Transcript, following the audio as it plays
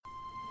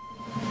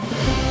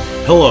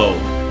Hello,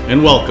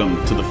 and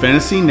welcome to the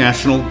Fantasy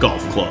National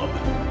Golf Club.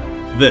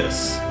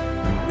 This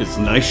is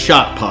Nice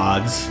Shot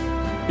Pods,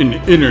 an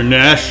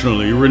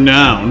internationally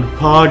renowned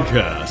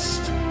podcast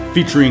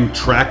featuring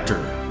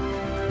Tractor,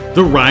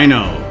 the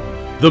Rhino,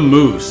 the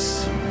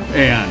Moose,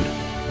 and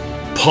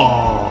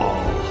Paul.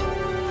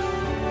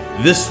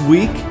 This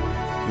week,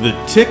 the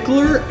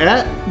Tickler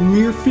at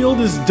Muirfield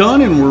is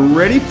done and we're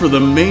ready for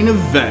the main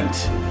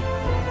event.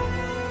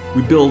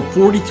 We build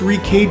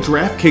 43K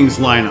DraftKings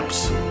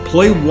lineups,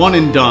 play one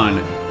and done,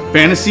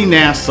 Fantasy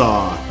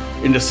Nassau,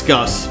 and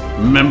discuss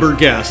member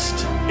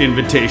guest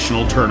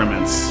invitational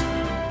tournaments.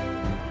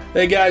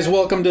 Hey guys,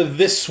 welcome to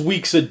this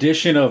week's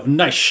edition of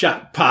Nice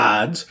Shot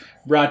Pods,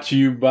 brought to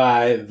you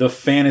by the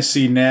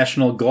Fantasy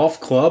National Golf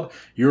Club,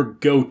 your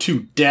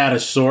go-to data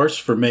source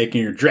for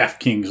making your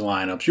DraftKings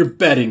lineups, your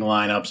betting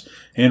lineups,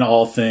 and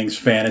all things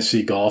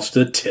fantasy golf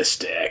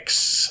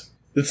statistics.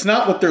 That's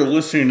not what they're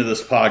listening to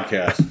this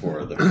podcast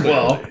for.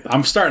 Well,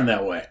 I'm starting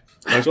that way.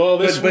 So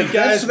this week,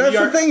 guys, that's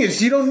the thing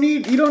is you don't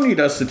need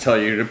us to tell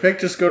you to pick.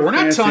 Just go to We're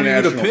not Fantasy telling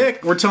National. you to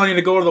pick. We're telling you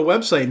to go to the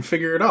website and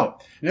figure it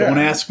out. Yeah. Don't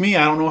ask me.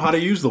 I don't know how to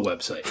use the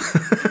website.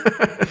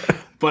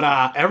 But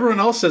everyone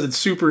else says it's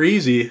super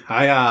easy.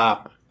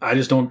 I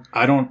just don't.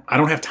 I don't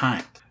have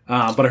time.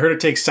 But I heard it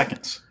takes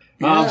seconds.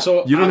 Yeah.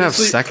 So you don't have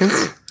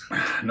seconds?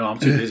 No, I'm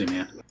too busy,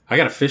 man. I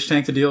got a fish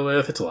tank to deal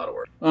with. It's a lot of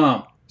work.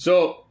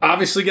 So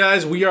obviously,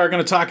 guys, we are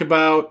going to talk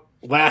about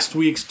last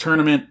week's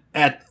tournament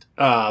at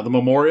the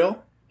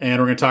Memorial, and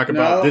we're going to talk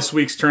about this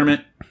week's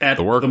tournament at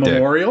the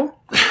Memorial.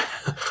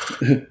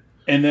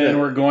 And then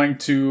we're going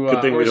to...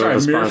 Good thing we don't have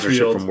a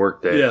sponsorship from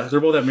Workday. Yeah,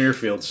 they're both at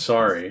Muirfield.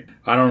 Sorry.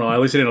 I don't know. At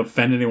least I didn't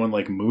offend anyone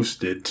like Moose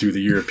did to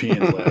the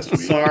Europeans last week.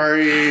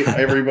 Sorry,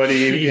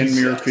 everybody in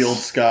Muirfield,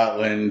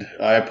 Scotland.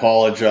 I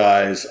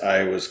apologize.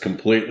 I was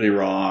completely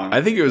wrong.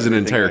 I think it was an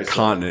entire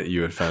continent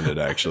you offended,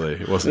 actually.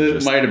 It wasn't It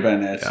just... might have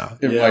been it. Yeah.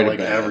 It Yeah, might have like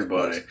been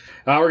everybody.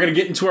 We're going to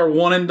get into our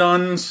one and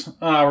dones.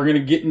 We're going to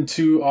get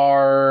into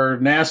our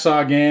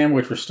Nassau game,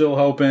 which we're still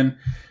hoping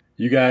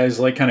you guys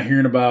like kind of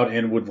hearing about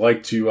and would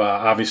like to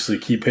obviously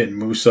keep hitting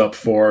Moose up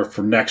for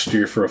next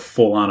year for a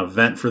full-on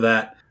event for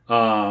that.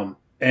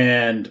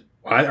 And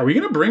are we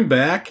going to bring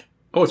back...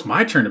 Oh, it's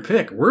my turn to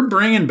pick. We're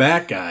bringing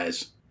back,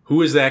 guys.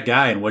 Who is that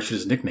guy and what should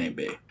his nickname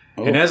be?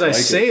 Oh, and as I like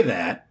say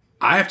that,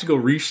 I have to go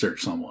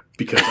research someone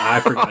because I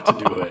forgot to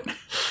do it.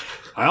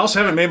 I also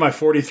haven't made my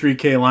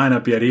 43K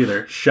lineup yet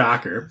either.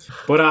 Shocker.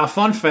 But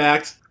fun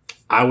fact,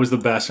 I was the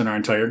best in our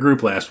entire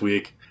group last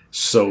week.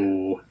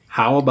 So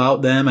how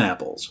about them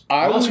apples?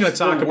 I'm also going to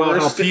talk about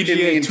how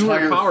PGA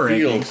Tour Power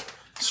Rankings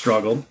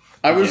struggled.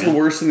 I was the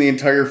worst in the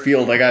entire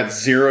field. I got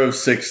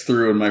 0-6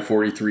 through in my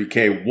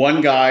 43K. One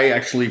guy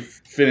actually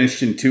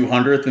finished in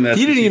 200th. And that's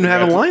He didn't even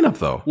have a lineup,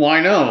 though. Well, I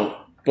know.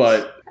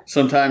 But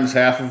sometimes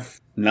half of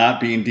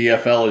not being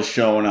DFL is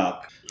showing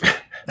up.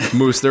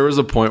 Moose, there was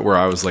a point where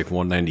I was like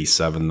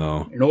 197,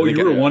 though. No,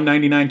 you were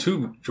 199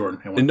 too,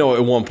 Jordan. No,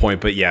 at one point,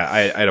 but yeah,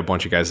 I had a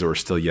bunch of guys that were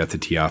still yet to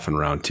tee off in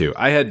round two.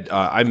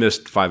 I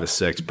missed 5 of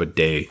 6, but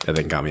Day, I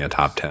think, got me a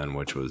top 10,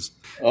 which was...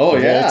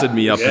 vaulted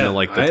me up into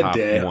like the top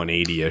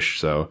 180-ish,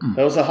 so...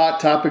 That was a hot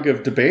topic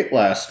of debate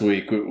last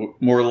week.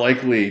 More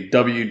likely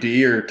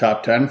WD or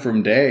top 10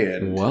 from Day.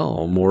 And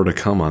well, more to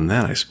come on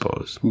that, I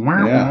suppose.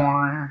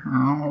 Yeah.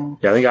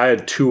 Yeah, I think I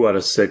had 2 out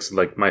of 6.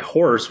 Like, my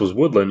horse was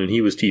Woodland, and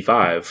he was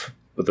T5.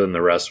 But then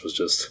the rest was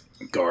just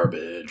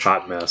Garbage.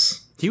 hot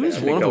mess. He was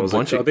I one of a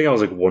bunch I of... think I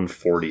was like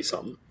 140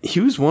 something.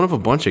 He was one of a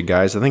bunch of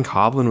guys. I think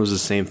Hovland was the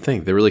same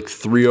thing. They were like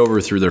 3 over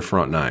through their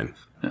front 9.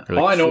 Like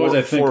All I know is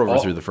I think 4 over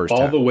through the first all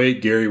 10. the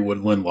weight Gary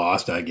Woodland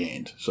lost, I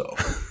gained. So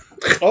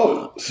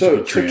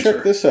So transfer.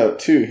 check this out,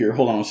 too. Here,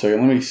 hold on a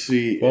second. Let me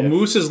see. while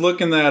Moose is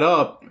looking that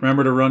up,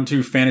 remember to run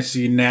to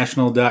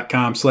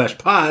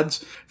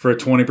fantasynational.com/pods for a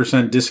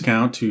 20%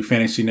 discount to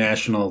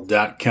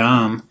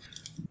fantasynational.com.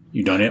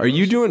 You done it? Are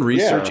you doing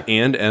research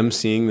and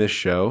emceeing this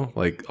show?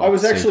 Like I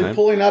was actually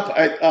pulling up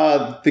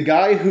the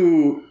guy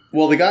who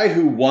won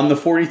the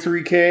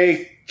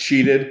 43K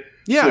cheated.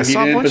 Yeah, So I he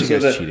saw a didn't, bunch but of so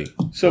guys that- cheating.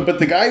 So, but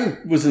the guy who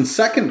was in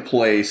second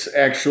place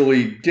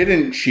actually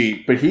didn't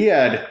cheat, but he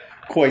had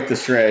quite the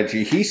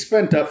strategy. He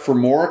spent up for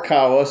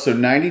Morikawa, so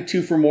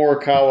 92 for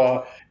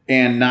Morikawa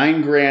and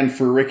 $9,000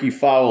 for Ricky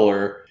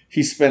Fowler.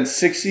 He spent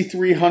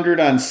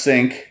 6,300 on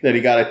Sink that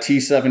he got a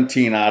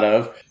T17 out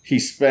of. He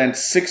spent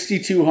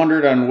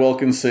 6,200 on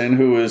Wilkinson,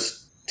 who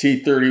was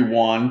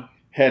T31.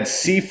 Had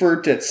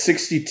Seifert at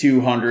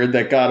 6,200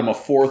 that got him a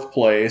 4th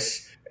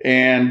place,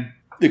 and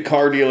the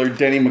car dealer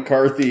Denny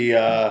McCarthy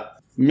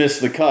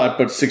missed the cut,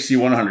 but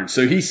 6,100.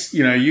 So he's,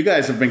 you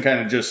guys have been kind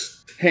of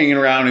just hanging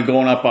around and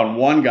going up on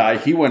one guy.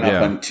 He went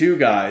up on 2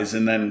 guys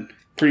and then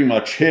pretty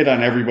much hit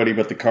on everybody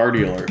but the car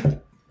dealer.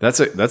 That's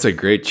a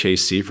great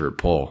Chase Seifert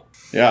pull.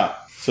 Yeah.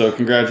 So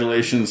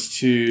congratulations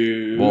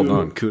to Well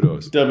done.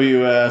 Kudos.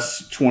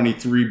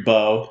 WS23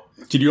 Bo.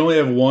 Did you only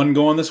have one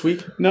going this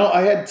week? No,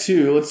 I had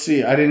 2. Let's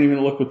see. I didn't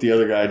even look what the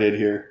other guy did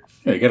here.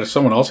 Yeah, you got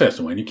someone else has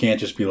to win. You can't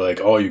just be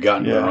like, "Oh, you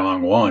got the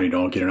wrong one. You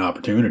don't get an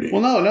opportunity."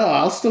 Well, no.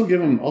 I'll still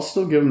give him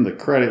the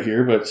credit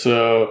here. But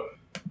so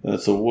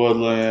That's a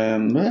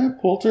Woodland.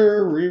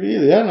 Poulter, Reeve.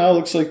 Yeah, no,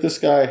 looks like this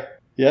guy.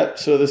 Yep,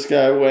 so this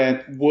guy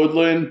went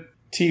Woodland,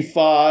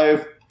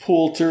 T5,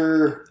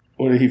 Poulter.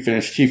 What did he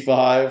finish?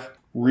 T5.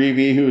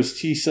 Reeve, who was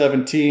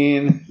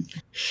T17.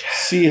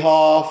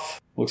 Seehoff.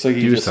 Looks like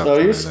he just...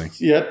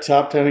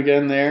 top 10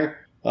 again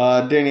there.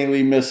 Danny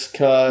Lee missed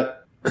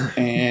cut.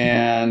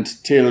 And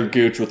Taylor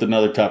Gooch with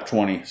another top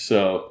 20.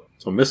 So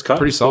missed cut?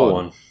 Pretty solid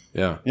one.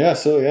 Yeah.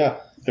 Yeah,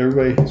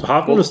 everybody... So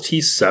Hoffman was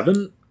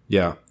T7?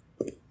 Yeah.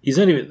 He's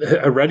not even...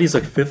 I read he's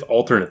like 5th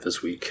alternate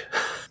this week.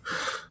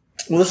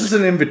 Well, this is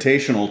an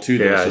invitational, too,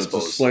 though, yeah, so it's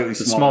a slightly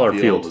smaller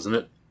field, isn't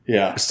it?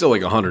 Yeah. It's still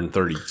like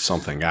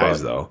 130-something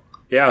guys, though.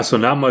 Yeah, so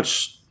not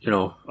much,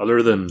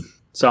 other than...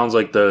 Sounds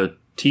like the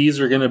tees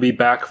are going to be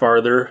back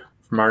farther,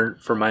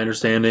 from my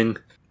understanding.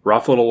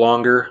 Rough a little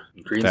longer.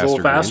 Green's a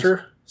little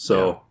faster.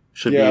 So,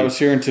 should be... Yeah, I was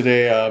hearing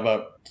today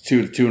about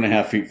 2 to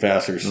 2.5 feet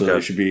faster, so they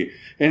should be...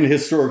 And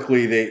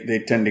historically, they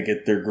tend to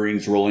get their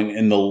greens rolling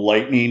in the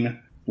lightning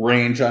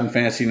range on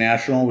Fantasy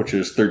National, which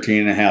is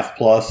 13.5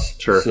 plus.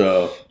 Sure.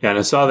 So yeah, and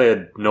I saw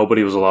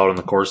nobody was allowed on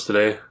the course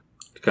today,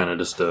 kind of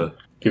just to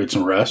give it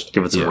some rest.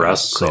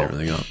 Rest. So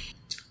everything up.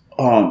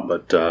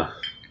 But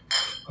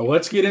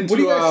let's get into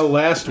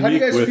last week. How do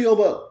you guys feel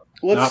about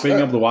not being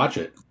able to watch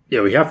it?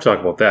 Yeah, we have to talk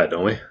about that,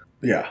 don't we?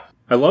 Yeah.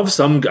 I love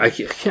some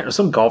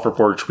golf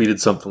reporter tweeted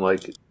something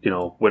like,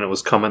 when it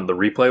was coming, the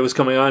replay was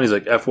coming on. He's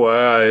like,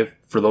 FYI,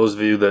 for those of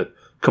you that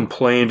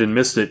complained and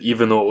missed it,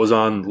 even though it was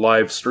on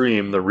live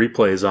stream, the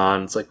replay is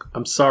on. It's like,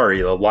 I'm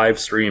sorry, the live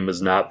stream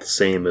is not the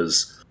same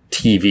as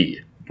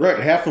TV. Right.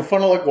 Half the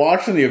fun of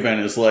watching the event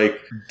is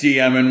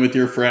DMing with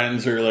your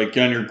friends or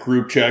on your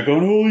group chat going,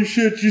 holy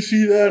shit, you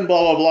see that? And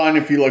blah, blah, blah. And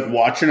if you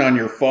watch it on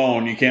your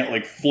phone, you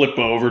can't flip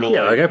over to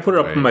I put it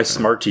up on my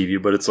smart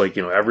TV, but it's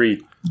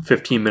every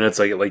 15 minutes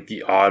I get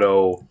the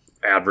auto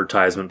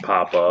advertisement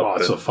pop up. Oh,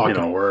 it's the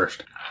fucking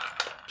worst.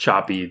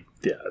 Choppy.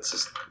 Yeah, it's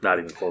just not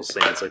even close to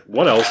saying. It's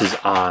what else is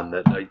on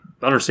that? I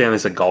understand they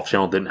said Golf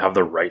Channel didn't have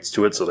the rights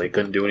to it, so they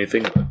couldn't do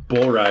anything.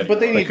 Bull riding.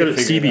 But they need to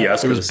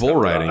CBS. It was bull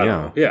riding,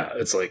 yeah. Yeah,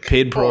 it's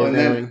paid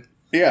programming.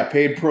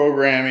 Paid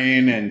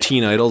programming and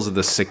Teen Idols of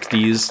the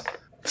 60s.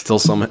 Still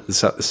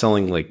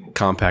selling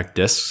compact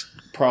discs.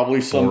 Probably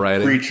some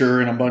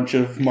creature in a bunch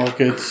of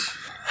markets.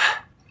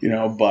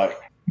 But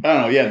I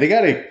don't know. Yeah, they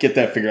got to get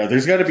that figured out.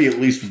 There's got to be at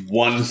least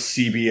one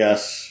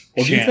CBS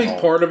Well, do you think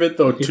part of it,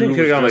 though, too,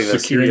 is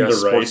securing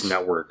the rights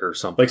network or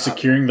something?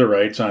 Securing the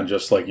rights on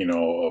just,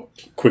 a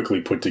quickly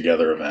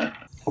put-together event.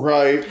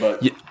 Right,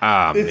 but... man,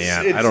 I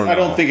don't know. I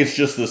don't think it's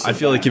just this I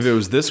feel like if it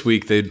was this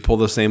week, they'd pull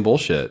the same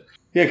bullshit.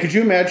 Yeah, could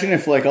you imagine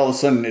if, all of a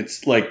sudden,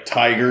 it's,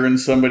 Tiger and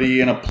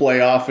somebody in a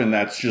playoff, and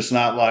that's just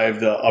not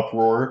live, the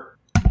uproar?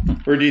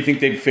 Or do you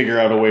think they'd figure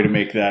out a way to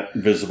make that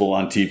visible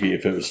on TV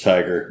if it was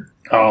Tiger?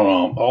 I don't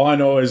know. All I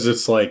know is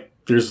it's,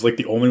 there's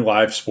the only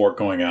live sport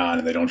going on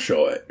and they don't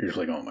show it. You're just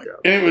oh my God.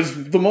 And it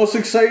was the most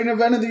exciting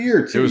event of the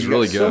year, too. It was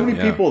really good. So many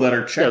people that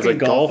are checking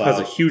golf has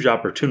a huge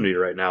opportunity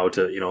right now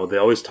to, they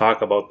always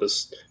talk about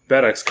this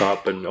FedEx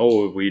Cup and,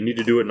 we need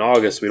to do it in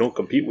August. We don't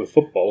compete with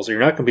football. So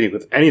you're not competing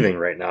with anything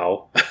right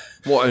now.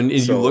 Well, and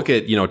you look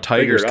at,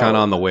 Tiger's kind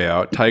of on the way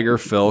out. Tiger,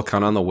 Phil,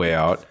 kind of on the way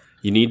out.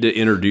 You need to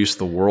introduce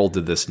the world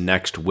to this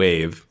next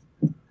wave.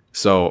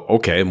 So,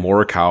 okay,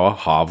 Morikawa,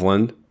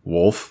 Hovland,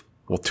 Wolf.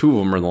 Well, 2 of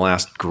them are in the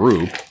last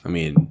group.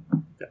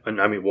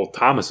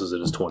 Thomas is in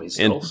his 20s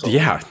still. And,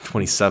 yeah,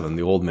 27,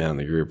 the old man in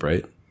the group,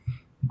 right?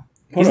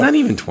 He's not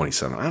even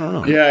 27. I don't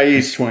know. Yeah,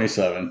 he's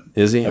 27.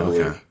 Is he?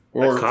 Okay.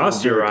 That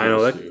cost you,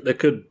 Rhino. That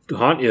could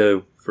haunt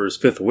you for his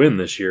 5th win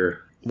this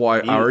year. Well,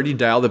 I already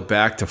dialed it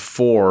back to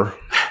 4.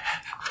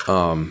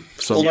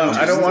 Hold on,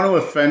 I don't want to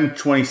offend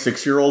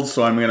 26-year-olds,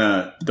 so I'm going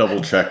to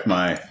double-check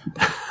my...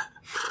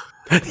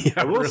 Yeah,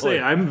 I will say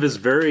I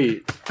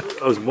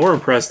was more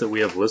impressed that we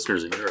have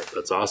listeners in Europe.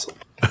 That's awesome.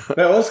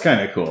 That was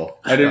kind of cool.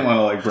 I didn't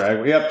want to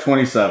brag. Yep,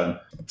 27.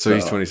 So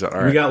he's 27.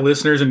 All right. We got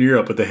listeners in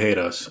Europe, but they hate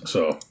us.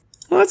 So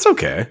that's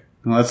okay.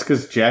 Well, that's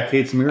because Jack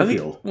hates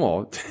Muirfield.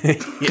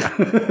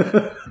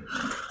 Yeah.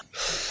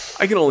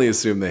 I can only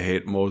assume they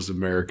hate most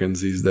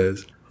Americans these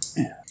days.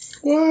 Yeah.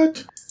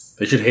 What?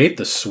 They should hate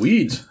the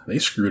Swedes. They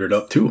screwed it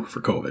up too for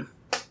COVID.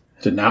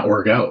 Did not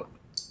work out.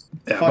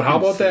 Yeah, but how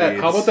about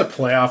that? How about the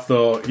playoff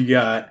though? You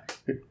got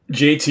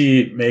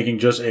JT making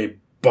just a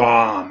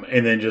bomb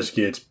and then just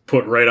gets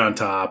put right on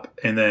top,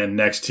 and then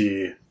next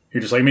tee,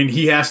 you're just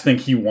he has to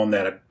think he won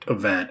that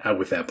event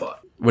with that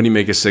putt. When you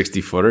make a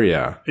 60-footer,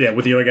 yeah,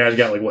 with the other guys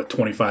got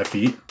 25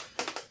 feet.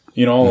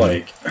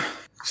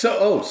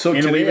 So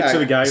and today leave it to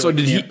the guy. So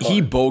did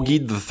he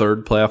bogeyed the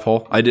 3rd playoff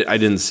hole? I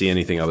didn't see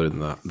anything other than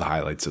the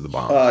highlights of the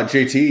bomb.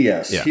 JT,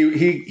 yes, yeah.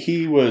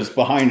 He was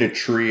behind a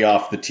tree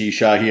off the tee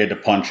shot. He had to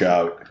punch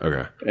out.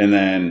 Okay, and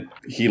then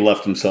he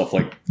left himself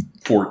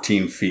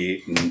 14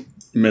 feet and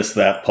missed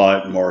that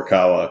putt.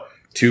 Morikawa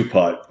 2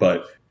 putt,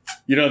 but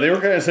they were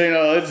kind of saying,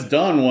 "Oh, it's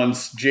done."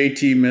 Once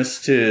JT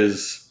missed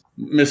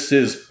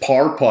his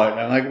par putt,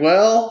 and I'm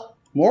well.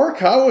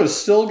 Morikawa's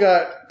still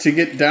got to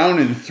get down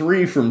in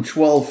 3 from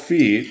 12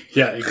 feet.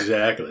 Yeah,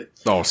 exactly.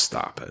 Oh,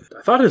 stop it.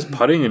 I thought his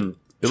putting in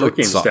short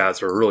game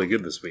stats are really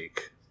good this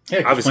week.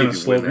 Yeah, obviously,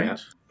 if you win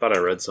that, thought I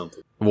read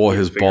something. Well,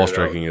 his ball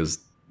striking is.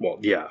 Well,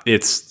 yeah,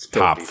 it's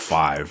top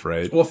 5,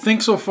 right? Well,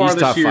 think so far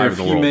this year. If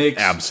he makes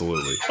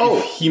absolutely.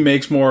 He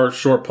makes more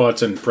short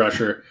putts and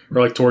pressure,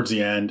 or like towards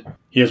the end.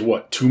 He has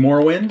 2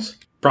 more wins.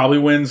 Probably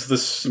wins the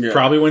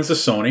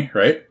Sony,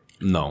 right?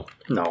 No.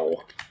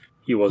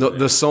 He wasn't.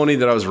 The Sony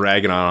that I was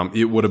ragging on him,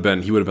 he would have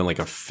been like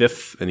a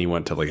 5th, and he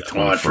went to like a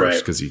 21st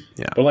because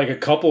But like a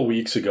couple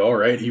weeks ago,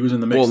 right? He was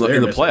in the mix. Well,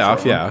 in the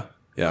playoff,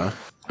 yeah.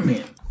 I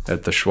mean,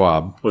 at the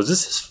Schwab. Was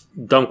this his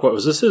dumb quote?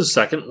 Was this his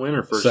second win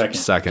or first?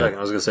 Second.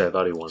 I was gonna say I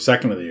thought he won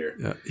second of the year.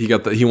 Yeah,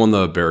 he won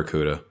the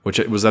Barracuda, which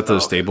was that the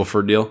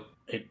Stableford deal.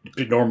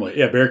 Normally,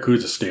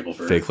 Barracuda's a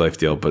Stableford fake life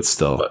deal, but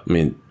still, I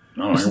mean.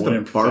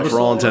 For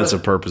all intents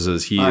and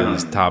purposes, he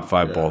is top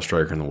 5 ball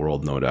striker in the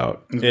world, no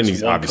doubt. And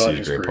he's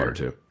obviously a great putter,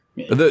 too.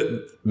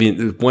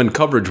 Yeah. When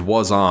coverage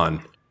was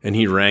on and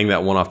he rang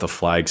that one off the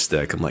flag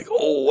stick, I'm like,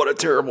 oh, what a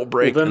terrible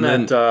break. Well,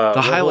 then the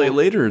highlight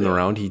later in the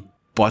round, he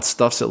butt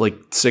stuffs it like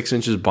 6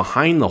 inches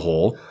behind the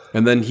hole.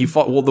 And then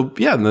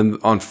and then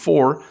on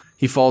 4,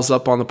 he falls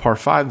up on the par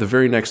 5. The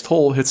very next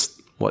hole hits,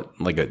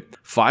 like a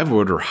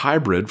 5-wood or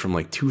hybrid from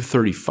like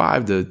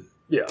 235 to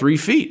 3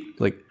 feet.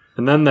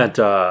 And then that...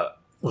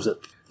 was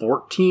it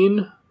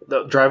 14?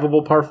 The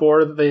drivable par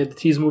 4 that the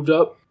tees moved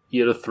up? He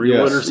had a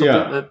 3-wood or something.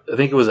 Yeah. I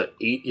think it was an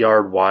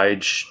 8-yard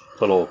wide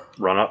little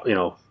run up,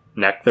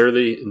 neck there.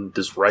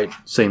 Just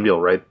same deal,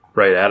 right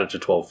at it to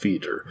 12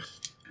 feet.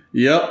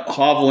 Yep,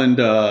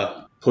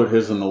 Hovland put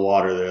his in the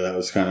water there. That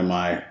was kind of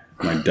my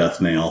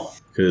death nail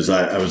because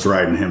I was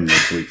riding him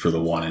this week for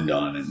the one and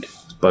done.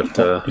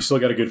 But he still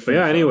got a good finish.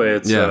 Yeah, anyway,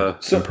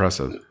 it's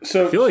impressive.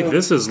 So I feel like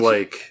this is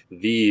like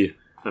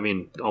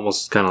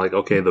almost kind of like,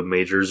 okay, the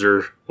majors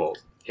are,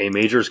 a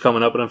major's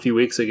coming up in a few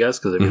weeks, I guess,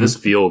 because this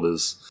field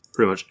is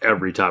pretty much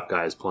every top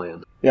guy is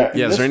playing. Yeah.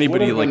 Is there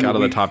anybody out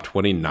of the top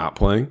 20 not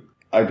playing?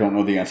 I don't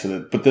know the answer to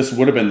that, but this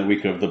would have been the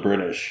week of the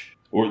British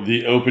or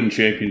the Open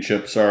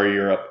Championship. Sorry,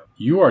 Europe.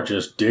 You are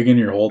just digging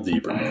your hole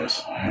deeper,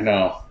 Lewis. I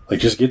know.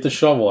 Just get the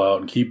shovel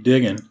out and keep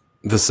digging.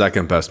 The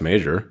second best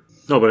major.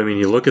 No, but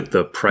you look at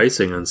the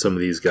pricing on some of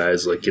these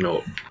guys,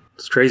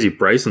 it's crazy.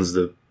 Bryson's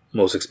the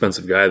most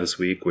expensive guy this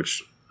week,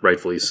 which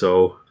rightfully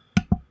so.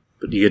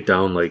 But you get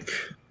down like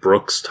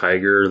Brooks,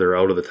 Tiger, they're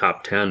out of the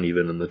top 10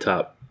 even in the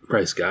top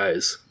price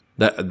guys.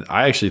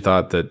 I actually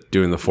thought that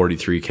doing the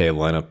 43K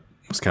lineup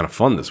was kind of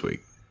fun this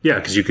week. Yeah,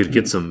 because you could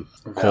get some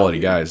quality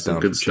guys down,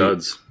 good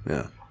studs.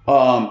 Yeah.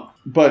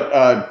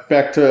 But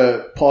back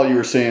to Paul, you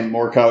were saying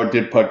Morikawa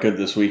did putt good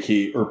this week.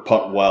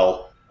 Putt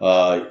well.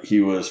 He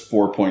was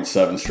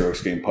 4.7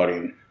 strokes gained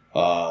putting.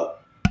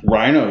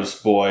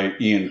 Rhino's boy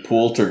Ian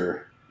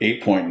Poulter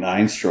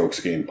 8.9 strokes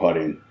gained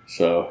putting.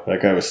 So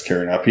that guy was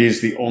tearing up.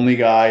 He's the only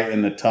guy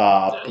in the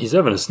top. He's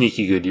having a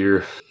sneaky good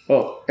year.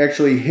 Oh,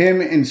 actually, him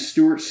and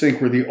Stuart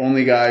Sink were the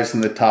only guys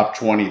in the top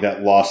 20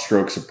 that lost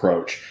strokes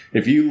approach.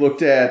 If you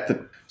looked at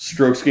the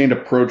strokes gained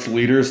approach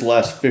leaders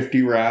last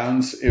 50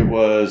 rounds, it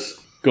was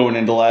going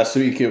into last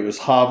week, it was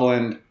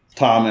Hovland,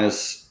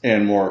 Thomas,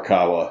 and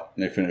Morikawa.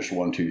 And they finished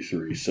 1, 2,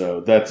 3.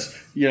 So that's,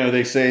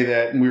 they say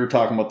that, and we were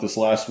talking about this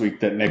last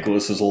week, that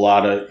Nicklaus is a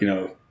lot of,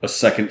 a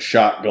second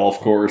shot golf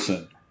course,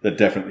 and that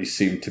definitely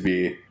seemed to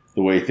be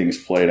the way things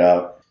played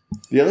out.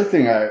 The other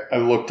thing I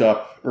looked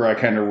up, or I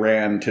kind of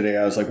ran today,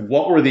 I was like,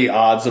 what were the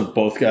odds of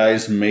both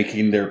guys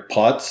making their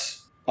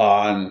putts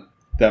on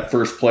that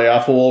first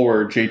playoff hole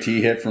where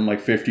JT hit from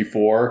like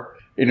 54?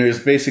 And it was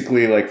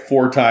basically like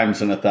 4 times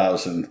in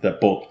 1,000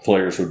 that both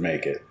players would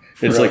make it.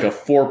 It's like a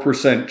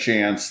 4%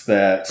 chance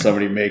that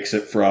somebody makes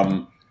it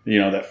from,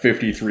 that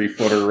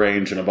 53-footer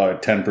range, and about a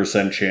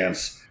 10%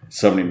 chance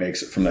somebody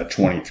makes it from that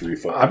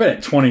 23-foot. I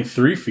bet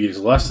 23 feet is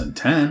less than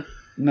 10.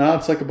 No,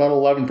 it's like about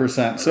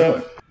 11%.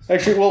 So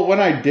actually, when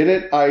I did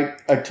it, I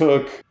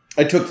took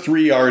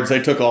 3 yards. I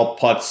took all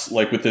putts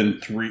like within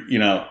 3,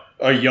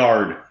 a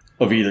yard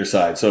of either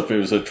side. So if it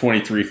was a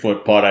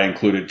 23-foot putt, I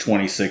included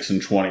 26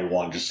 and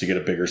 21 just to get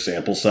a bigger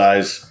sample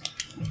size.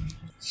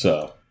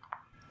 So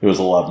it was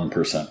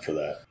 11% for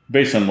that,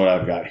 based on what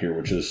I've got here,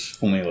 which is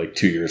only like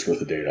 2 years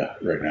worth of data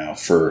right now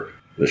for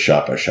the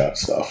shot-by-shot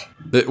stuff.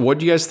 What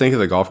do you guys think of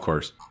the golf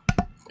course?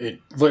 I'd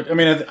love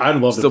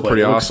to play.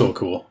 Pretty it awesome. Looks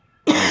so cool.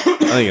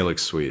 I think it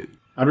looks sweet.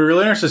 I'd be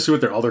really interested to see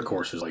what their other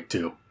courses like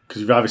too,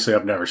 because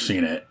I've never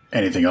seen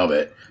anything of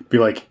it. Be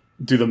like,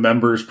 do the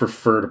members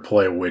prefer to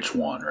play which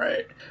one,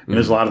 right? And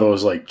there's a lot of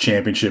those like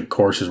championship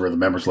courses where the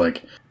members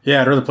like,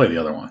 yeah, I'd rather play the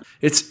other one.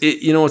 It's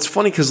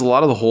funny because a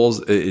lot of the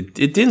holes it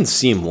didn't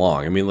seem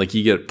long. I mean, like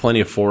you get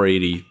plenty of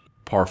 480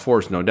 par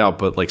 4s, no doubt,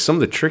 but like some of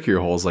the trickier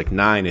holes, like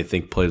 9, I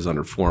think plays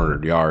under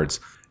 400 yards,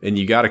 and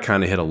you got to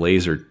kind of hit a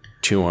laser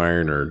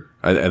 2-iron, or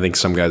I think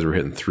some guys were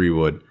hitting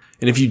 3-wood,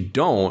 and if you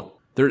don't,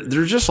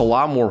 there's just a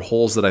lot more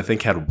holes that I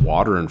think had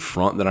water in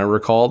front than I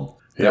recalled.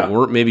 That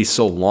weren't maybe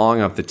so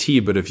long off the tee,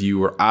 but if you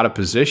were out of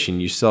position,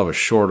 you still have a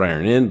short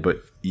iron in,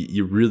 but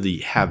you really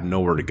have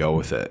nowhere to go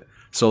with it.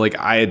 So like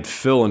I had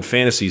Phil in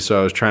fantasy, so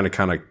I was trying to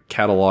kind of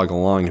catalog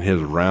along in his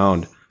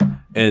round,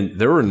 And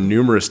there were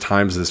numerous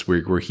times this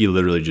week where he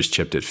literally just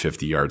chipped it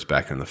 50 yards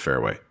back in the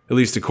fairway, at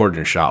least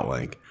according to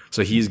ShotLink.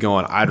 So he's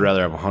going, I'd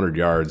rather have 100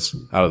 yards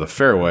out of the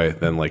fairway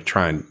than like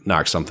try and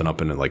knock something up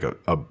into like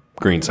a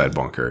greenside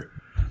bunker.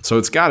 So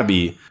it's got to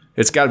be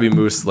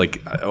Moose,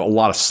 like a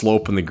lot of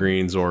slope in the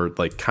greens, or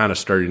like kind of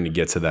starting to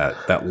get to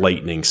that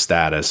lightning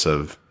status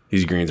of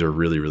these greens are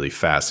really, really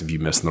fast. If you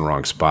miss in the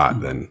wrong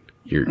spot, then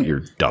you're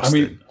dusted.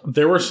 I mean,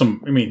 there were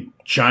some,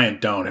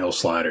 giant downhill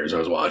sliders I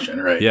was watching,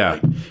 right? Yeah.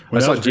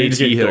 Like, I saw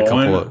JT hit a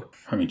couple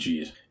of...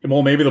 geez.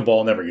 Well, maybe the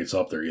ball never gets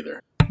up there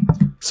either.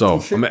 So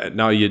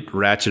now you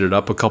ratchet it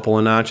up a couple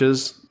of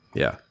notches.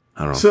 Yeah,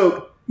 I don't know.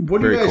 So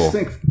what do you guys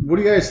think? What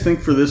do you guys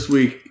think for this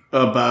week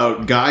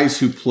about guys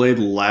who played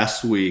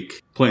last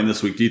week playing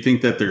this week? Do you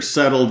think that they're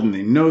settled and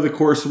they know the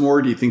course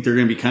more? Do you think they're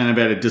going to be kind of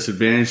at a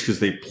disadvantage because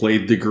they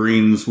played the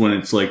greens when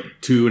it's like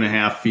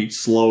 2.5 feet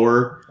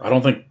slower? I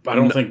don't think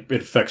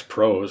it affects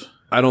pros.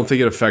 I don't think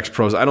it affects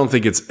pros. I don't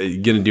think it's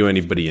going to do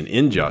anybody an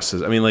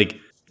injustice. I mean, like,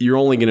 you're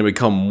only going to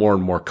become more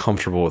and more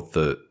comfortable with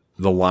the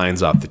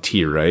lines off the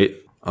tee, right?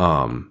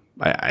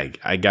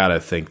 I gotta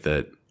think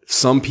that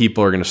some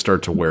people are gonna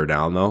start to wear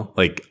down though.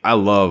 Like, I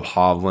love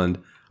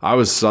Hovland. I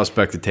was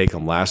suspect to take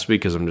him last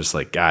week because I'm just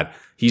like, God,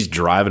 he's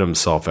driving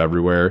himself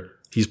everywhere.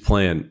 He's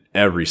playing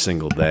every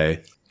single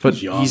day, but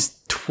he's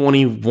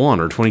 21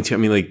 or 22. I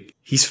mean, like,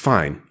 he's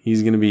fine.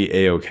 He's gonna be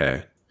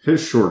a-okay.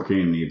 His short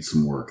game needs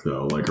some work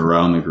though, like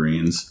around the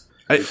greens.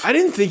 I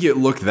didn't think it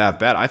looked that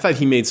bad. I thought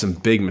he made some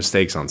big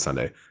mistakes on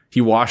Sunday. He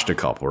washed a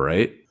couple,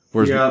 right?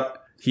 Whereas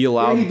he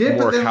allowed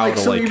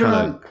Morikawa to like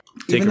kind of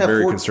take a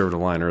very conservative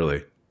line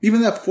early.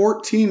 Even that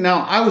 14.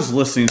 Now, I was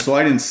listening, so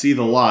I didn't see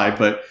the live,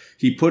 but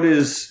he put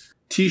his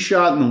tee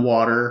shot in the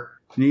water,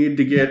 needed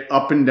to get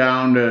up and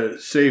down to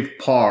save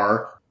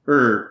par.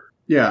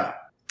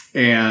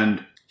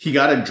 And he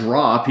got a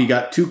drop. He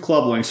got 2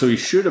 club lengths, so he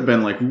should have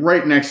been like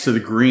right next to the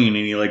green,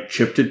 and he like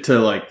chipped it to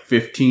like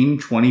 15,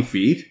 20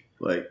 feet.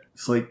 Like,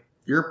 it's like,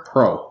 you're a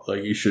pro.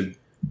 Like, you should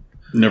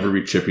never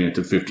be chipping it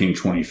to 15,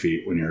 20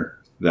 feet when you're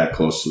that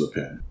close to the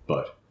pin.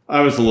 But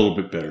I was a little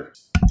bit bitter.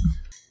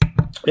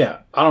 Yeah,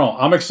 I don't know.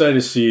 I'm excited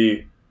to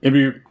see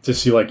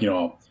like,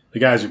 the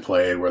guys who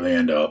played, where they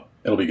end up.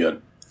 It'll be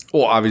good.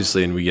 Well,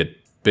 obviously, and we get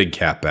Big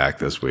Cat back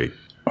this week.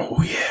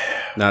 Oh,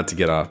 yeah. Not to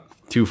get off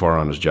too far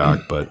on his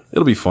jock, but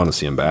it'll be fun to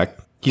see him back.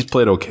 He's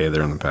played okay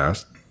there in the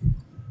past.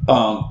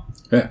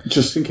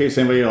 Just in case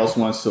anybody else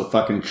wants to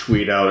fucking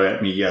tweet out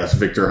at me, yes,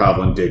 Victor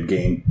Hovland did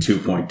gain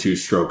 2.2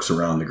 strokes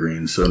around the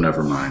green, so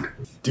never mind.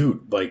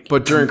 Dude, like...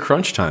 But during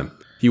crunch time,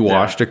 he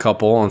washed a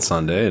couple on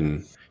Sunday,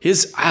 and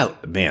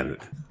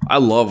I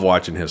love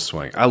watching his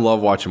swing. I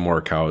love watching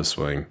Morikawa's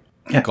swing.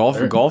 Yeah,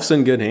 golf's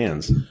in good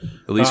hands,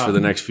 at least for the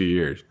next few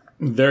years.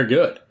 They're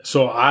good.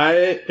 So I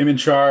am in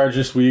charge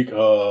this week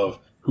of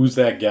who's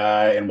that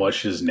guy and what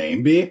should his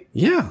name be.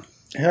 Yeah.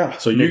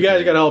 So you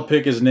guys got to help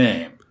pick his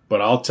name,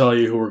 but I'll tell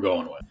you who we're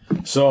going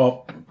with.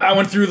 So I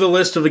went through the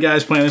list of the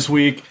guys playing this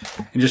week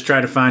and just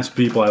tried to find some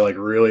people I like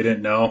really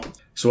didn't know.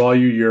 So all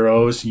you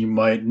Euros, you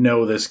might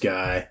know this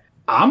guy.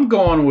 I'm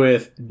going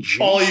with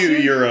Jason. All you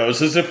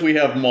Euros, as if we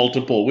have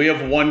multiple. We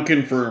have one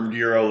confirmed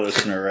Euro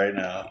listener right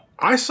now.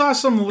 I saw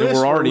some lists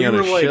we're already on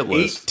a shit like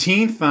list.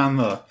 18th on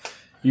the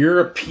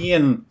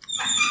European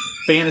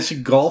Fantasy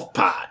Golf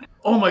Pod.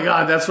 Oh my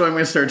God, that's what I'm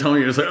going to start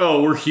telling you. It's like,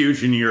 oh, we're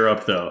huge in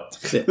Europe, though.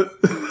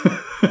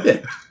 Yeah.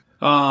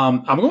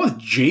 I'm going with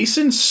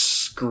Jason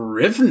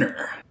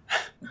Scrivener.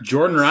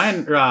 Jordan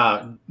Ryan,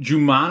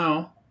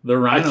 Jumano. The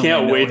Rhino. I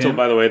can't wait till,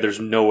 by the way, there's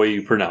no way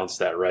you pronounce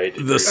that right.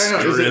 The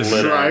Scrivener?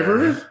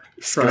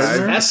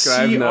 Scrivener?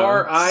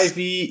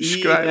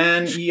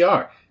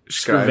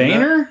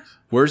 Scrivener?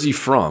 Where's he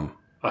from?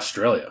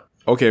 Australia.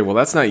 Okay, well,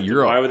 that's not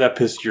Europe. Why would that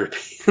piss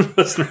European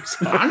listeners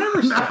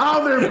off?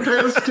 Now they're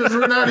pissed because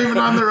we're not even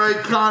on the right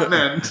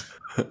continent.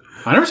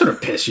 I never sort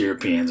of piss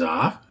Europeans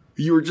off.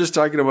 You were just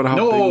talking about how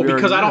big No,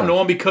 because I don't know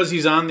him because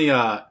he's on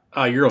the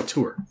Euro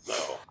Tour.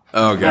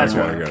 Oh, got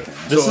it.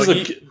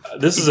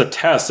 This is a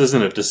test,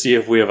 isn't it, to see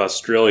if we have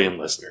Australian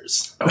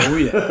listeners? Oh,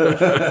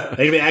 yeah.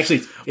 Maybe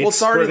actually,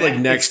 it's already like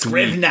next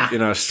week in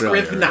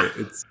Australia. Scrivener.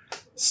 Right?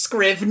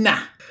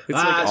 Scrivener. It's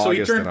like so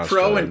he turned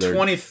pro in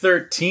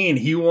 2013.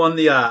 He won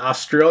the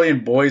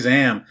Australian Boys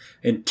Am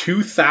in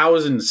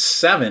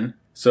 2007.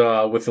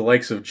 So with the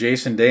likes of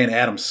Jason Day and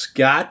Adam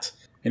Scott.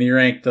 And he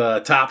ranked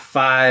top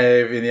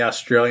 5 in the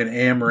Australian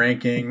Am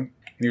ranking. And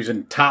he was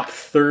in top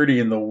 30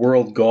 in the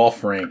world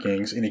golf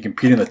rankings. And he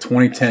competed in the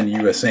 2010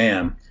 US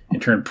Am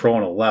and turned pro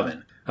in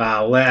 11.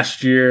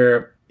 Last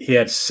year, he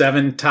had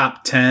 7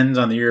 top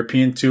 10s on the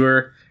European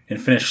Tour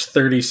and finished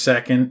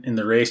 32nd in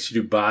the race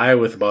to Dubai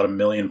with about £1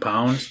 million.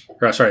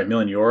 £1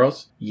 million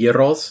euros.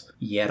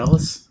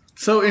 Euros.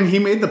 So, and he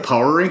made the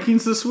power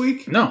rankings this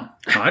week? No.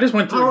 I just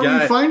went through How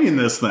are you finding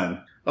this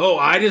then? Oh,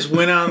 I just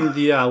went on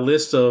the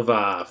list of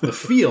the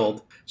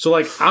field. So,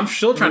 like, I'm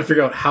still trying to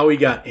figure out how he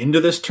got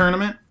into this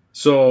tournament.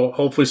 So,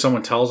 hopefully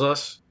someone tells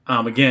us.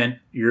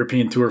 Again,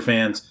 European Tour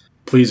fans,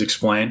 please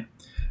explain.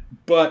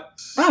 But,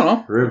 I don't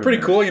know.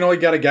 Pretty cool. You know, he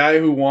got a guy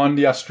who won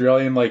the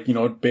Australian,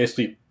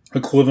 basically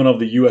equivalent of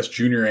the U.S.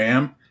 Junior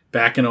Am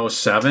back in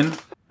 2007,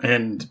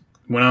 and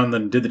went on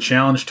and did the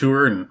Challenge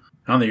Tour and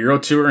on the Euro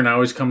Tour, and now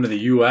he's come to the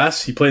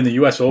U.S. He played in the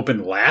U.S.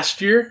 Open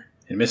last year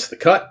and missed the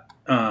cut.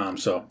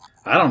 So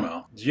I don't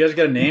know. Do you guys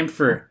got a name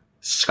for?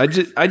 I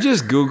just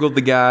Googled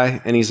the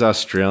guy, and he's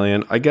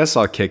Australian. I guess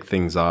I'll kick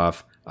things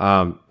off.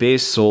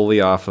 Based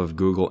solely off of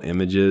Google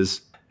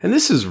Images. And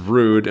this is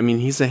rude. I mean,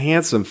 he's a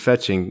handsome,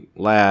 fetching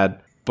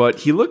lad, but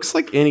he looks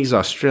like, and he's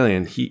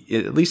Australian. He,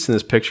 at least in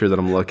this picture that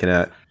I'm looking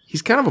at,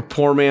 he's kind of a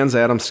poor man's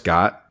Adam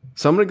Scott.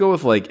 So I'm going to go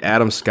with like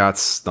Adam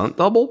Scott's stunt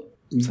double.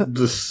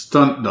 The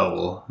stunt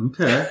double.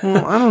 Okay.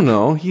 Well, I don't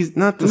know. He's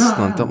not the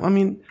stunt double. I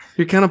mean,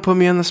 you're kind of putting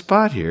me on the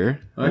spot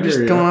here. I'm just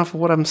going off of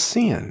what I'm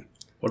seeing.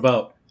 What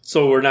about?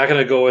 So we're not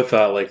going to go with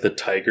like the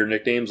Tiger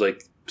nicknames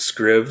like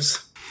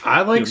Scrivs.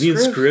 I like me and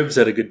Scrivs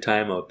had a good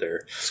time out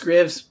there.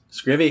 Scrivs.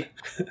 Scrivy.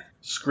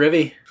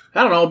 Scrivy.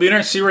 I don't know. It'll be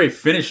interesting to see where he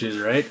finishes,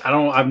 right?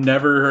 I've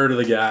never heard of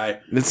the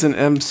guy. It's an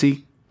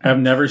MC. I've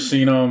never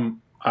seen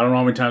him. I don't know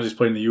how many times he's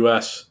played in the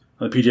U.S.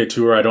 on the PGA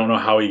Tour. I don't know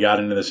how he got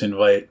into this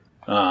invite.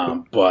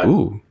 But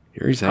ooh,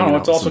 here he's hanging I don't know.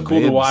 It's also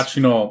cool to watch,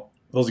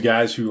 those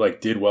guys who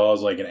like did well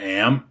as like an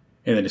AM,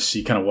 and then to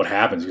see kind of what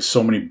happens because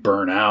so many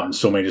burn out and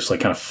so many just like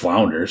kind of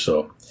flounder.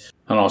 So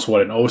I don't know. So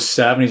what, in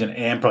 2007, he's an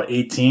AM, probably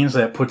 18, so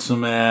that puts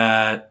him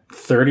at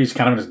 30. He's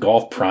kind of in his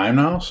golf prime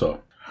now,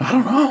 so I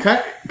don't know.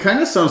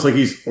 Kind of sounds like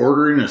he's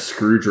ordering a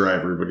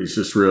screwdriver, but he's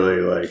just really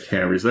like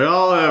hammered. He's like,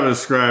 I'll have a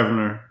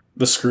Scrivener.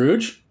 The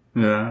Scrooge?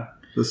 Yeah,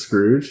 the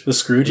Scrooge. The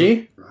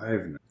Scroogey?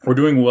 Scrivener. We're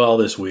doing well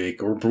this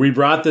week. We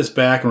brought this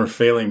back and we're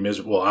failing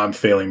miserably. Well, I'm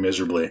failing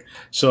miserably.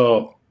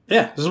 So,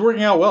 yeah, this is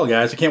working out well,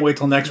 guys. I can't wait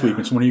till next week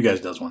when one of you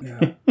guys does one.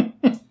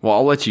 Yeah. Well,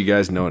 I'll let you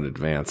guys know in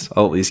advance.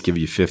 I'll at least give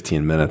you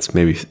 15 minutes.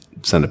 Maybe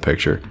send a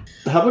picture.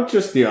 How about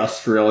just the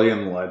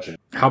Australian legend?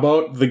 How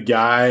about the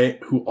guy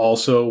who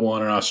also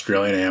won an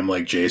Australian AM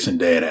like Jason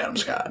Day at Adam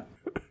Scott?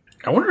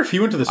 I wonder if he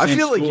went to the same school. I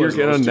feel like you're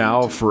going to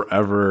now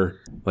forever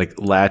like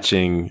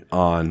latching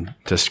on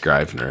to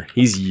Scrivener.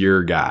 He's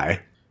your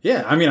guy.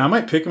 Yeah, I mean, I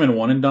might pick him in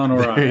one and done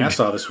or on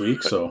Nassau this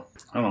week, so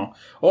I don't know.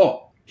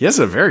 Oh, he has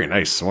a very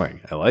nice swing.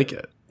 I like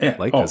it. Yeah. I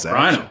like this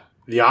action. Rhino.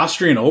 The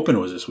Austrian Open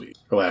was this week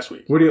or last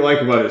week. What do you like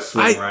about his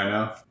swing right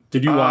now?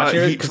 Did you watch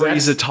it?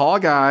 He's a tall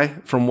guy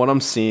from what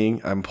I'm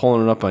seeing. I'm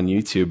pulling it up on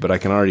YouTube, but I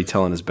can already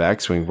tell in his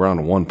backswing we're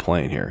on one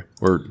plane here.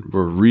 We're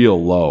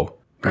real low.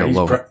 He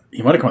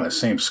might have come out of the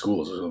same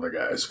school as those other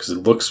guys because it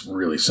looks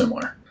really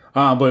similar.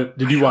 But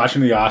did you watch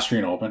the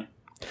Austrian Open?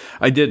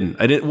 I didn't.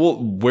 Well,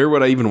 where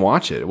would I even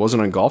watch it? It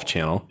wasn't on Golf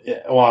Channel.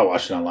 Yeah, well, I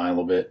watched it online a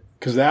little bit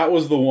because that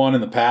was the one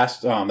in the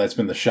past that's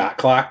been the shot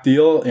clock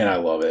deal, and I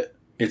love it.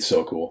 It's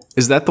so cool.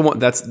 Is that the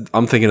one?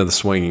 I'm thinking of the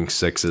swinging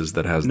sixes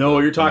that has. No,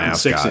 you're talking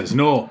sixes.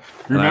 No,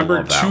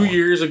 remember 2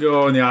 years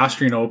ago in the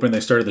Austrian Open they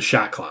started the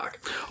shot clock.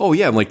 Oh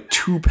yeah, and like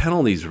 2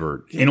 penalties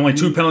were. And only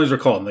 2 penalties were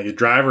called. And like the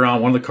driver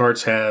on one of the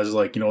carts has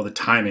like the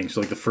timing.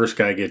 So like the first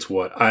guy gets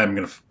what I'm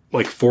gonna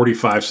like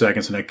 45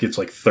 seconds, and that gets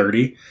like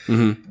 30.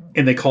 Mm-hmm.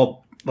 And they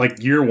called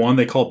like year one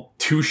they called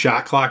 2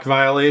 shot clock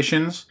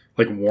violations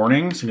like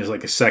warnings, and there's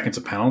like a second's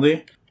a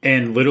penalty.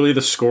 And literally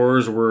the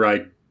scores were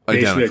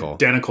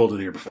identical to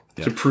the year before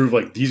to prove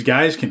like these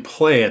guys can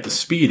play at the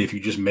speed if you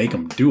just make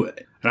them do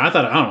it. And I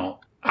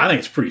think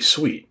it's pretty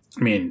sweet.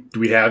 I mean, do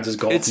we have this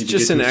golf? It's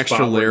just an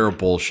extra layer of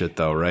bullshit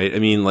though, right? I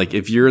mean, like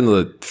if you're in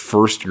the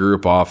first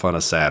group off on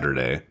a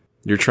Saturday,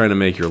 you're trying to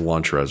make your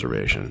lunch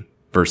reservation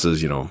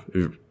versus,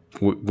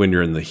 when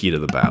you're in the heat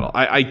of the battle.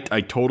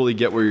 I totally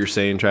get where you're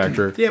saying,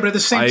 Tractor. Yeah, but at the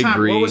same time,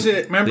 agree. What was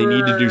it? Remember, they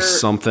need to do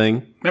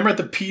something. Remember at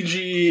the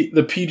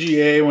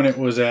PGA when it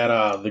was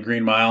at the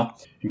Green Mile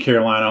in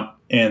Carolina,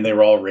 and they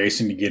were all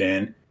racing to get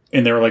in,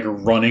 and they were like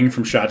running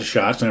from shot to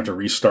shot, so they have to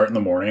restart in the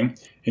morning.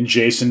 And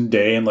Jason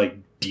Day and like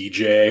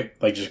DJ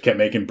like just kept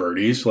making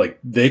birdies. Like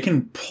they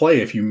can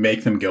play if you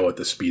make them go at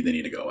the speed they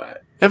need to go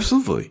at.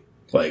 Absolutely.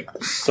 Like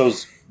so. I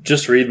was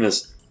just reading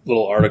this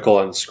little article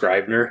on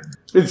Scrivener.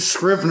 It's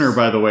Scrivener,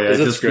 by the way.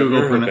 Is I just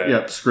Googled it.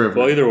 Yep,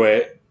 Scrivener. Well, either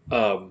way,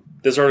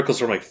 this article's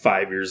from like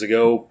 5 years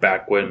ago,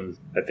 back when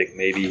I think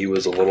maybe he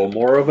was a little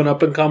more of an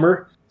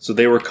up-and-comer. So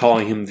they were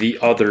calling him the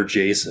other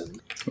Jason.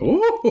 There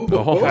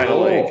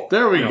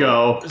we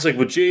go. It's like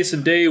with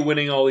Jason Day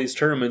winning all these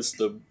tournaments,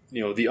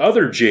 the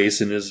other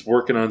Jason is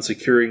working on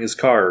securing his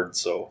card.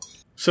 So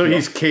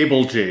he's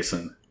Cable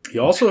Jason. He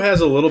also has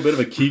a little bit of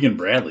a Keegan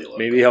Bradley look.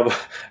 Maybe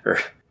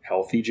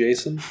Healthy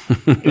Jason.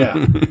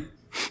 Yeah.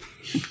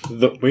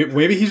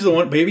 Maybe he's the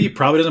one. Maybe he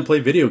probably doesn't play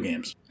video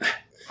games.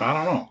 I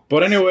don't know.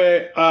 But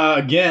anyway,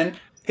 again.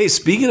 Hey,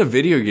 speaking of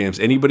video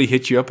games, anybody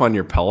hit you up on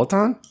your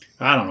Peloton?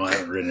 I don't know. I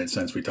haven't ridden it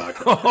since we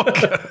talked about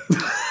it.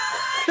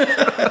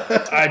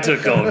 I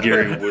took all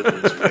Gary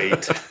Woodland's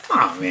weight.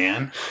 Oh,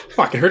 man.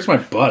 Fuck, it hurts my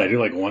butt. I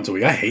do it like once a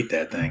week. I hate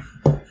that thing.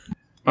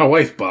 My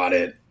wife bought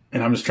it,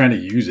 and I'm just trying to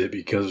use it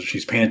because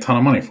she's paying a ton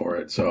of money for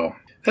it. So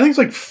I think it's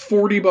like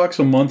 $40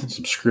 a month in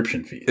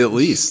subscription fees. At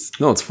least.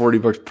 No, it's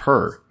 $40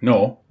 per.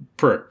 No,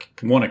 per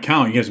one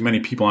account. You get as many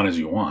people on as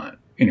you want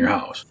in your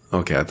house.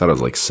 Okay, I thought it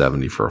was like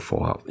 70 for a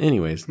full house.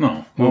 Anyways.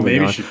 No. Well,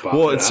 maybe she bought it.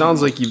 Well, it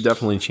sounds like you've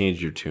definitely changed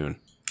your tune.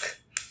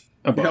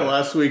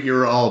 last week you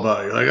were all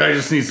about it. Like, I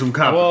just need some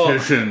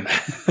competition.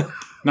 Well,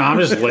 no, I'm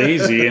just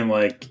lazy and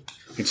like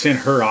it's in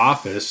her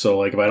office. So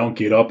like if I don't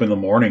get up in the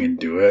morning and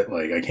do it,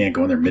 like I can't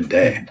go in there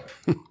midday.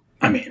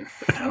 I mean,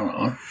 I don't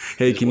know.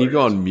 Hey, can you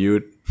go on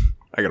mute?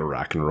 I gotta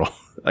rock and roll.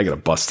 I gotta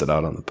bust it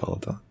out on the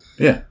Peloton.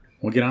 Yeah,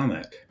 we'll get on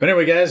that. But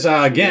anyway, guys,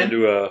 again,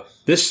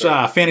 this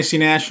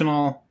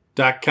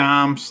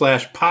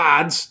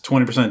fantasynational.com/pods,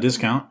 20%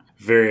 discount.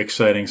 Very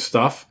exciting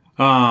stuff.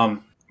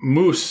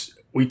 Moose,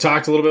 we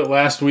talked a little bit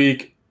last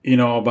week,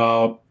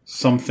 about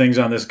some things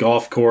on this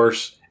golf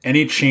course.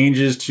 Any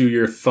changes to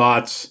your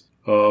thoughts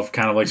of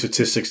kind of like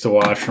statistics to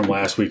watch from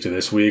last week to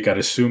this week? I'd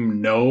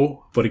assume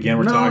no, but again,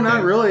 we're talking. No,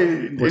 not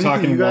really. We're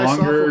talking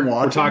longer.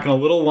 We're talking a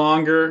little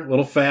longer, a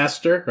little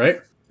faster, right?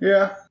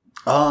 Yeah.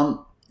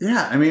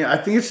 Yeah. I mean, I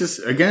think it's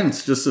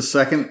just a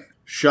second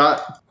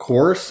shot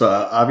course.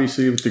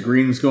 Obviously, with the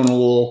greens going a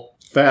little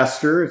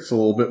faster, it's a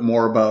little bit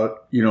more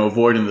about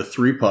avoiding the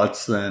 3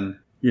 putts than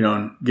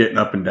getting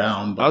up and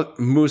down.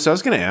 Moose, I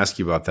was going to ask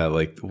you about that.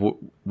 Like,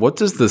 what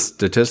does the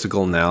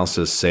statistical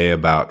analysis say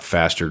about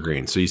faster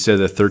greens? So you said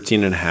that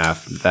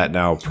 13.5, that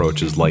now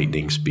approaches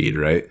lightning speed,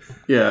 right?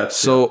 Yeah.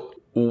 So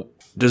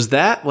does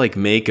that like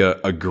make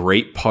a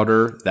great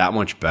putter that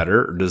much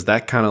better? Or does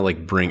that kind of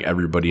like bring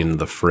everybody into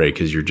the fray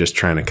because you're just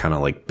trying to kind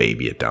of like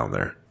baby it down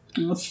there?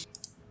 That's a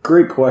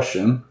great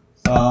question.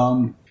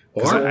 I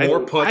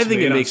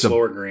think it makes a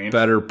green.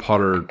 Better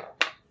putter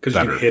because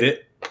you can hit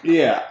it.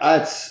 Yeah,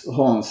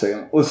 hold on a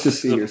second. Let's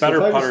just see here. Better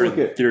putter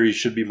in theory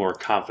should be more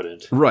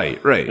confident.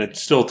 Right. And it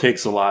still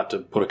takes a lot to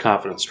put a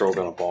confident stroke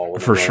on a ball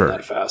when for sure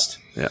that fast.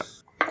 Yeah.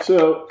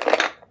 So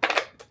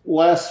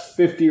last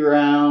 50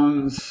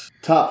 rounds,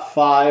 top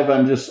 5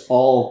 on just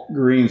all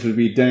greens would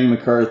be Denny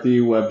McCarthy,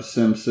 Webb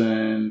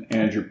Simpson,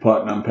 Andrew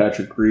Putnam,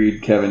 Patrick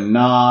Reed, Kevin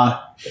Na.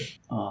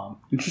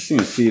 Interesting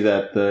to see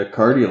that the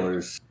car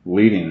dealer's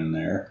leading in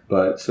there.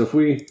 But so if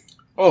we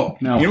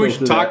we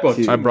should talk about.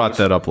 I brought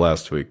that up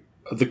last week.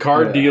 The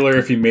car dealer,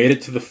 if he made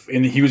it to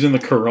he was in the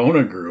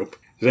Corona group.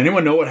 Does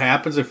anyone know what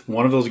happens if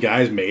one of those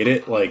guys made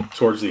it like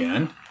towards the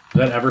end?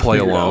 Does that ever play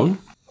alone?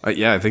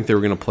 Yeah, I think they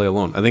were going to play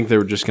alone. I think they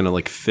were just going to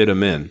like fit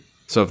him in.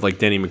 So if like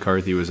Denny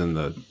McCarthy was in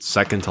the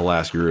second to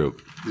last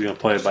group, he's going to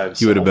play by himself.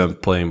 He would have been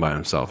playing by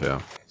himself. Yeah.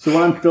 So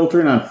when I'm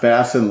filtering on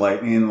Fast and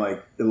Lightning,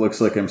 like it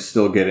looks like I'm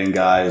still getting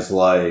guys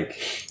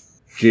like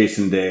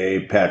Jason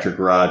Day, Patrick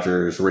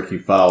Rogers, Ricky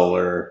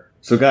Fowler.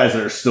 So guys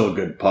that are still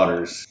good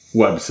putters.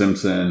 Webb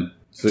Simpson.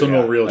 So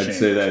no real change. I'd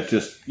say that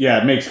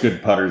it makes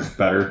good putters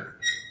better.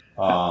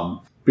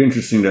 Be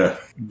interesting to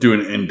do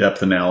an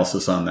in-depth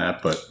analysis on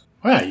that, but...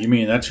 Yeah, you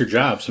mean that's your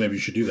job, so maybe you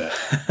should do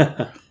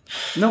that.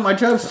 No, my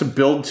job is to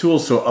build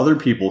tools so other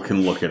people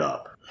can look it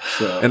up.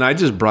 So. And I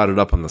just brought it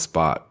up on the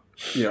spot.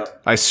 Yeah.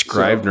 I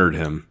Scrivenered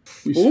him.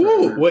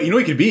 Ooh, well, he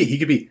could be? He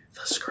could be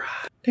the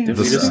Scribe.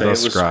 The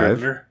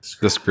Scribe.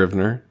 The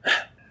Scrivener.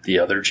 The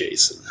other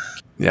Jason.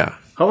 Yeah.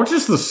 How much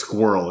is the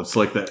squirrel? It's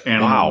like the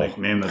animal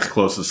nickname that's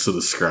closest to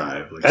the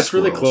Scribe. Like that's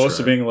really close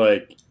to being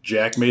like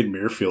Jack made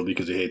Muirfield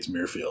because he hates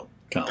Muirfield.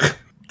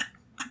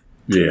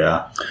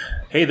 Yeah.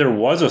 Hey, there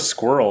was a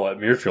squirrel at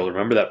Muirfield.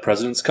 Remember that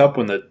President's Cup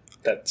when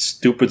that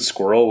stupid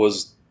squirrel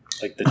was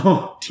like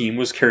the team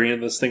was carrying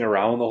this thing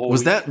around the whole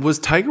week? Was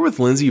Tiger with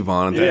Lindsey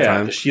Vonn at that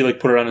time? Yeah, she like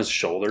put it on his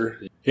shoulder.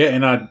 Yeah,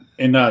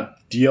 and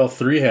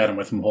DL3 had him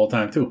with him the whole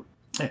time too.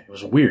 Yeah, it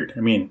was weird.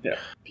 I mean,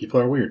 people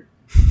are weird.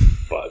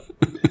 But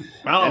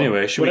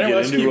anyway, should we get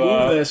let's into keep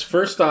moving this?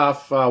 First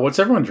off, what's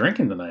everyone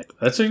drinking tonight?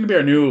 That's going to be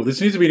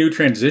this needs to be a new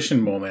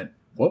transition moment.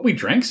 What we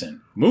drinks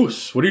in?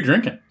 Moose, what are you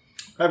drinking?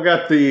 I've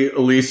got the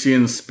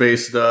Elysian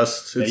Space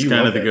Dust. It's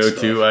kind of the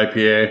go-to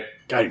IPA.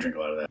 God, you drink a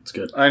lot of that. It's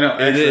good. I know.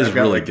 It is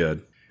really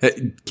good.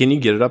 Hey, can you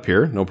get it up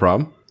here? No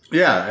problem.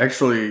 Yeah,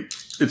 actually,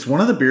 it's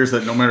one of the beers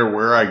that no matter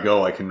where I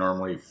go, I can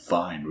normally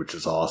find, which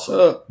is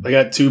awesome. I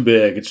got too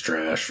big. It's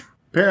trash.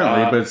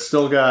 Apparently, but it's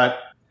still got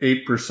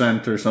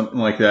 8% or something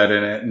like that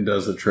in it and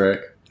does the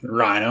trick.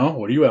 Rhino,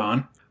 what are you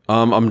on?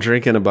 I'm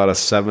drinking about a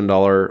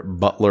 $7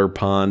 Butler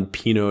Pond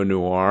Pinot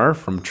Noir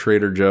from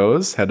Trader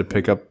Joe's. Had to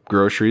pick up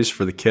groceries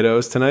for the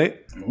kiddos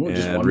tonight. Ooh,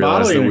 and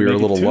realized that we were a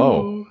little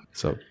low.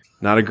 So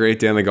not a great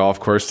day on the golf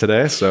course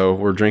today. So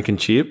we're drinking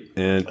cheap.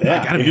 And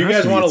if you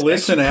guys want to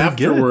listen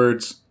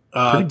afterwards,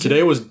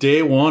 today was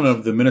day 1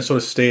 of the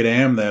Minnesota State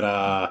Am that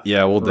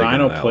we'll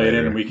Rhino played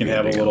in, and we can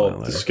have a little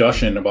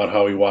discussion about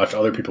how we watch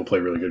other people play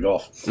really good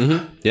golf.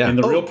 Mm-hmm. Yeah. And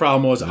the real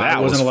problem was I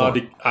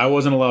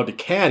wasn't allowed to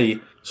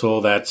caddy,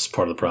 so that's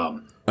part of the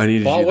problem.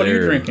 Paul, what are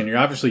you drinking? You're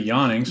obviously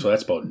yawning, so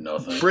that's about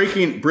nothing.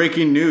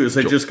 Breaking news.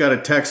 I just got a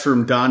text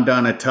from Don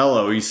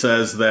Donatello. He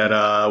says that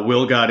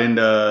Will got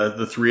into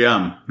the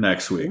 3M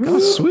next week. Oh,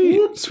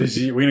 sweet.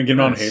 We're going to get him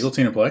on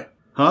Hazeltine and play?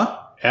 Huh?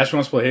 Ash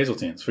wants to play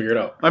Hazeltine. Let's figure it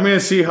out. I'm going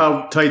to see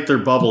how tight their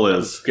bubble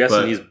is.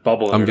 Guessing he's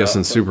bubbling. I'm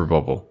guessing super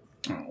bubble.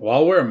 Well,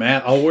 I'll wear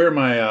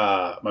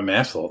my my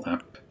mask the whole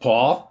time.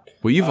 Paul?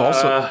 Well, you've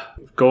also...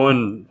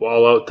 going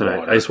all out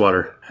tonight. Ice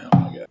water. Oh,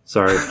 my God.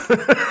 Sorry.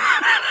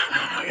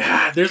 Oh, my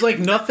God. There's like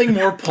nothing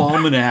more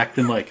Palmanac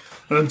than like,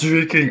 I'm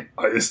drinking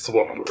ice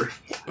water.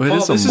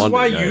 Paul, this is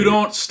why you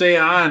don't stay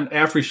on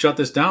after we shut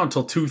this down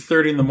until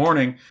 2:30 in the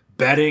morning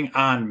betting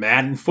on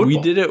Madden football. We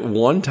did it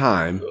one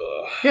time.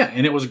 Yeah,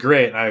 and it was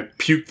great. I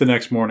puked the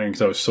next morning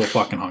because I was so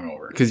fucking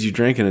hungover. Because you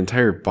drank an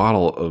entire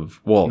bottle of,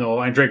 no,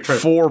 I drank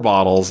 4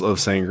 bottles of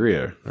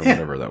sangria or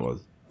whatever that was.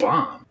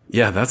 Bomb.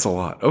 Yeah, that's a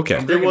lot. Okay.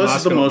 It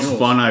was the most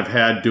fun I've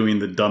had doing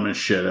the dumbest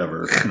shit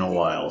ever in a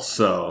while.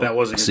 So that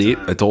was a good See,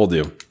 time. I told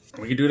you.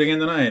 We can do it again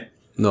tonight.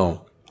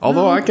 No.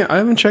 Although I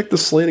haven't checked the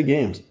slate of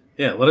games.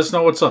 Yeah, let us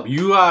know what's up.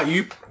 You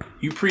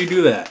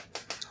pre-do that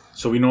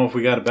so we know if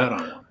we got a bet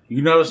on one.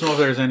 You let us know if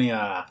there's any...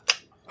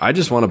 I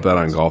just want to bet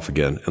on golf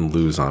again and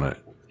lose on it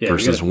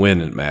versus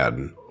win at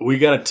Madden. We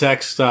got to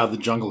text the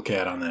Jungle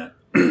Cat on that.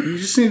 You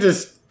just need to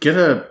get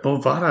a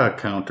Bovada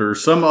account or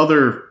some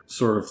other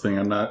sort of thing.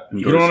 I'm not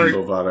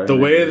endorsing Bovada. The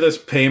way this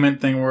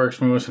payment thing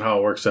works, Moose, and how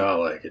it works out,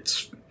 like,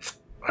 it's...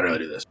 I'd rather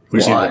do this. We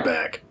just need to go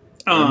back.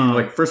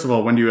 Like, first of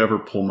all, when do you ever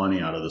pull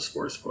money out of the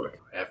sports book?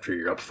 After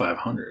you're up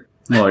 500.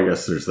 Well, I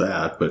guess there's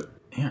that, but...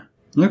 Yeah.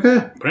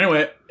 Okay. But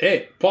anyway,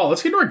 hey, Paul,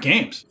 let's get into our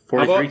games.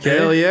 43K?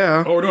 Hell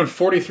yeah. Oh, we're doing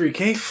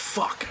 43K?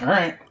 Fuck. All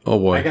right. Oh,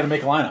 boy. I got to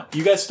make a lineup.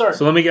 You guys start.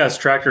 So let me guess,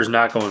 Tractor's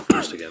not going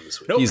first again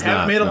this week. Nope,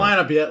 haven't made a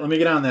lineup yet. Let me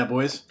get on that,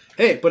 boys.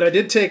 Hey, but I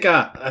did take,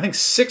 I think,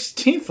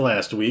 16th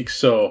last week,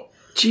 so...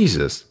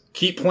 Jesus.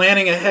 Keep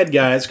planning ahead,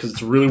 guys, because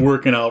it's really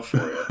working out for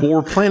you. Well,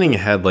 we're planning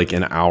ahead like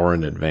an hour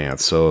in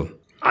advance, so...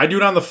 I do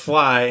it on the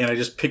fly, and I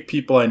just pick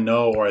people I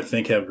know or I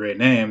think have great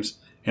names,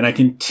 and I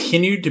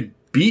continue to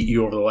beat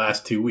you over the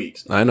last 2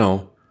 weeks. I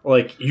know.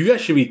 Like, you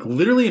guys should be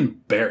literally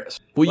embarrassed.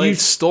 Well, like, you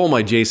stole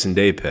my Jason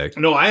Day pick.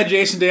 No, I had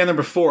Jason Day on there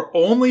before,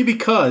 only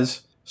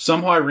because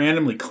somehow I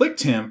randomly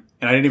clicked him,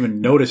 and I didn't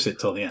even notice it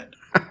till the end.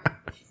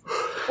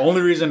 Only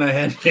reason I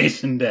had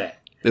Jason Day.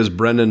 Is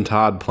Brendan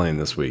Todd playing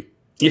this week?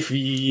 If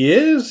he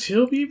is,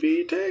 he'll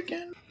be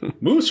taken.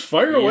 Moose,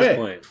 fire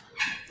away.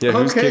 Yeah,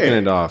 who's kicking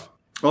it off?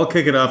 I'll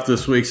kick it off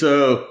this week.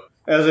 So,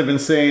 as I've been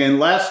saying,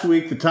 last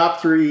week, the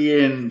top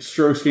 3 in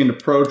strokes gained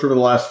approach over the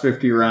last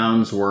 50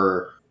 rounds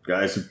were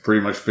guys who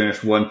pretty much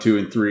finished 1, 2,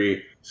 and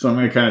 3. So I'm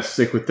going to kind of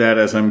stick with that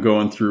as I'm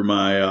going through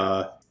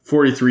my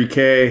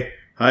 43K.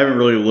 I haven't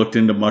really looked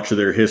into much of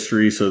their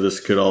history, so this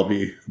could all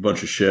be a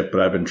bunch of shit,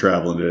 but I've been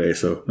traveling today,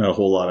 so not a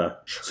whole lot of...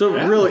 So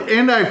really,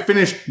 and I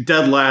finished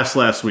dead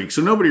last week,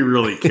 so nobody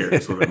really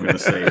cares what I'm going to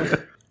say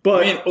here.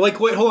 But, I mean,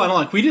 like, wait, hold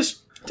on. Can we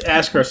just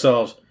ask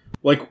ourselves...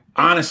 Like,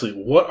 honestly,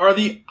 what are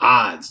the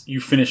odds you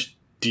finish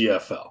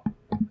DFL?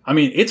 I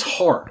mean, it's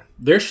hard.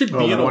 There should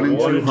be an 1 in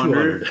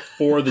 200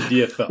 for the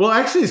DFL. Well,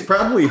 actually, it's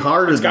probably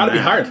harder. It's got to be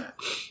higher than that.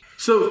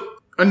 So,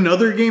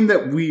 another game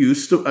that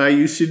I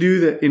used to do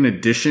that in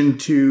addition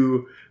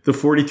to the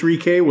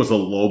 43K was a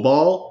low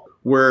ball,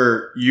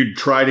 where you'd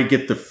try to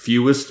get the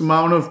fewest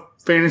amount of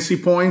fantasy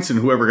points, and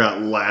whoever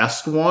got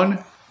last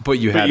won. But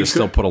you had to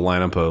still put a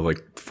lineup of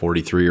like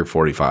 43 or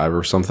 45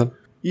 or something?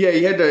 Yeah,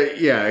 you had to.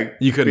 Yeah,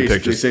 you couldn't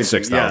pick just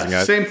 6,000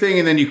 guys. Same thing,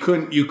 and then you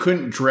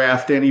couldn't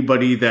draft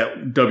anybody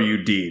that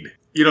WD'd.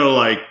 You know,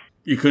 like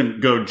you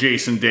couldn't go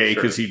Jason Day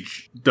because he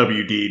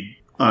WD'd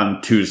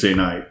on Tuesday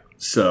night.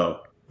 So,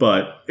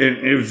 but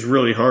it was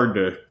really hard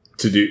to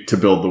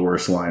build the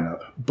worst lineup.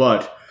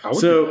 But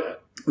so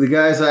the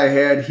guys I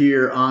had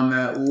here on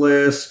that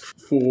list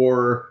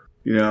for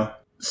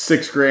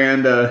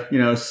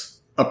 $6,000,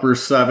 upper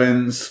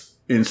sevens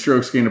in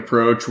strokes gained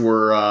approach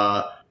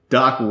were.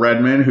 Doc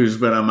Redman, who's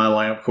been on my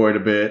lineup quite a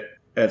bit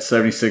at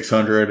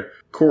 7,600.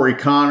 Corey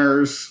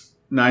Connors,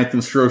 9th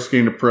in strokes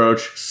gained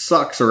approach,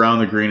 sucks around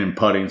the green and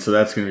putting, so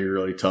that's going to be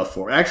really tough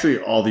for him. Actually,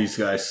 all these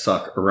guys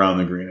suck around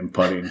the green and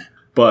putting.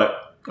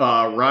 But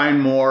Ryan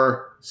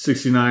Moore,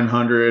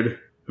 6,900.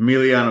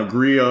 Emiliano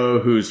Grillo,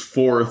 who's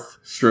 4th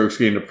strokes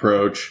gained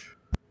approach.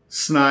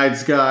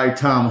 Snides guy,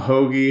 Tom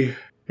Hoagie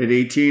at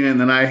 18, and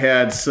then I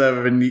had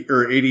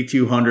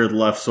 8,200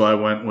 left, so I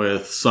went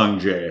with Sung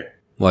Jae.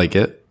 Like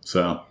it.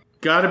 So...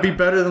 Got to be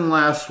better than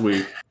last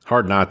week.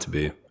 Hard not to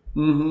be.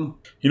 Mm-hmm.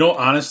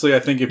 Honestly, I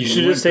think if you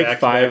should just take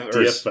 $5,000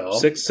 or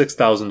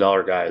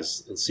 $6,000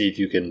 guys and see if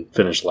you can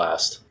finish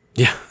last.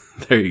 Yeah,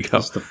 there you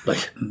go.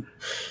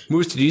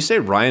 Moose, did you say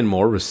Ryan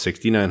Moore was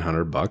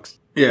 $6,900?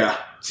 Yeah,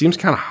 seems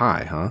kind of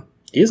high, huh?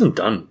 He hasn't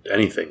done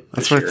anything.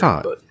 That's what I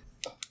thought. But.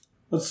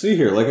 Let's see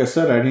here. Like I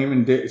said, I didn't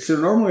even dig. So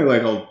normally,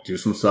 I'll do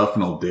some stuff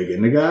and I'll dig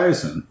into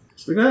guys, and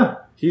it's like,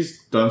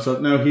 he's done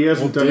something. No, he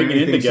hasn't done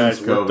anything since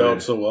COVID. Worked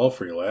out so well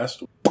for you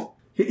last week.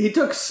 He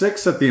took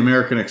 6 at the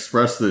American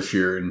Express this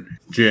year in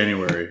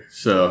January,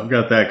 so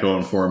got that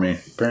going for me.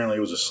 Apparently,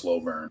 it was a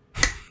slow burn.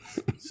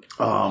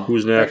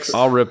 Who's next?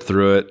 I'll rip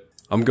through it.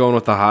 I'm going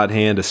with the hot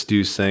hand, a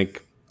Stu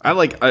Cink.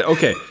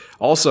 Okay.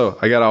 Also,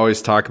 I gotta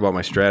always talk about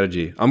my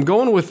strategy. I'm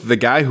going with the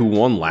guy who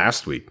won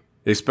last week.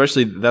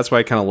 Especially, that's why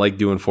I kind of like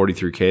doing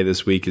 43K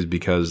this week, is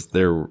because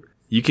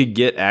you could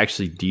get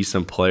actually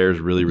decent players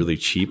really, really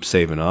cheap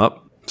saving up.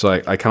 So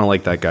I kind of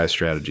like that guy's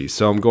strategy.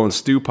 So I'm going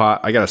Stu Pot.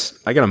 I got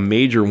a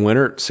major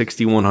winner,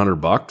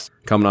 $6,100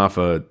 coming off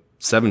a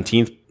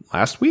 17th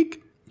last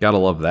week. Gotta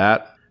love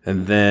that.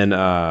 And then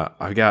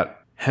I've got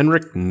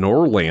Henrik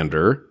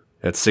Norlander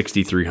at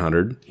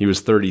 6,300. He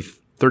was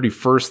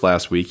 31st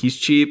last week. He's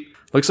cheap.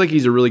 Looks like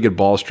he's a really good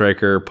ball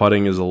striker.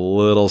 Putting is a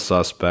little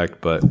suspect,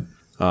 but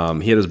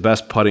he had his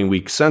best putting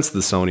week since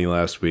the Sony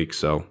last week,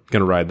 so going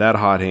to ride that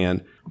hot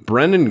hand.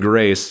 Brendan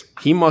Grace,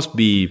 he must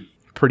be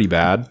pretty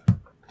bad,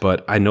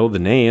 but I know the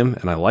name,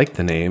 and I like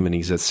the name, and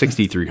he's at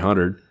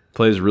 6,300.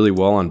 Plays really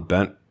well on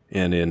bent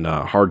and in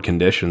hard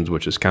conditions,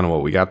 which is kind of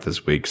what we got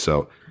this week,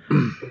 so...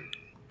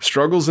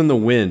 Struggles in the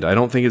wind. I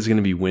don't think it's going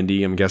to be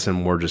windy. I'm guessing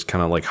more just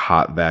kind of like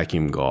hot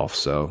vacuum golf,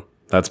 so...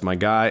 That's my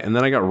guy. And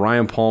then I got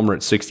Ryan Palmer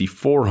at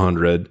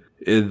 6,400.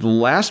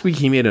 Last week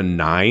he made a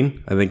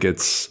 9. I think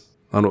it's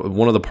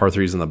one of the par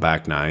 3s in the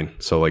back 9.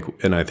 So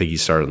and I think he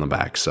started in the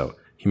back. So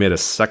he made a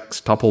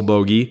sextuple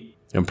bogey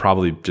and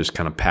probably just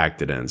kind of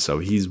packed it in. So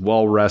he's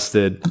well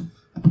rested.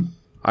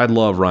 I'd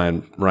love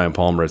Ryan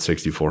Palmer at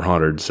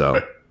 6,400.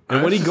 So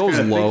and when he goes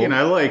low,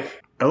 I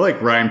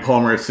like Ryan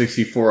Palmer at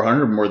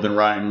 6,400 more than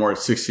Ryan Moore at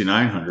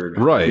 6,900.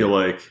 Right. I feel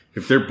like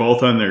if they're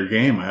both on their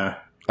game,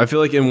 I feel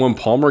like when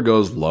Palmer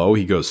goes low,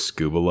 he goes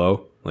scuba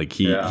low. Like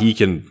he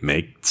can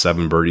make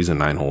 7 birdies in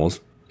 9 holes.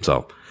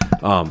 So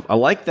I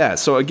like that.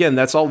 So again,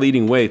 that's all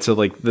leading weight. So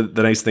like the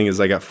nice thing is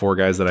I got 4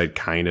 guys that I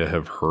kind of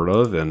have heard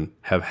of and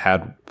have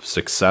had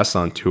success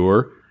on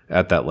tour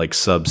at that like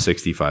sub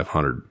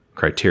 6,500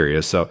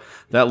 criteria. So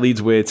that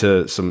leads way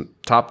to some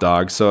top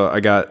dogs. So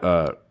I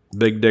got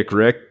Big Dick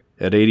Rick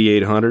at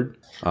 8,800.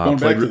 Going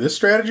back to this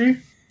strategy?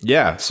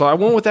 Yeah. So I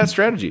went with that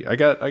strategy. I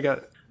got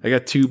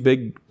 2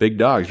 big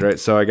dogs, right?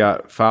 So I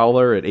got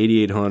Fowler at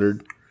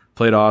 8,800.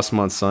 Played awesome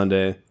on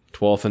Sunday,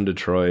 12th in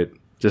Detroit.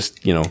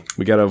 Just,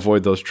 we got to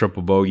avoid those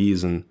triple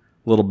bogeys and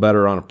a little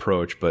better on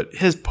approach. But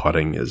his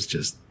putting is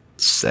just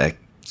sick.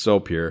 So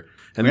pure.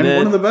 And then,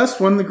 one of the best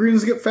when the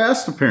greens get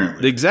fast,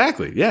 apparently.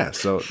 Exactly, yeah.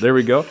 So there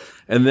we go.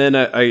 And then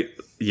I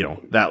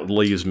that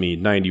leaves me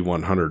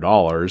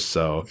 $9,100.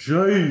 So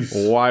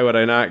jeez. Why would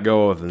I not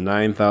go with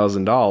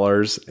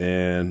 $9,000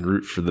 and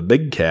root for the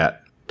big cat?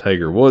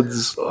 Tiger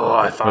Woods. Oh,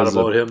 I thought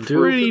about him too.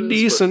 Pretty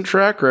decent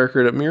track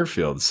record at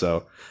Muirfield.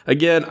 So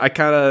again,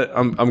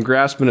 I'm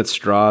grasping at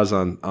straws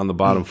on the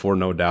bottom 4,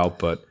 no doubt,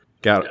 but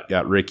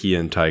got Ricky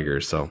and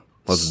Tiger. So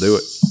let's do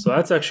it. So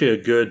that's actually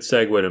a good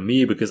segue to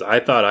me because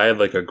I thought I had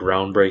like a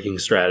groundbreaking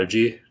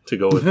strategy to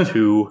go with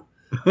 2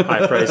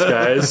 high price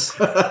guys.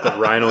 But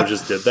Rhino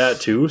just did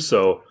that too.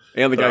 So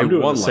and the guy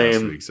who won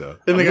last week. So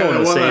and the guy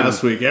who won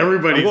last week.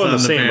 Everybody's on the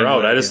same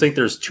route. I just think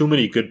there's too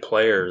many good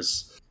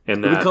players.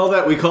 And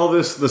we call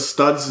this the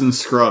studs and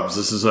scrubs.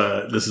 This is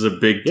a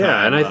big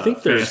time, and I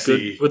think there's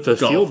good with the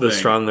field this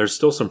strong. There's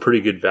still some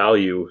pretty good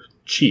value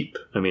cheap.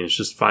 I mean, it's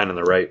just finding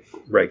the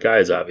right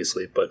guys,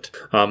 obviously. But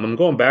I'm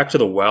going back to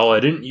the well. I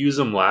didn't use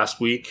him last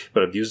week,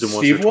 but I've used him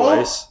once or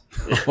twice.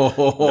 No,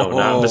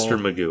 not Mr.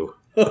 Magoo.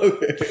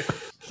 Okay,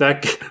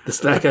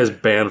 that guy's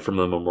banned from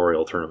the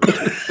Memorial Tournament.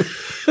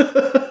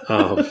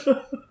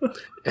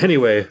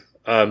 Anyway.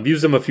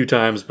 Used him a few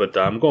times, but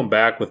I'm going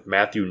back with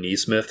Matthew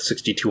Neesmith,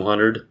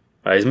 6,200.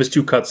 He's missed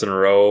 2 cuts in a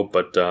row,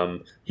 but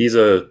he's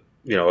a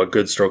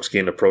good strokes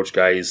gained approach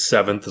guy. He's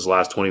 7th his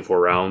last 24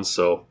 rounds,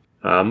 so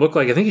looked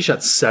like I think he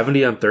shot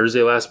 70 on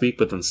Thursday last week,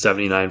 but then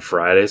 79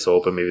 Friday. So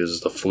hoping maybe this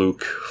is a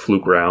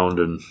fluke round,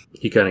 and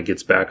he kind of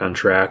gets back on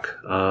track.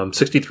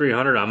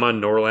 6,300. I'm on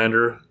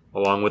Norlander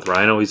along with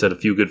Rhino. He's had a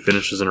few good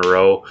finishes in a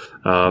row.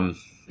 I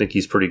think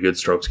he's pretty good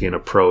strokes gained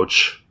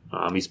approach.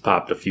 He's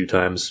popped a few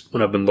times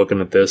when I've been looking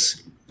at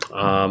this.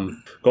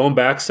 Going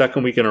back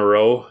 2nd week in a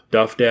row,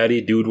 Duff Daddy,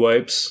 Dude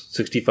Wipes,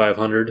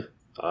 6,500.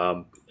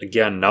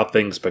 Again,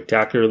 nothing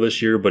spectacular this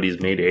year, but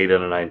he's made 8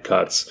 out of 9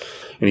 cuts.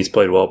 And he's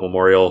played well at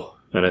Memorial.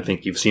 And I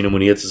think you've seen him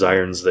when he hits his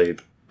irons, they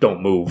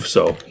don't move.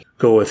 So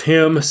go with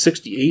him,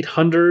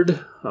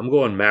 6,800. I'm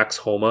going Max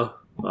Homa.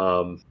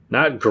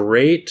 Not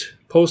great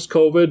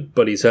post-COVID,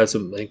 but he's had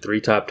some, I think,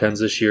 3 top 10s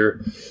this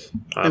year.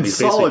 And he's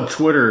solid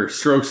Twitter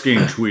strokes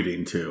game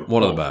tweeting, too.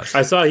 One of the best.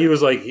 I saw he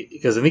was like,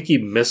 because I think he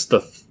missed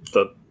the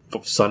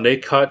Sunday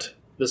cut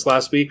this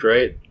last week,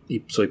 right?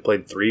 So he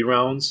played 3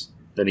 rounds.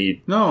 Then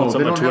he put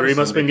something on Twitter. He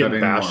must have been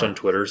getting bashed on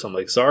Twitter. So I'm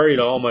like, sorry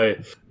to all my,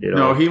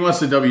 No, he must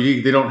have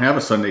WD. They don't have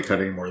a Sunday cut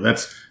anymore.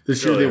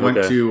 This year they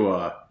went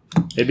to...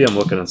 Maybe I'm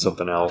looking at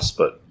something else,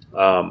 but...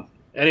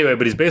 Anyway,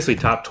 but he's basically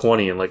top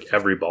 20 in like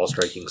every ball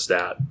striking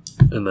stat.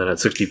 And then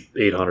at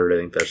 6,800, I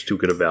think that's too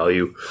good a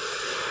value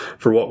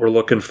for what we're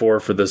looking for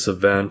this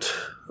event.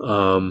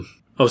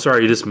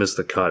 Sorry, you just missed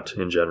the cut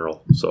in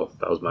general. So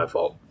that was my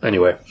fault.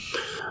 Anyway,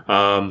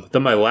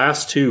 then my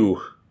last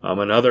 2,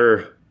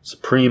 another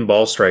supreme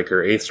ball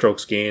striker, 8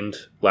 strokes gained,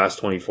 last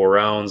 24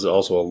 rounds,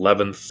 also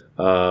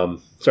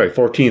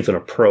 14th in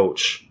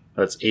approach.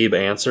 That's Abe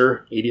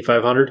Answer,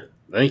 8,500.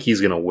 I think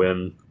he's going to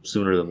win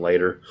sooner than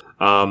later.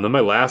 Then my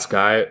last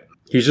guy,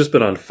 he's just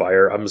been on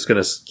fire. I'm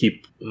going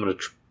to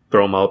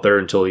throw him out there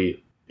until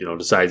he,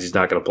 decides he's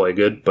not going to play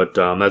good. But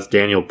that's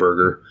Daniel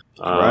Berger.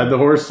 Ride the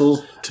horse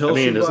till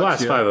his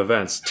last 5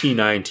 events,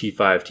 T9, T5,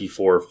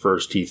 T4,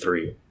 first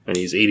T3. And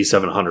he's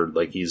 8,700.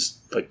 Like, he's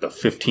like the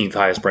 15th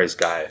highest priced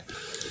guy.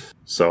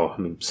 So,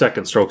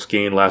 2nd strokes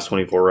gained, last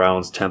 24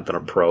 rounds, 10th in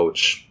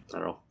approach. I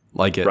don't know.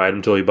 Like it. Ride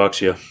him till he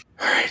bucks you.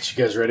 All right,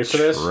 you guys ready for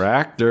this?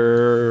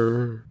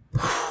 Tractor.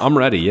 I'm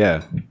ready,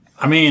 yeah.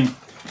 I mean,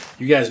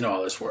 you guys know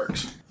how this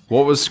works.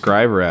 What was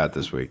Scriber at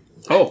this week?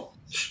 Oh,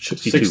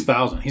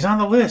 6,000. He's on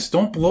the list.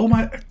 Don't blow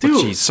my... Dude.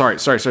 Oh, geez, sorry.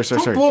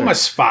 Don't blow my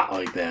spot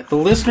like that. The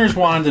listeners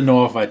wanted to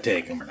know if I'd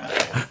take him or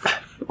not.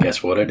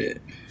 Guess what I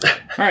did. All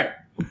right.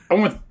 I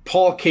went with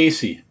Paul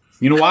Casey.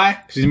 You know why?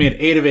 Because he's made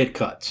 8 of 8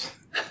 cuts.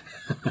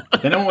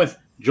 Then I went with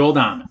Joel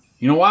Donovan.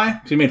 You know why?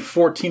 Because he made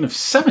 14 of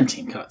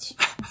 17 cuts.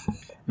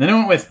 And then I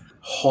went with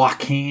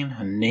Joaquin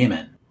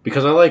Neiman.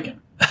 Because I like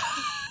him.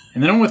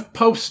 And then I went with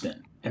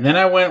Poston. And then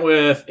I went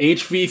with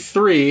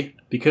HV3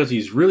 because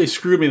he's really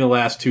screwed me the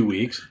last 2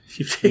 weeks.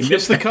 He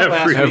missed the cut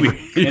last week.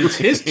 And it's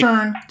his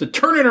turn to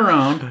turn it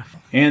around.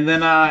 And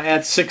then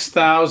at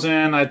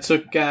 6,000, I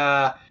took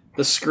the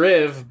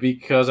Scriv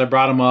because I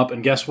brought him up.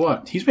 And guess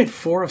what? He's made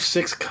 4 of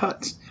 6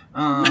 cuts.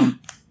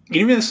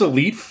 Even this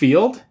elite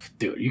field,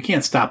 dude, you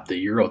can't stop the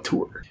Euro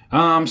Tour.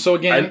 So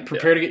again,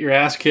 prepare to get your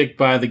ass kicked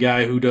by the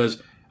guy who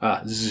does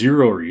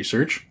zero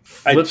research,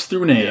 flips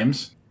through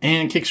names,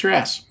 and kicks your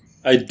ass.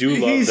 I do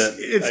love that.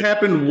 It's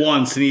happened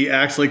once, and he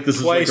acts like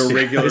this twice. is like a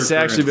regular. It's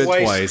actually been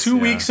twice. 2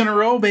 weeks in a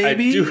row,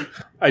 baby.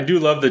 I do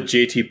love that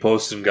JT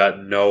Poston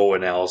got no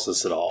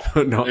analysis at all.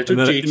 No, I took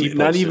JT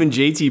not even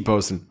JT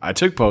Poston. I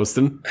took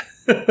Poston.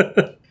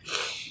 You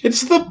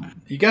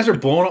guys are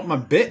blowing up my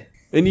bit.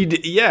 And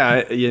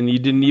and you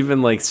didn't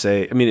even like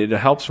say. I mean, it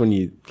helps when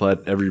you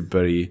let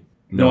everybody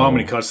know how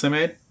many cuts they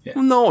made. Yeah.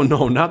 No,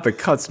 not the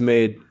cuts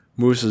made.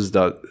 Moose's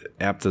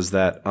app does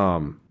that.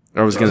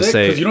 I was going to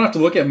say... Because you don't have to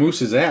look at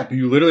Moose's app.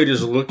 You literally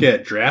just look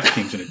at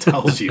DraftKings and it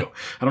tells you.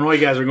 I don't know why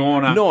you guys are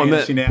going on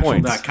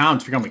fantasynational.com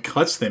to figure out how many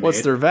cuts they made.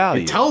 What's their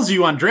value? It tells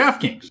you on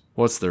DraftKings.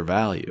 What's their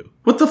value?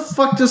 What the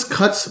fuck does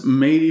cuts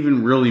made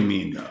even really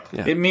mean, though?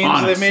 Yeah. It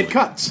means they made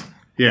cuts.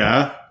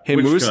 Yeah. Hey,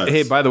 Moose. Cuts?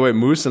 Hey, by the way,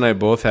 Moose and I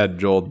both had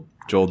Joel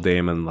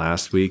Damon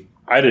last week.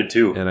 I did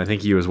too. And I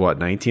think he was,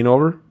 19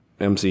 over?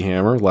 MC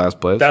Hammer, last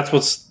place. That's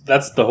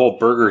the whole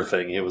burger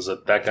thing. It was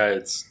that guy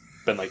that's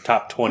been like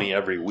top 20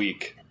 every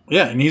week.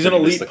 Yeah, and he's an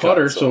elite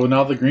putter, so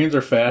now the greens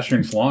are faster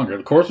and it's longer.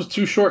 The course was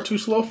too short, too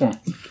slow for him.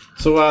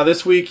 So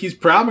this week, he's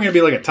probably going to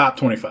be like a top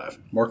 25.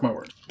 Mark my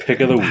words.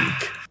 Pick of the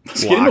week.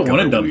 Let's get into one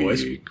and done,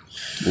 boys.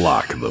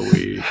 Lock of the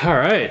week. All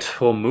right.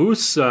 Well,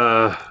 Moose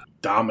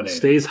dominated.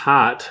 Stays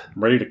hot.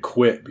 I'm ready to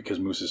quit because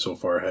Moose is so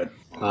far ahead.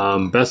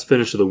 Best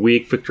finish of the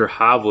week, Victor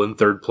Hovland,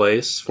 third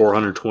place,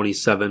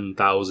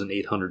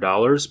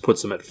 $427,800.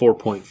 Puts him at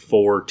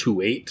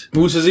 4.428.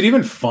 Moose, is it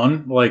even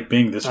fun, like,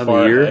 being this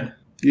far ahead?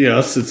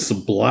 Yes, it's a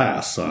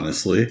blast,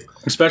 honestly.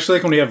 Especially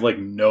like when you have like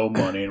no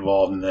money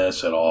involved in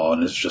this at all,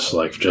 and it's just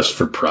like just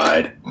for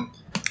pride.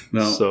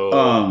 No.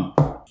 So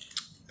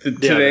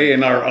today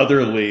in our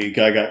other league,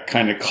 I got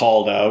kind of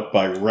called out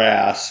by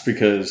Ras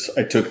because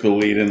I took the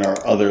lead in our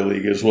other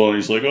league as well. And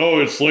he's like, "Oh,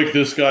 it's like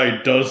this guy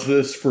does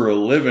this for a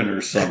living or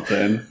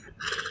something."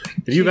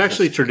 You've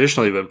actually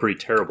traditionally been pretty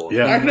terrible.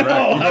 Yeah, I know.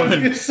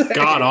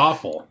 God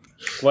awful.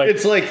 Like,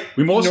 it's like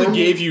we mostly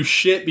gave you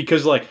shit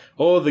because, like,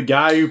 the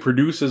guy who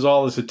produces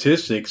all the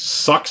statistics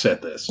sucks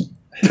at this.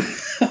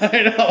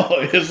 I know.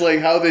 It's like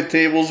how the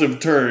tables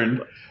have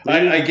turned.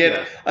 I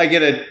get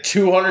a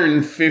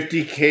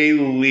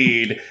 250K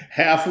lead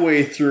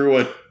halfway through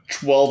a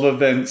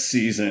 12-event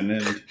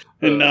season,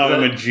 and now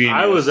I'm a genius.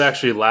 I was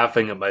actually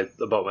laughing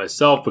about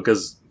myself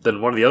because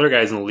then one of the other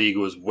guys in the league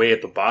who was way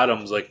at the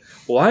bottom was like,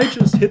 "Well, I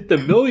just hit the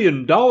 $1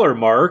 million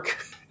mark,"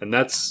 and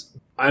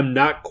I'm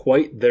not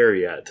quite there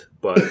yet,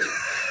 but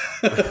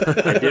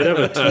I did have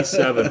a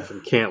T7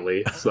 from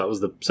Cantley, so that was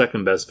the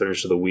second best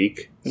finish of the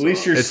week. At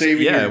least you're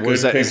saving your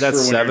good picks for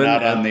when you're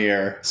not on the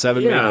air.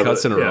 7 main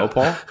cuts in a row,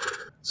 Paul?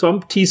 So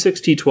I'm T6,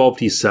 T12,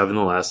 T7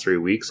 the last 3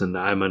 weeks, and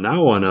I'm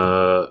now on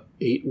a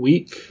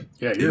 8-week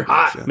you're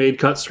hot made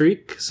cut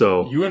streak.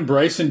 So you and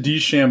Bryson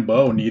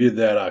DeChambeau needed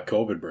that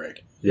COVID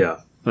break.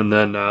 Yeah. And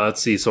then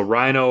let's see. So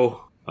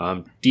Rhino,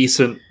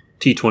 decent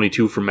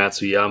T22 from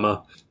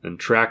Matsuyama. And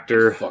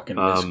Tractor. Fucking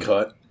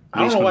miscut.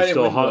 I don't know why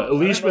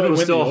Leishman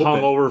was still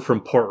hung over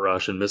from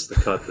Portrush and missed the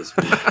cut this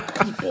week.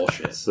 That's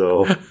bullshit.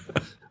 So,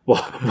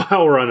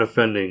 while we're on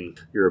offending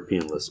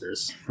European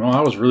listeners. Well, I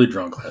was really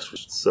drunk last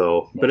week.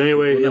 So, but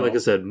anyway, like I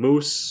said,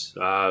 Moose,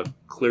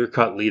 clear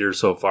cut leader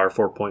so far,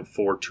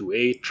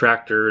 4.428.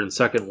 Tractor in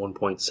second,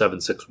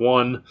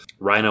 1.761.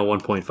 Rhino,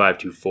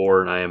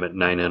 1.524. And I am at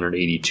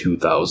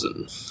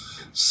 982,000.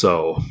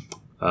 So...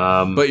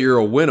 but you're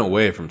a win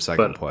away from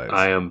second place.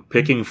 I am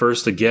picking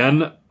first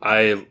again.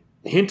 I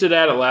hinted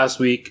at it last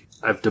week.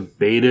 I've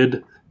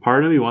debated.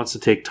 Part of me wants to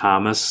take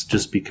Thomas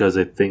just because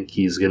I think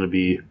he's going to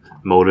be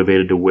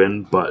motivated to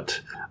win,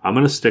 but I'm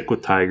going to stick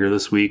with Tiger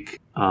this week.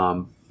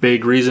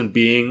 Big reason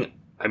being,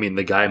 I mean,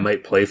 the guy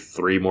might play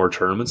 3 more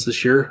tournaments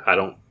this year.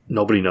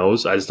 Nobody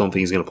knows. I just don't think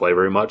he's going to play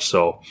very much,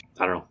 so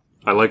I don't know.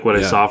 I like what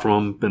I saw from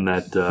him, and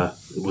that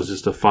it was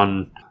just a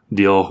fun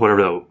deal.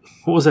 What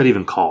was that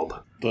even called?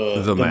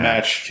 The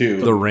match too.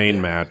 The rain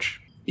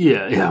match.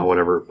 Yeah,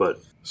 whatever. But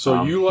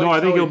so you like? No, I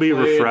think he'll be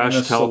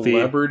refreshed, healthy.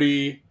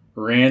 Celebrity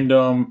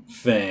random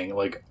thing.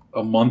 Like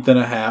a month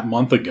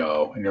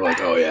ago, and you're like,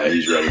 oh yeah,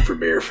 he's ready for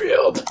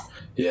Bearfield.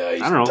 Yeah,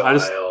 he's dialed.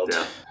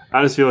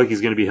 I just feel like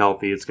he's going to be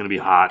healthy. It's going to be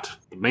hot.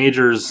 The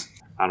majors,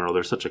 I don't know.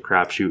 They're such a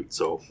crapshoot,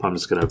 so I'm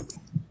just going to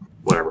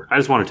whatever. I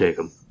just want to take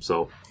him.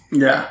 So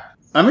yeah,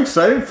 I'm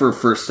excited for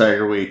first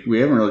Tiger Week. We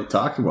haven't really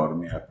talked about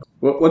him yet.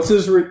 What's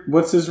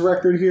his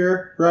record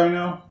here,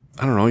 Rhino?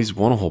 I don't know. He's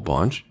won a whole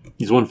bunch.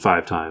 He's won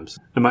 5 times.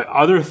 And my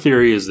other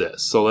theory is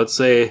this. So let's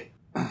say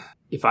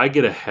if I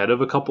get ahead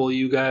of a couple of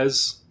you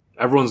guys,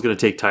 everyone's going to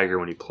take Tiger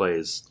when he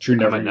plays. I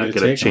might not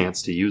get a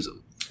chance to use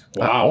him.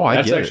 Wow,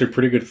 that's actually a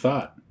pretty good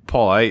thought.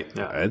 Paul,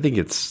 I think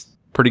it's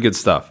pretty good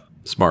stuff.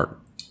 Smart.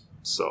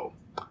 So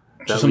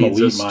that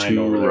leads us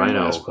to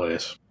Rhino. Last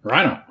place.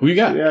 Rhino, who you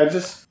got?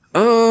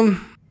 Yeah,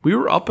 we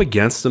were up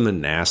against him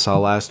in Nassau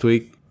last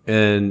week,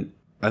 and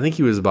I think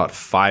he was about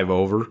 5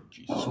 over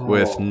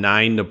with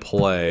 9 to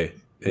play.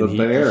 And he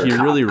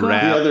really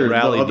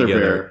rallied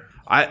together.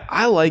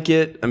 I like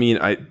it. I mean,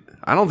 I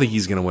don't think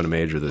he's going to win a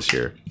major this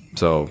year.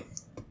 So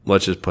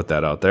let's just put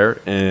that out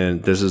there.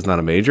 And this is not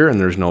a major, and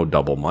there's no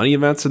double money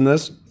events in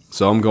this.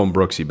 So I'm going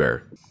Brooksy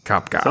Bear.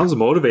 Cop guy. Sounds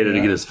motivated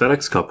to get his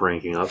FedEx Cup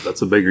ranking up.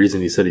 That's a big reason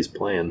he said he's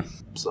playing.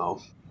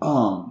 So,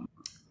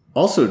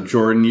 also,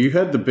 Jordan, you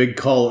had the big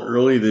call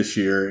early this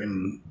year,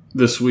 and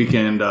this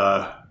weekend,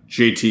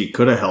 JT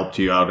could have helped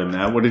you out in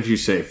that. What did you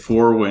say?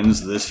 4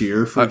 wins this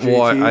year for JT?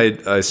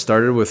 Well, I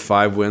started with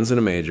 5 wins in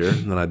a major,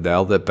 and then I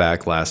dialed it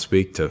back last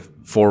week to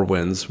 4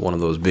 wins, one of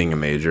those being a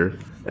major.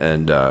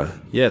 And,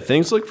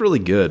 things looked really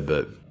good,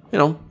 but,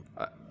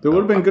 It would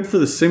have been good for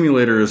the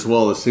simulator as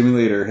well. The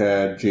simulator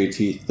had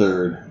JT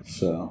 3rd,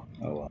 so,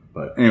 oh well.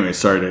 But anyway,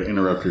 sorry to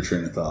interrupt your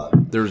train of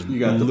thought. There's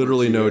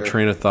literally no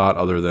train of thought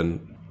other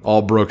than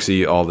all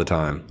Brooksy all the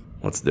time.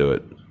 Let's do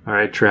it. All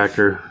right,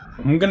 Tractor.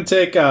 I'm going to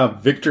take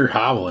Victor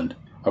Hovland.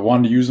 I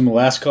wanted to use him the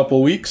last couple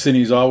of weeks, and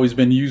he's always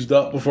been used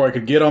up before I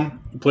could get him.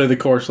 He played the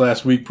course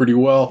last week pretty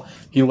well.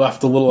 He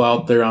left a little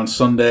out there on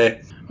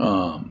Sunday.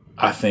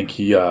 I think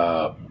he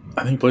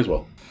plays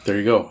well. There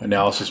you go.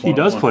 Analysis. He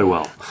does play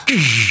well.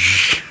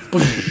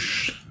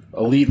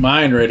 Elite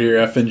mind right here,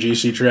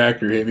 FNGC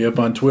Tractor. Hit me up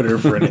on Twitter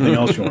for anything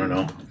else you want to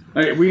know.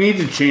 Hey, we need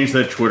to change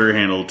that Twitter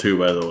handle too,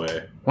 by the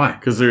way. Why?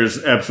 Because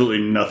there's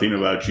absolutely nothing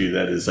about you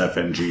that is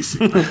FNGC.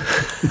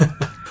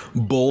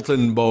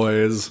 Bolton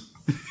boys.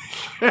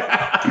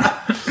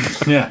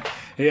 Yeah,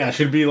 it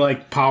should be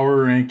like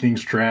Power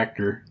Rankings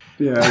Tractor.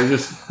 Yeah, I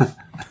just...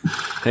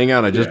 Hang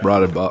on, I just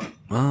brought it up.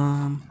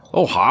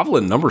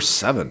 Hovland, number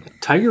 7.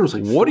 Tiger was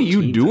like, what are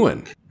you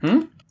doing?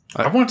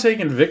 I've wanted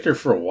taking Victor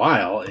for a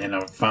while, and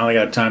I finally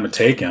got time to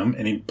take him.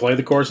 And he played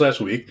the course last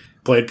week,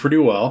 played pretty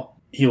well.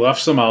 He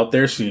left some out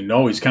there, so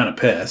he's kind of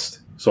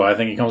pissed. So I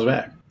think he comes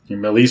back. He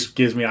at least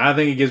gives me at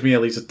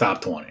least a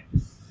top 20,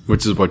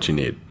 which is what you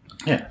need.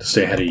 Yeah, to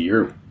stay ahead of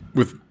you.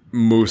 With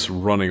Moose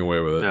running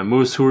away with it. Yeah,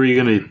 Moose. Who are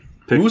you going to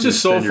pick? Moose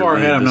is so far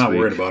ahead. I'm not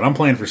worried about. I'm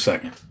playing for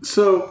second.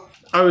 So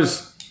I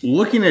was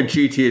looking at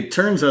JT. It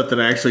turns out that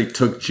I actually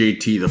took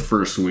JT the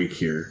first week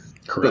here.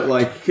 Correct.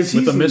 But because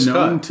he's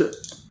known to.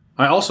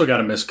 I also got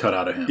a miscut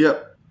out of him.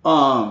 Yep.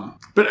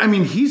 But I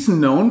mean, he's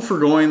known for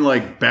going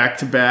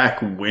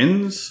back-to-back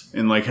wins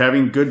and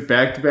having good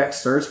back-to-back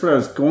starts. But I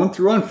was going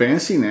through on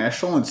Fantasy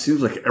National, and it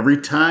seems like every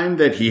time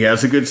that he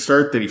has a good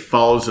start, that he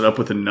follows it up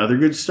with another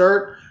good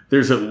start.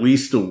 There's at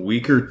least a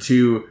week or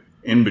two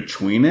in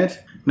between it.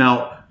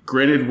 Now,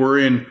 granted, we're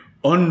in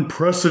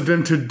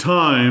unprecedented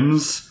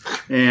times,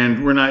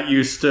 and we're not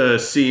used to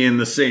seeing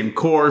the same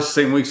course,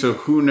 same week. So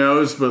who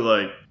knows?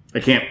 But I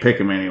can't pick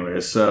him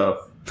anyway. So.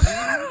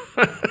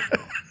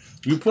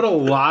 You put a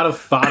lot of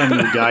thought into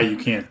a guy you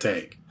can't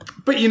take.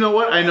 But you know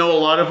what? I know a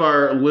lot of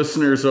our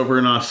listeners over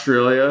in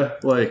Australia,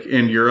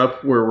 in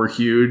Europe, where we're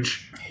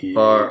huge.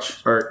 Are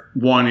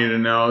wanting to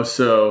know.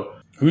 So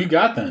who you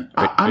got then?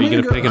 Are you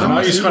going to pick him?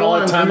 You spent a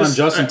lot of time on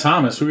Justin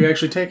Thomas. Who are you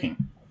actually taking?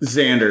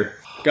 Xander.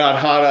 Got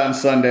hot on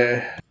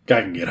Sunday.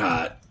 Guy can get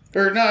hot.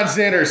 Or not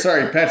Xander,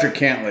 sorry, Patrick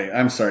Cantlay.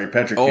 I'm sorry,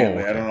 Patrick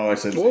Cantlay. I don't know why I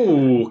said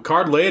Xander. Oh,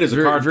 card laid is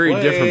a card very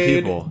played. Different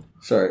people.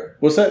 Sorry.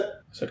 What's that?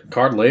 I said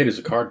card laid is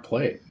a card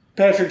played.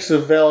 Patrick's a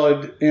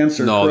valid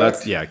answer. No, correct?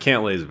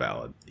 Cantlay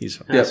valid. He's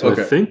fine. Yeah, so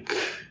okay. I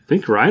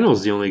think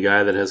Rhino's the only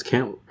guy that has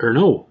Cantlay. Or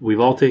no, we've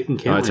all taken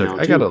Cantlay.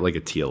 I got a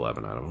T11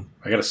 out of him.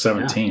 I got a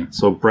 17. Yeah.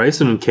 So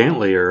Bryson and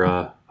Cantlay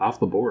are off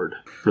the board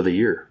for the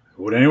year.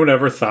 Would anyone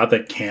ever thought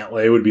that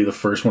Cantlay would be the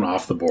first one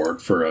off the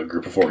board for a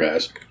group of 4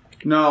 guys?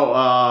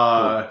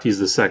 No, he's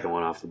the second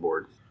one off the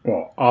board.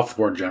 Well, off the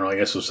board in general, I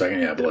guess. So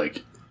second, yeah,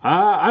 Blake.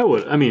 I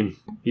would. I mean,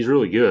 he's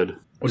really good.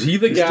 Was he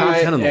the guy?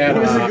 He's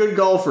a good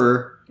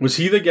golfer. Was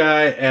he the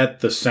guy at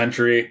the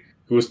Century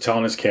who was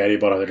telling his caddy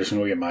about how they're just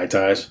going to get Mai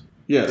Tais?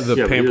 Yes,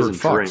 the pampered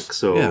fox. Drink,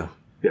 so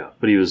yeah,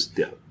 but he was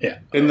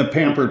in the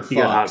pampered fox. He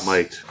got hot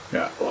mic'd.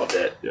 Yeah, loved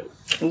it. Yeah.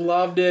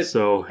 Loved it.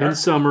 So in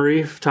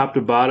summary, top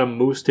to bottom,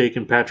 Moose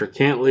taking Patrick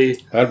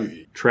Cantlay,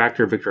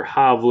 Tractor Victor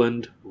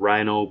Hovland,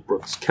 Rhino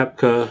Brooks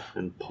Koepka,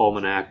 and Paul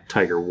Manac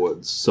Tiger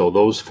Woods. So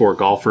those 4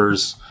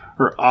 golfers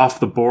are off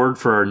the board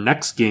for our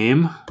next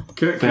game.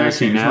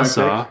 Fantasy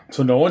Nassau.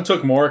 So no one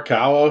took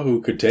Morikawa,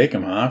 who could take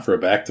him, for a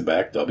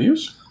back-to-back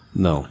W's?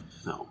 No.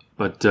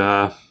 But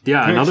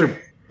another.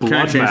 Can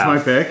I change my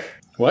pick?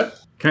 What?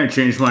 Can I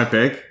change my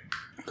pick?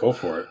 Go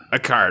for it. A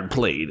card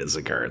played is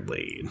a card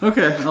laid.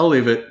 Okay, I'll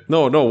leave it.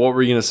 No. What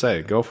were you gonna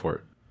say? Go for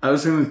it. I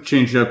was gonna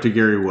change it up to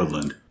Gary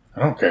Woodland.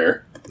 I don't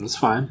care. That's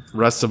fine.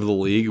 Rest of the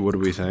league, what do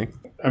we think?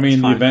 I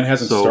mean, the event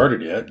hasn't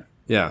started yet.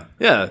 Yeah,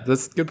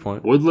 that's a good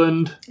point.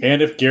 Woodland.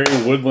 And if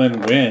Gary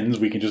Woodland wins,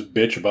 we can just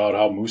bitch about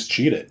how Moose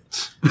cheated.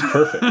 It's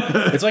perfect.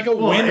 It's like a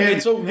win.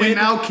 It's a win. And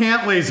now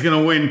Cantlay's going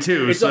to win,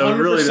 too. It's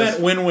 100%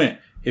 win-win.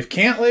 If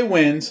Cantlay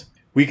wins,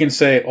 we can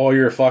say, oh,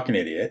 you're a fucking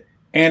idiot.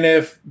 And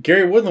if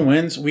Gary Woodland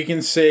wins, we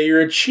can say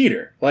you're a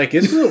cheater. Like,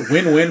 this is a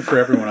win-win for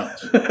everyone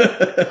else.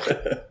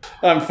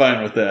 I'm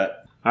fine with that.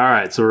 All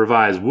right, so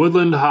revise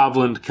Woodland,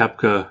 Hovland,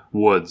 Koepka,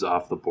 Woods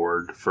off the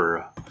board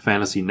for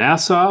Fantasy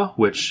Nassau,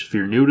 which, if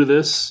you're new to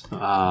this,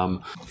 the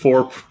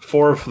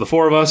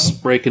four of us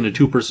break into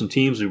two-person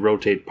teams. We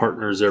rotate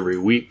partners every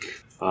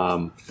week.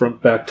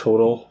 Front-back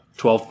total,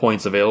 12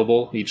 points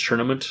available each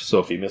tournament. So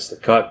if you miss the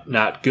cut,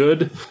 not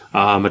good.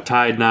 A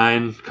tied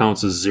 9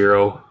 counts as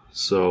 0.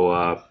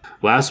 So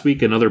last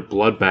week, another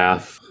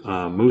bloodbath.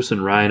 Moose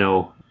and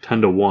Rhino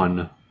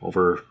 10-1.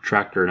 Over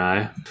Tractor and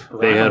I.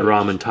 They had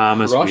Rahm and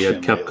Thomas. We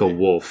had Koepka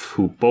Wolf,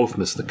 who both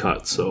missed the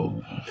cut.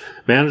 So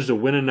managed to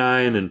win a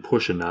 9 and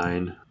push a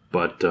 9.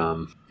 But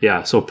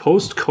so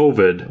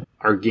post-COVID,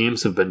 our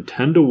games have been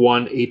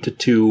 10-1,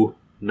 8-2,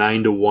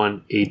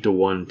 9-1,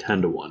 8-1,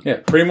 10-1.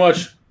 Yeah, pretty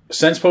much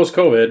since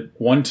post-COVID,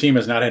 one team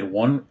has not had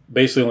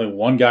basically only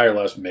one guy or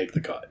less make the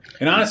cut.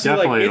 And honestly,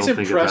 it's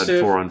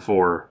impressive.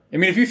 4-on-4. I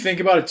mean, if you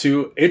think about it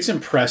too, it's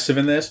impressive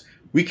in this.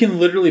 We can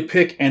literally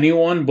pick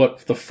anyone but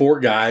the 4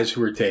 guys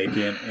who are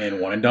taken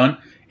and one and done,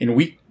 and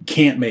we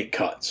can't make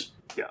cuts.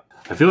 Yeah.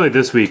 I feel like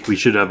this week we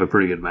should have a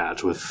pretty good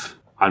match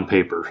on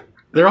paper.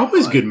 They're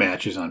always good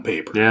matches on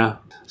paper. Yeah.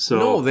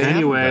 So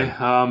anyway,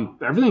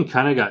 everything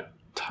kind of got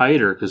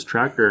tighter because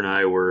Tractor and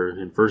I were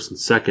in first and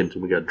second,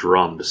 and we got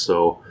drummed.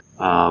 So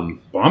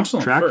I'm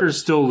still Tractor's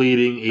still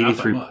leading,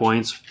 83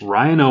 points.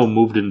 Rhino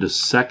moved into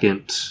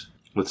second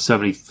with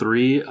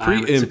 73.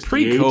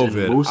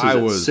 Pre-COVID, I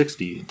was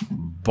 60.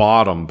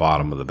 Bottom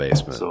of the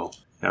basement. So,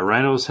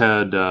 Rhinos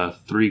had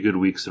 3 good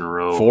weeks in a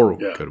row. 4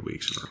 good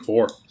weeks in a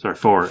row.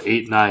 4.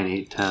 8, 9,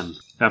 8, 10.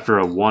 After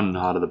a 1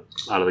 out of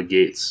the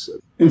gates.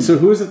 And so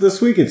who is it this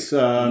week? It's me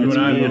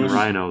and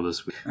Rhino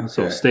this week. Okay.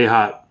 So stay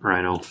hot,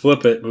 Rhino.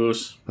 Flip it,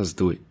 Moose. Let's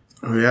do it.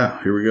 Oh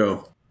yeah, here we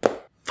go.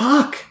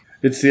 Fuck!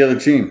 It's the other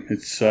team.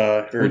 It's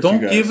don't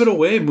give it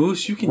away,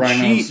 Moose. You can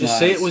cheat. Just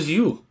say it was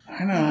you.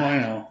 I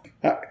know.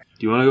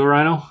 Do you want to go,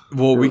 Rhino?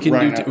 Well, we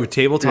can do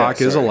table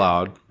talk is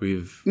allowed.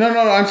 No.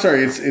 I'm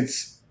sorry.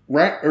 It's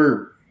right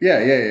or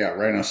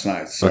Rhino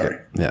Snides. Sorry.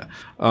 Okay.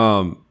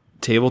 Yeah.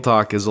 Table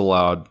talk is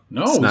allowed.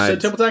 No, we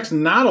said table talk's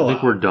not allowed. I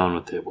think we're done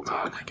with table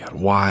talk. Oh my god,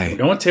 why? We're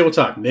done with table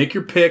talk. Make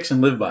your picks and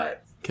live by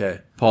it.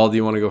 Okay, Paul, do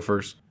you want to go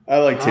first? I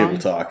like table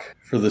talk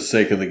for the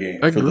sake of the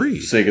game. I agree.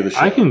 For the sake of the show.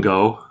 I can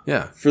go.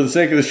 Yeah. For the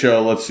sake of the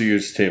show, let's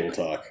use table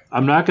talk.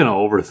 I'm not going to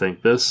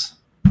overthink this.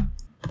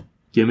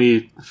 Give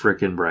me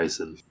frickin'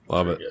 Bryson.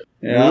 Love it.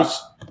 Yeah. Moose,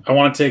 I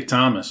want to take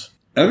Thomas.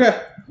 Okay.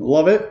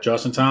 Love it.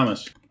 Justin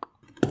Thomas.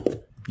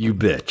 You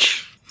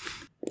bitch.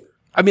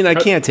 I mean, I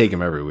can't take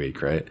him every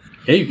week, right?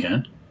 Yeah, you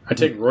can. I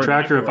take Roy.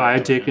 Tractor, if I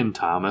had taken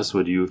Thomas,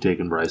 would you have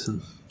taken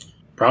Bryson?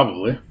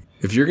 Probably.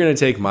 If you're going to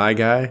take my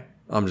guy,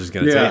 I'm just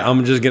going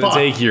to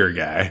take your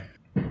guy.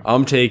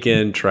 I'm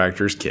taking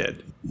Tractor's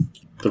kid.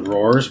 The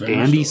Roars?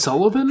 Andy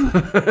Sullivan?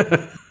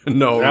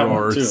 No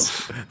Roars.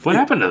 What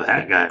happened to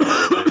that guy?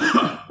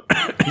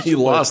 He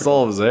lost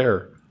all of his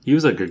hair. He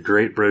was like a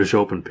great British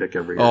Open pick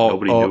every year.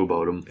 Nobody knew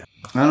about him.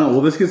 I don't know.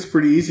 Well, this gets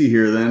pretty easy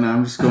here then.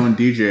 I'm just going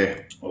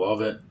DJ.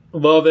 Love it.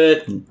 Love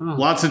it.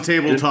 Lots of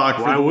table talk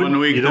for the 1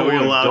 week that we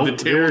allowed the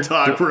table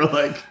talk. We're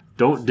like...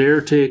 Don't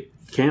dare take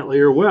Cantlay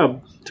or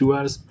Webb, 2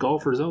 hottest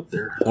golfers out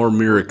there. Or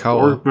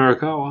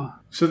Morikawa.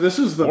 So this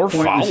is the point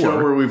in the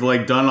show where we've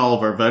done all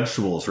of our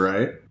vegetables,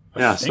 right?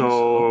 Yeah,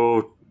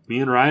 so me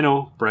and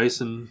Rhino,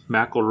 Bryson,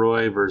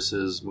 McIlroy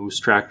versus Moose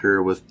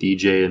Tractor with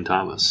DJ and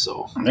Thomas.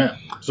 So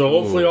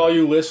hopefully all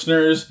you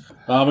listeners,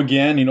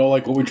 again,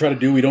 what we try to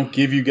do, we don't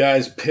give you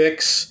guys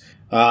picks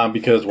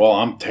because,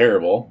 I'm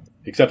terrible.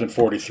 Except in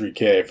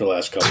 43K for the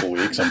last couple of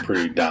weeks, I'm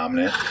pretty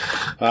dominant.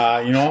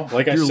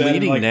 Like I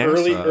said,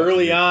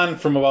 early on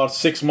from about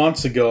 6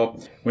 months ago,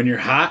 when you're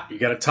hot, you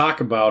got to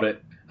talk about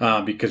it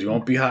because you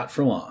won't be hot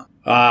for long.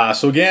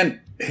 So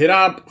again, hit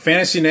up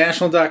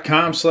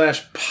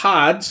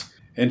fantasynational.com/pods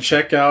and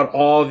check out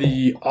all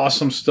the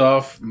awesome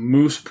stuff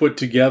Moose put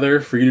together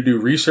for you to do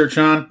research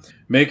on,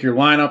 make your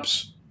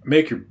lineups,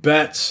 make your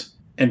bets.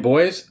 And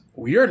boys,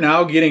 we are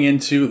now getting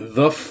into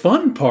the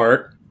fun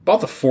part, about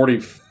the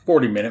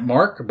 40-minute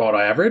mark, about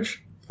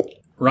average.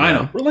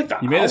 Rhino,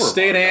 you made a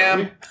state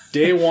am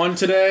day 1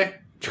 today.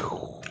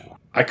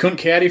 I couldn't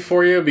caddy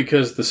for you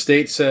because the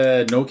state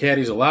said no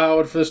caddies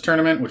allowed for this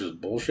tournament, which is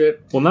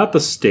bullshit. Well, not the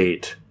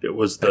state. It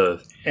was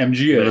the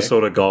MGA.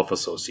 Minnesota Golf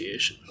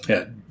Association.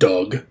 Yeah,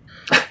 Doug.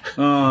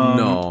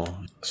 No.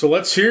 So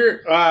let's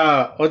hear.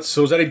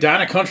 So is that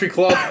Edina Country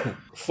Club?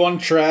 Fun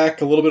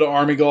track, a little bit of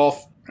Army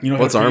golf.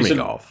 What's Army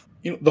golf?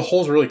 The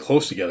holes are really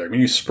close together. I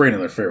mean, you spray into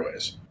their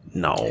fairways.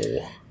 No.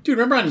 Dude,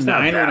 remember on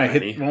 9 when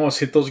I almost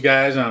hit those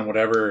guys on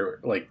whatever,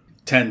 like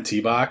 10 tee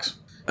box?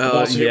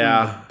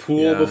 Yeah.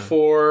 Pool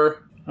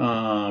before.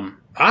 I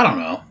don't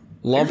know.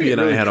 Lumpy and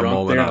I had a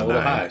moment on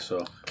that. High,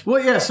 so.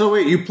 Well, yeah. So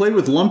wait, you played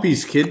with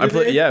Lumpy's kid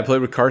today? I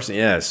played with Carson.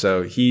 Yeah,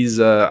 so he's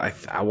I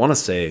want to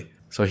say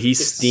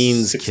he's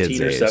Steen's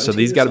kid's age. So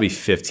these got to be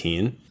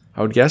 15.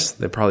 I would guess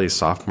they're probably a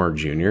sophomore,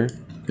 junior.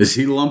 Is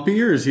he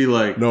lumpy or is he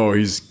like? No,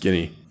 he's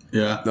skinny.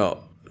 Yeah.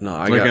 No.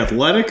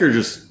 Athletic or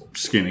just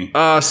skinny?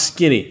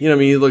 Skinny.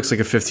 He looks like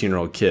a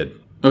 15-year-old kid.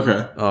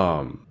 Okay.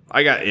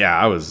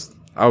 I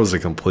was a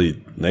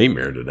complete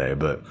nightmare today,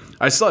 but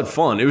I still had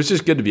fun. It was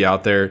just good to be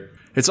out there.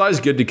 It's always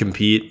good to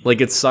compete.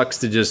 Like, it sucks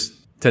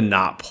to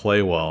not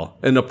play well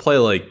and to play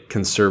like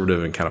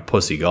conservative and kind of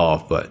pussy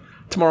golf. But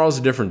tomorrow's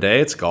a different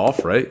day. It's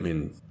golf, right? I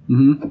mean,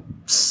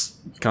 it's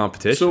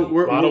competition. So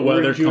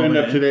where did you end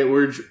up today?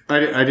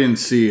 I didn't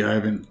see. I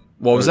haven't.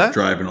 What was that?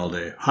 Driving all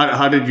day.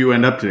 How did you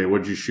end up today?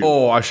 What did you shoot?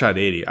 Oh, I shot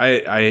 80.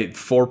 I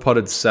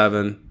 4-putted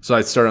 7, so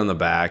I started on the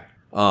back.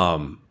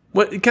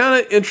 What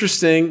kind of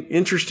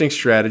interesting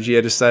strategy.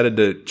 I decided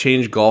to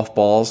change golf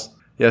balls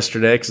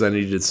yesterday because I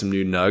needed some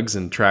new nugs,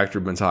 and Tractor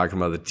had been talking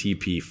about the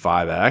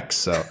TP5X,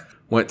 so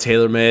went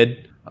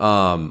TaylorMade.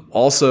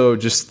 Also,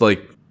 just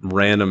like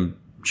random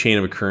chain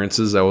of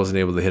occurrences, I wasn't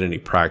able to hit any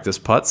practice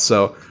putts,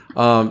 so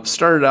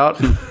started out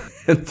and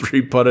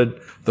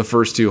 3-putted the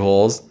first 2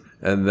 holes,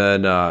 and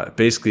then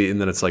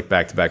it's like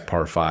back-to-back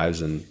par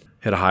 5s, and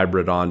hit a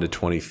hybrid on to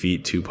 20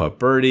 feet, 2-putt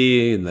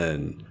birdie, and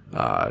then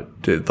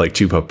did like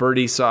 2-putt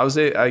birdie. So I was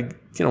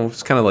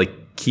kind of like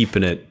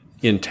keeping it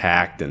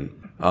intact, and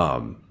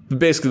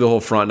basically the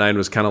whole front 9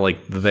 was kind of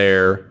like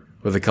there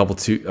with a couple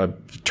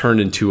turned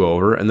in 2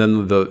 over, and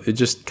then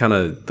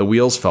the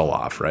wheels fell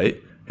off.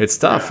 Right? It's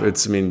tough.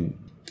 Yeah.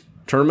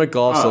 Tournament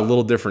golf's a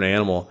little different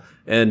animal,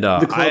 and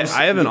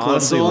I haven't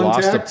honestly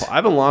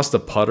lost a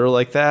putter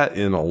like that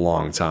in a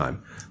long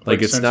time.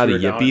 Like it's not a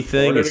yippee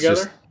thing. It's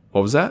just,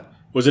 what was that?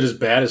 Was it as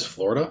bad as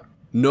Florida?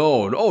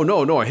 No.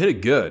 I hit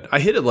it good. I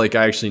hit it like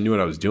I actually knew what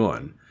I was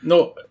doing.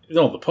 No,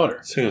 the putter.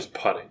 So it was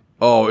putting.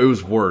 Oh, it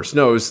was worse.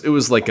 No, it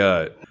was like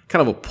a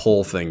kind of a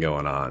pull thing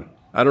going on.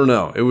 I don't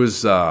know. It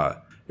was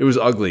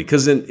ugly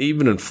because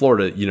even in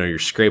Florida, you're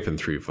scraping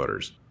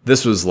 3-footers.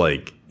 This was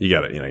like you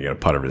got to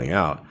putt everything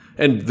out.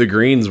 And the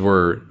greens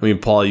were.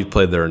 Paul, you've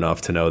played there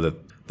enough to know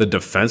that the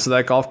defense of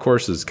that golf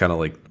course is kind of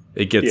like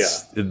it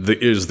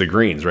is the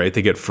greens, right?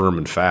 They get firm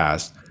and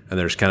fast. And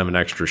there's kind of an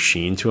extra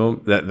sheen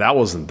to them. That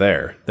wasn't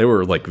there. They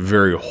were like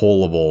very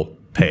holeable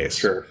pace.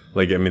 Sure.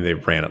 Like, they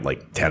ran at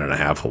like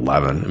 10.5,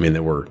 11. They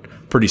were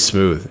pretty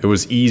smooth. It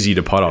was easy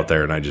to putt out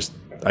there, and I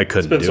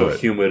couldn't do it. It's been so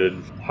humid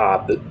and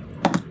hot that.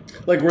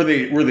 Like, were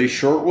they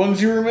short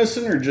ones you were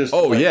missing, or just?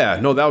 Oh, yeah.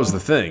 No, that was the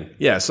thing.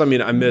 Yeah. So,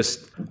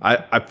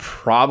 I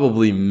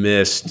probably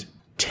missed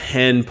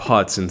 10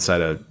 putts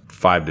inside of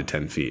 5 to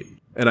 10 feet.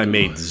 And I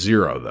made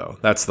 0, though.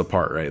 That's the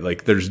part, right?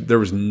 Like, there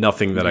was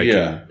nothing that I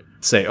could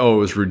say, it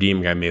was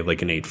redeeming. I made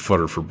like an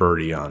 8-footer for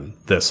birdie on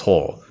this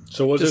hole.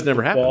 So was it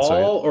never the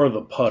ball or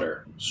the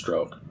putter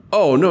stroke?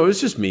 Oh no, it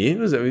was just me. It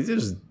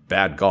was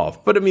bad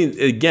golf. But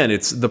again,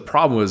 the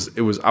problem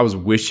was I was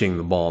wishing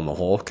the ball in the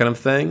hole kind of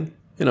thing.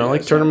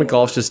 Like tournament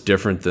golf's just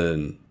different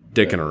than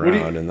dicking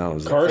around, and that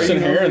was Carson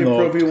Heron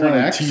though.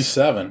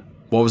 T7.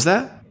 What was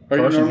that? Are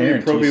you normally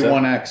a Pro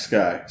V1X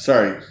guy?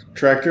 Sorry,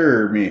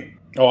 Tractor or me?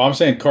 Oh, I'm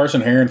saying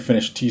Carson Heron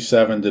finished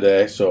T7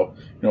 today, so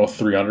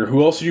 3 under.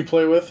 Who else did you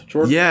play with,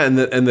 Jordan? Yeah,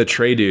 and the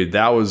Trey dude,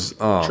 that was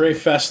Trey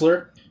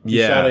Fessler. He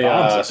shot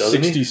a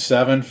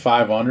 67,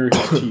 5 under.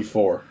 He's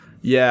T4.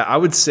 Yeah, I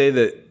would say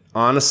that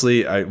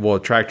honestly.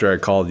 Tractor, I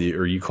called you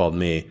or you called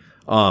me.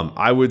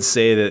 I would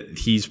say that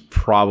he's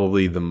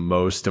probably the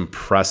most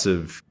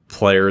impressive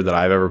player that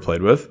I've ever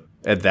played with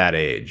at that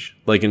age.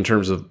 Like in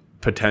terms of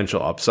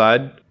potential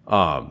upside.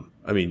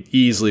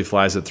 Easily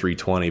flies at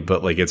 320,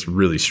 but like it's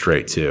really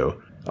straight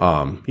too.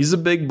 He's a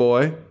big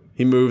boy.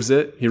 He moves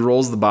it. He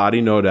rolls the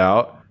body, no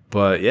doubt.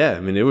 But yeah,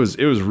 it was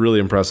really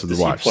impressive to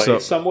watch. Does he play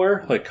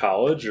somewhere like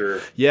college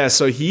or? Yeah,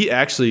 so he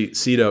actually,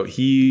 Cito,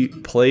 he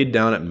played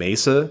down at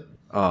Mesa,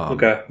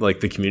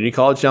 like the community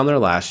college down there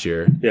last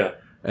year. Yeah,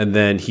 and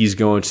then he's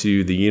going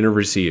to the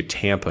University of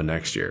Tampa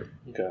next year.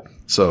 Okay,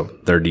 so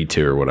they're D2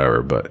 or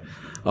whatever. But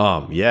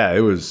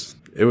it was.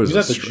 He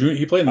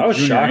played in the junior. I was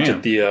shocked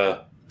at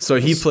the. So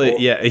he played.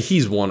 Yeah,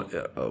 he's won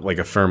like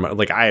a fair amount.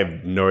 Like I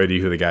have no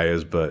idea who the guy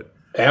is, but.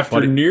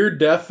 After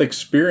near-death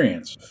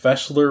experience,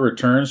 Fessler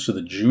returns to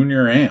the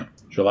Junior Am.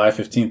 July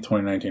 15th,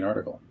 2019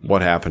 article.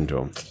 What happened to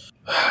him?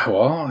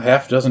 Well,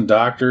 half a dozen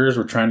doctors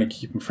were trying to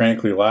keep him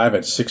frantically alive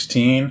at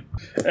 16.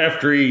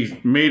 After he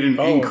made an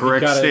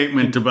incorrect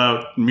statement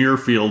about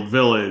Muirfield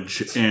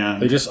Village.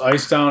 And they just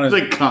iced down his...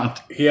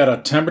 He had a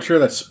temperature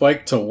that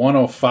spiked to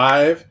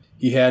 105.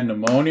 He had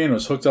pneumonia and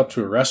was hooked up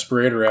to a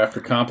respirator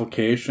after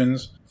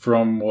complications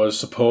from was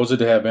supposed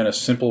to have been a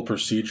simple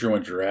procedure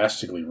went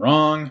drastically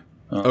wrong.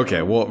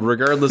 Okay, well,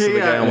 regardless of the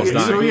guy almost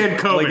dying. So he had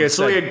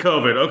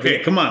COVID. Okay,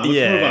 come on, let's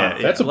move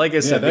on. That's like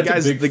I said,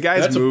 the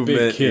guy's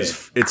movement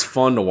it's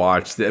fun to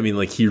watch. I mean,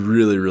 like he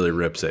really, really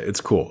rips it.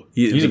 It's cool.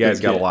 The guy's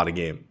got a lot of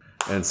game,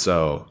 and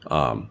so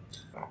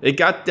it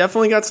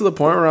definitely got to the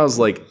point where I was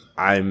like,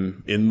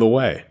 I'm in the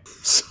way,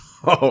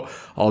 so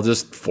I'll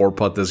just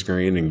 4-putt this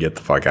green and get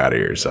the fuck out of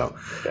here. So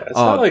it's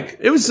not like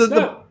it was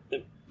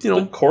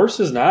the course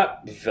is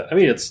not. I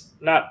mean, it's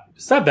not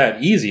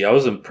that easy. I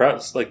was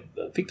impressed. Like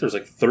I think there's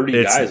like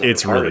 30 guys.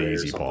 It's really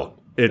easy, Paul.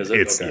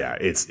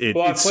 It's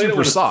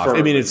super soft.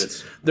 I mean,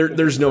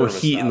 there's no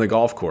heat in the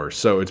golf course,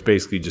 so it's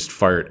basically just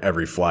fire at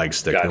every flag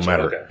stick, no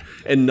matter. Okay.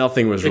 And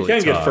nothing was really.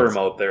 It can get firm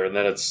out there, and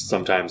then it's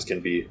sometimes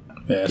can be.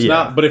 Yeah, it's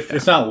not. But if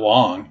it's not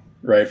long,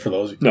 right? For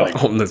those,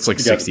 it's like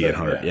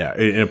 6,800. Yeah,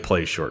 and it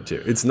plays short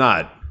too. It's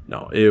not.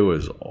 No, it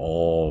was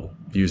all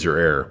user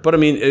error. But I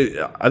mean,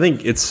 I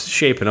think it's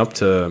shaping up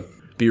to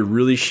be a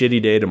really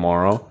shitty day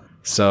tomorrow.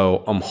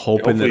 So I'm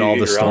hoping that all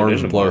the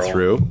storms blow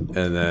through,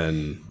 and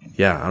then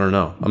I don't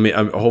know. I mean,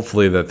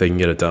 hopefully that they can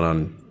get it done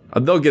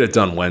on. They'll get it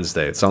done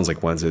Wednesday. It sounds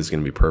like Wednesday is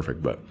going to be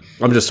perfect, but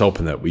I'm just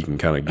hoping that we can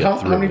kind of get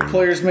through. How many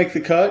players make the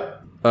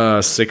cut?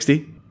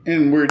 60.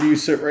 And where do you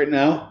sit right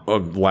now?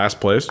 Last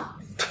place.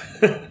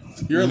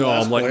 You're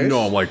last place?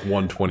 I'm like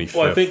 125th.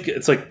 Well, I think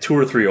it's like 2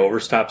 or 3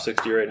 overs, top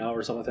 60 right now,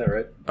 or something like that,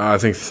 right? I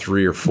think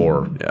 3 or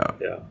 4.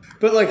 Yeah.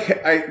 But like,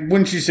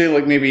 wouldn't you say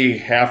like maybe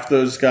half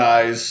those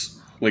guys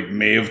like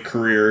may have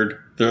careered,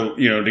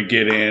 to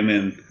get in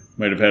and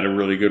might have had a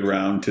really good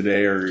round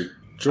today, or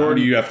Jordan,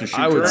 do you have to shoot?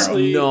 I would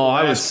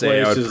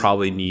say I would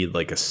probably need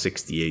like a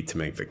 68 to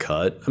make the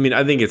cut. I mean,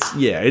 I think it's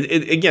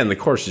again, the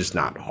course is just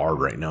not hard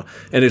right now,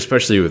 and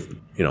especially with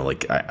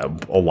like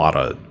a lot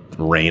of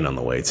rain on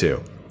the way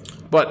too.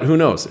 But who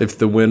knows if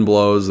the wind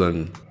blows?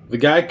 Then the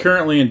guy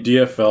currently in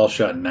DFL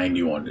shot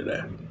 91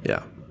 today.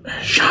 Yeah,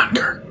 Sean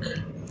Kirk.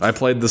 I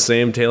played the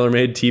same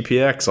TaylorMade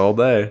TPX all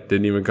day.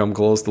 Didn't even come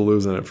close to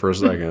losing it for a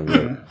second.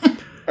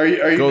 Are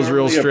you goes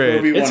real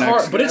straight. It's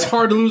hard, but it's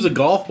hard to lose a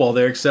golf ball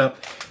there,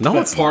 except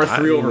it's par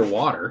 3 over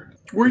water.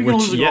 Where are you going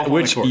to lose a golf ball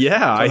on the course?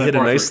 I hit a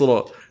nice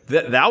little.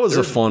 That was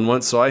a fun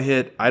one. So I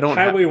hit. I don't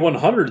Highway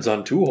 100s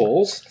on 2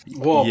 holes.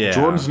 Well,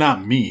 Jordan's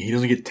not me. He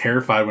doesn't get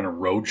terrified when a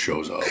road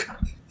shows up.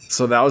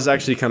 So that was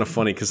actually kind of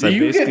funny because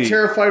you get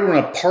terrified when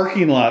a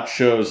parking lot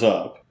shows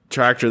up.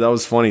 Tractor, that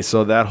was funny.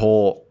 So that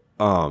hole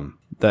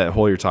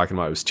you're talking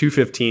about, it was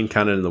 215,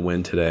 kind of in the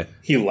wind today.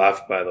 He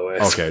left, by the way.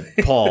 Okay,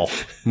 Paul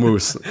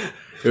Moose.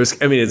 It was.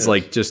 I mean, it's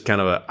like just kind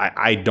of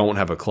I don't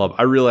have a club.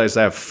 I realized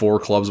I have 4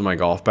 clubs in my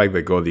golf bag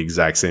that go the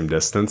exact same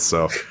distance,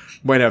 so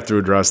might have to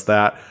address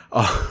that.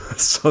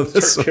 Start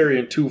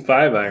carrying 2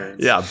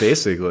 5-irons. Yeah,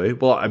 basically.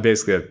 Well, I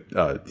basically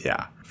have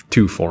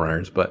 2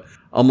 4-irons, but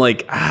I'm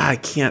like I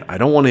can't. I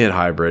don't want to hit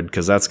hybrid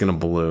because that's going to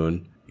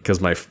balloon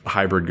because my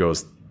hybrid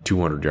goes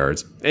 200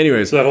 yards.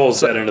 Anyways, so that hole's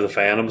set into the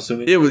fan, I'm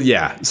assuming? It was,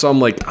 So I'm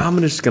like, I'm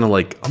going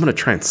to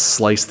try and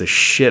slice the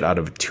shit out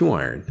of a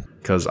 2-iron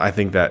because I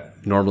think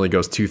that normally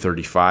goes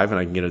 235 and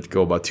I can get it to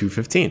go about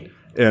 215.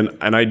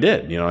 And I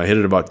did. I hit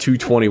it about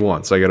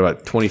 221. So I got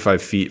about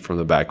 25 feet from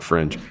the back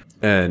fringe.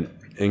 And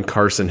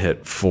Carson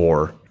hit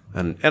 4.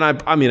 And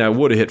I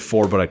would have hit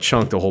 4, but I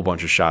chunked a whole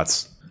bunch of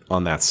shots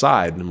on that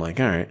side. And I'm like,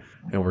 all right.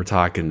 And we're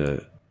talking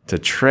to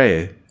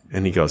Trey.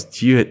 And he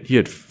goes, you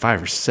had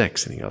 5 or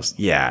 6? And he goes,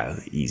 yeah,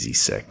 easy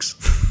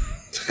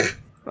 6.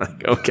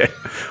 Like, okay.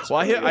 Well,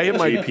 I hit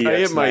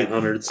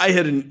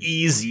an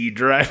easy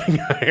driving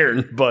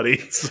iron, buddy.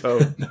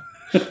 So,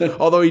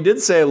 although he did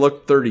say I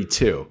looked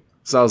 32,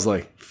 so I was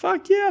like,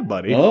 fuck yeah,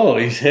 buddy. Oh,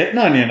 he's hitting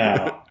on you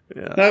now.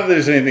 Yeah. Not that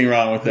there's anything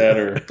wrong with that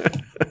or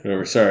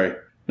whatever. Sorry,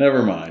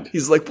 never mind.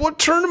 He's like, what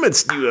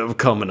tournaments do you have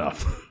coming up?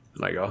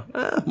 And I go,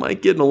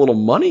 might get in a little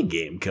money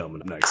game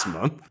coming up next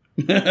month.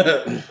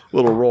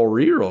 Little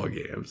re-roll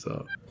game.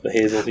 So,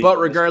 but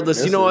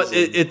regardless, you know what?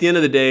 At the end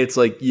of the day, it's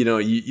like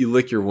you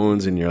lick your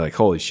wounds and you're like,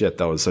 holy shit,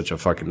 that was such a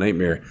fucking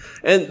nightmare.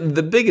 And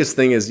the biggest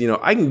thing is,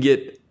 I can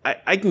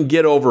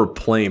get over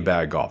playing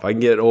bad golf. I can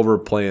get over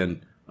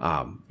playing,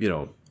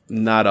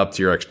 not up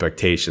to your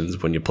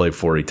expectations when you play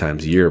 40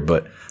 times a year.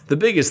 But the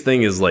biggest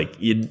thing is like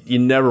you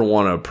never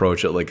want to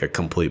approach it like a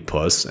complete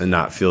puss and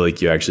not feel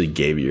like you actually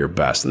gave it your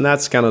best. And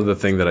that's kind of the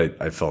thing that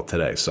I felt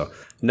today. So.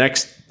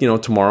 Next,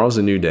 tomorrow's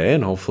a new day,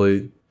 and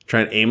hopefully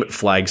try and aim at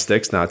flag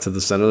sticks, not to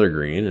the center of the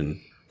green, and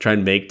try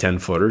and make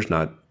 10-footers,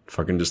 not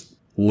fucking just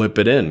lip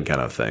it in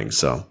kind of thing.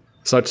 So,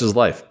 such is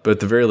life. But at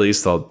the very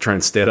least, I'll try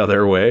and stay out of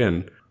their way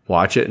and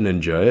watch it and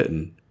enjoy it,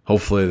 and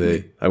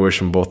hopefully I wish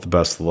them both the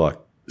best of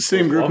luck.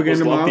 Same group again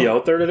tomorrow? Was Lumpy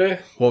out there today?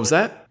 What was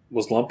that?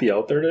 Was Lumpy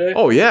out there today?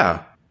 Oh,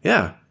 yeah.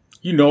 Yeah.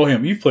 You know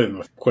him. You've played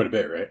him quite a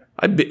bit, right?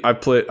 I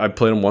played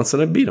him once,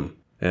 and I beat him.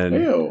 And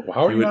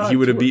he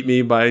would have beat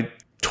me by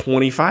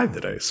 25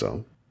 today,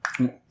 so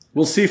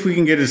we'll see if we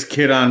can get his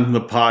kid on the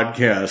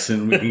podcast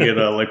and we can get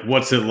a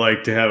what's it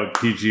like to have a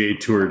PGA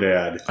Tour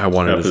dad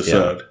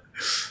episode.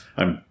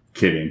 I'm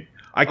kidding.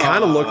 I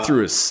kind of looked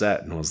through his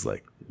set and was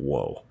like,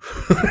 whoa.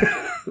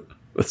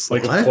 This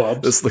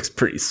looks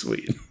pretty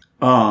sweet.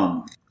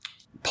 Paul,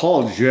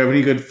 did you have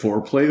any good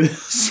foreplay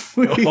this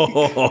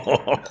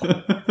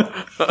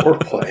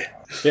Foreplay.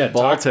 Yeah,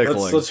 ball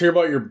tickling. Let's hear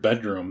about your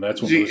bedroom.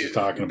 That's what Moose is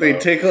talking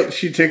about.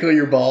 She tickle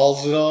your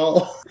balls at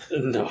all?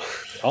 No.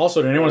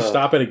 Also, did anyone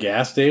stop at a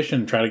gas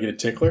station and try to get a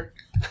tickler?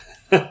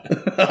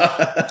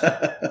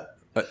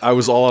 I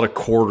was all out of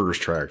quarters,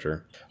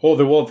 Tractor. Oh,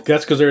 well,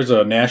 that's because there's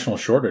a national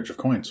shortage of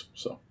coins.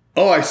 So.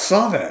 Oh, I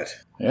saw that.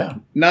 Yeah.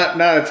 Not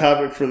a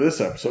topic for this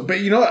episode.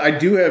 But you know what? I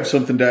do have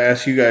something to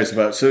ask you guys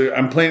about. So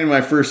I'm playing in my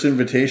first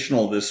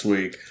invitational this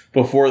week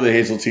before the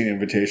Hazeltine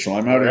Invitational.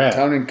 I'm out at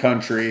Town and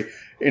Country,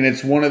 and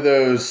it's one of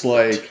those,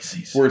 like,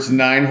 where it's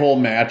 9-hole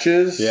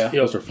matches. Yeah,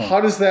 those are fun.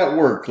 How does that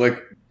work? Like,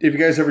 have you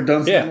guys ever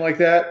done something like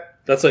that?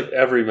 That's like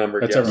every member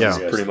gets.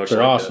 Pretty much. They're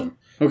like awesome.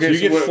 That. Okay, so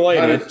you get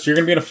flighted. So you're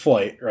going to be in a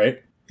flight,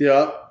 right?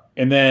 Yeah.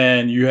 And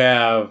then you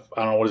have,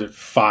 I don't know, what is it,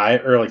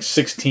 5 or like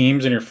 6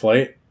 teams in your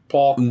flight,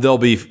 Paul? There'll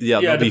be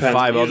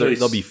 5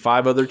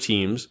 other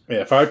teams.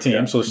 Yeah, 5 teams.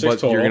 Yeah. So there's 6 but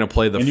total. you're going to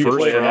play the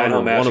first round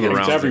or one of the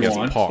rounds everyone.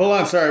 against Paul. Hold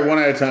on, sorry, one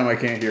at a time. I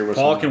can't hear what's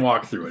Paul can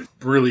walk through it.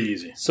 Really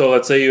easy. So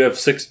let's say you have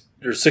 6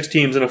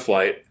 teams in a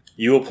flight.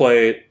 You will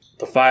play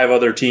the 5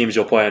 other teams.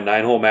 You'll play a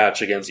 9-hole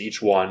match against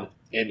each one,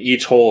 and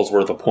each hole is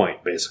worth a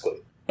point, basically.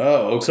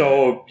 Oh, okay.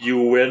 So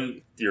you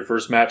win your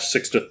first match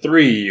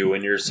 6-3. You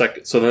win your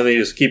second. So then they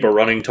just keep a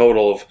running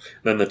total of.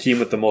 Then the team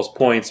with the most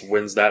points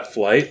wins that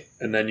flight,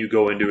 and then you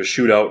go into a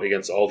shootout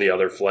against all the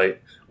other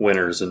flight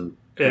winners. And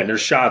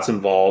there's shots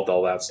involved,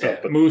 all that stuff.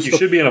 But you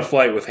should be in a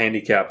flight with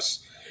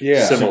handicaps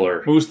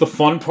similar. Moose, the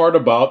fun part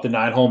about the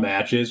 9-hole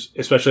matches,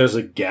 especially as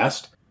a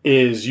guest,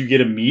 is you get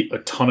to meet a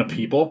ton of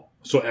people.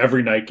 So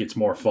every night gets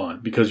more fun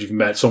because you've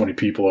met so many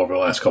people over the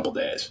last couple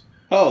days.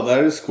 Oh,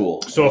 that is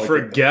cool. So for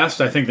a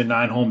guest, I think the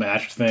 9-hole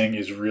match thing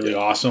is really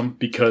awesome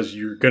because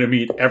you're going to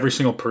meet every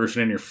single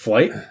person in your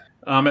flight,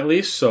 at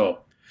least. So,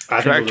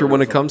 Tractor,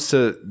 when it comes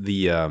to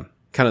the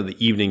kind of the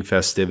evening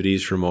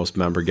festivities for most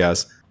member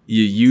guests,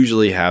 you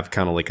usually have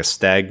kind of like a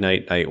stag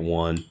night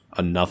 1,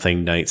 a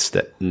nothing night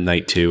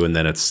 2, and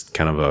then it's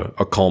kind of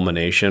a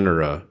culmination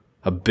or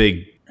a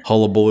big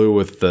hullabaloo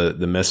with the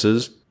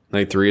misses.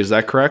 Night 3, is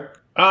that correct?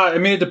 I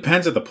mean, it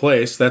depends at the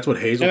place. That's what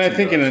Hazeltine does. And I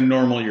think in a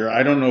normal year,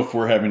 I don't know if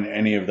we're having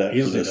any of that.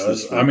 Hazeltine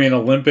does. I mean,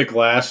 Olympic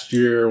last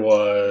year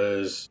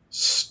was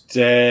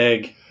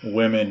stag,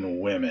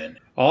 women.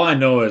 All I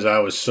know is I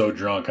was so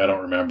drunk, I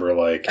don't remember.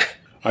 Like,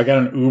 I got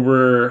an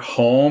Uber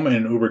home and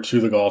an Uber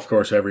to the golf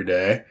course every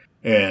day,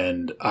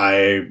 and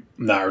I'm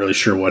not really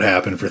sure what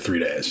happened for 3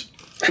 days.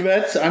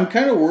 I'm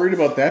kind of worried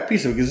about that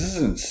piece of it because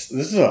this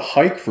is a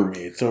hike for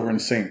me. It's over in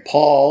St.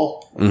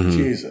 Paul. Mm-hmm.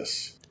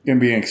 Jesus. Going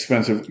to be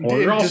expensive. Well,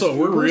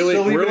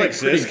 we're like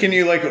this. Can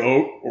you like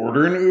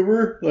order an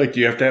Uber? Like, do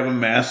you have to have a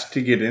mask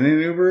to get in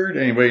an Uber?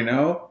 Anybody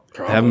know?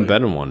 Probably. I haven't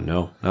been in one.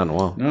 No, not in a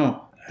while.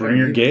 No. Bring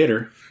your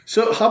gator.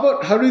 So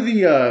how do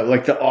the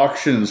like the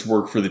auctions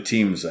work for the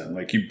teams then?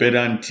 Like you bid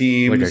on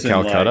teams like a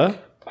Calcutta?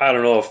 I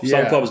don't know if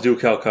some clubs do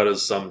Calcuttas,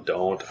 some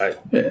don't.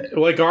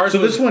 Like ours. So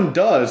this one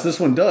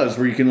does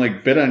where you can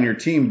like bid on your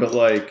team, but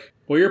like.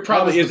 Well, you're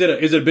probably is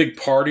it a big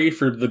party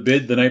for the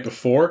bid the night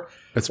before?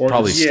 It's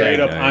probably straight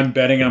up. I'm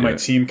betting on my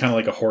team, kind of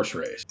like a horse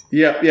race.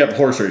 Yeah,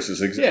 horse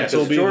races. Exactly. Yeah, so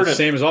it'll be the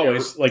same as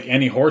always, like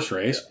any horse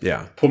race.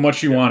 Yeah, put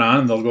much you want on,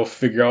 and they'll go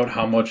figure out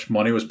how much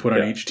money was put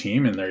on each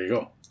team, and there you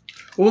go.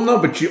 Well, no,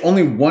 but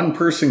only one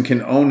person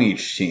can own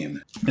each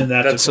team, and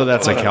that's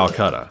a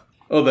Calcutta.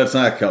 Oh, that's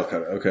not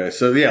Calcutta. Okay,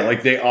 so yeah,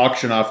 like they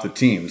auction off the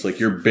teams, like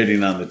you're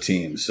bidding on the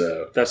teams.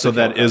 So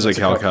that is a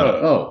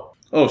Calcutta.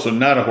 Oh, so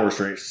not a horse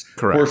race.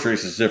 Correct. Horse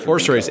race is different.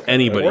 Horse race,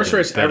 anybody. Horse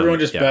race, everyone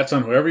just bets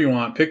on whoever you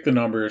want. Pick the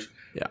numbers.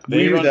 Yeah,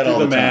 they run through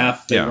the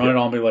math. They run it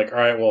all and be like, all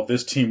right, well, if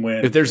this team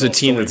wins. If there's a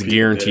team that's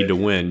guaranteed to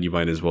win, you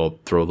might as well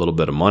throw a little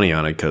bit of money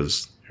on it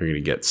because you're going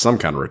to get some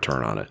kind of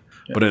return on it.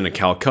 Yeah. But in a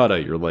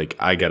Calcutta, you're like,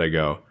 I got to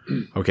go.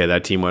 Okay,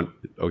 that team went,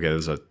 okay,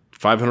 there's a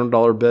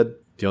 $500 bid.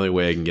 The only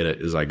way I can get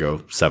it is I go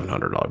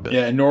 $700 bid.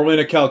 Yeah, and normally in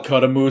a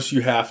Calcutta Moose, you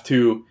have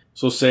to,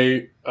 so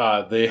say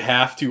they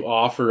have to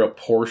offer a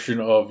portion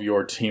of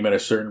your team at a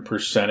certain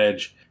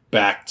percentage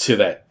back to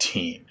that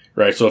team.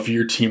 Right, so if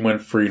your team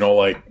went for,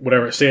 like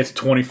whatever, say it's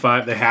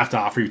 25, they have to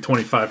offer you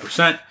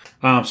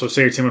 25%. So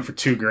say your team went for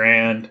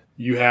 $2,000,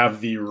 you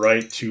have the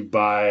right to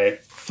buy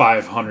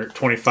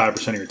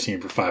 25% of your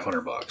team for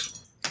 $500.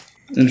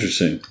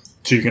 Interesting.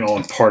 So you can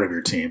own part of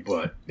your team,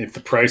 but if the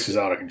price is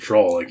out of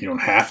control, like you don't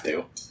have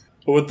to.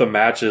 But with the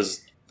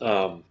matches, I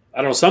don't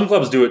know. Some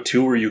clubs do it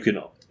too, where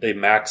they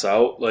max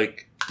out.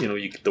 Like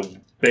the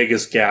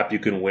biggest gap you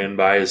can win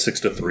by is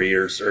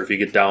 6-3, or if you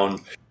get down,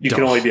 you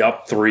can only be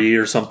up 3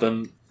 or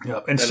something.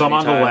 Yeah, and some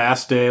on the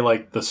last day,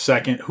 like the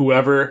second,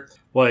 whoever,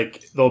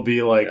 like there'll be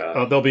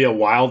a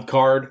wild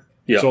card.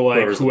 Yeah, so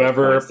like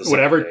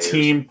whatever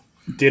team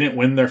didn't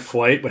win their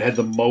flight but had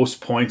the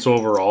most points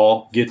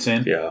overall gets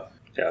in. Yeah.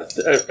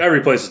 Every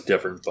place is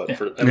different, but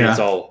it's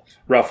all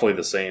roughly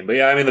the same. But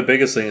the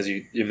biggest thing is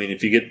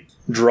if you get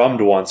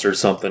drummed once or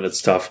something, it's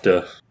tough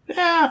to.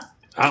 Yeah.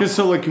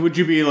 So, like, would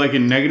you be like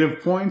in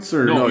negative points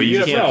or no?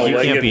 You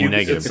can't be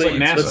negative.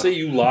 Let's say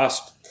you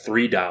lost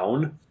 3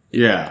 down.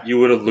 Yeah, you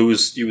would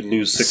lose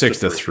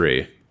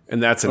 6-3.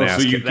 And that's an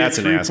ass. So you get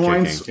 3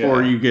 points,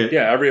 or you get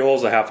every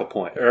hole's a half a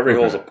point, or every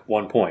hole's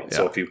 1 point. Yeah.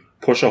 So if you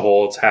push a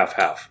hole, it's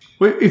half.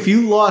 Wait, if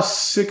you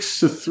lost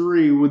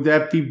 6-3, would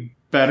that be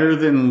better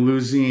than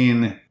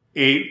losing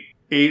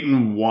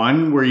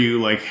 8-1, where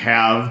you like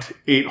halved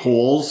 8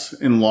 holes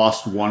and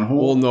lost 1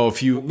 hole? Well, no.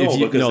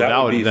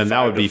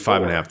 That would be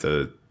 5.5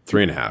 to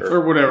 3.5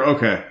 or whatever.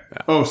 Okay. Yeah.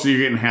 Oh, so you're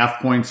getting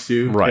half points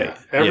too, right?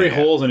 Yeah. Every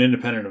hole is an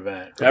independent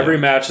event. Every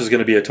match is going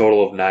to be a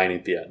total of 9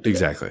 at the end.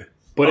 Exactly.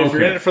 But if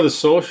you're in it for the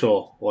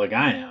social, like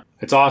I am,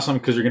 it's awesome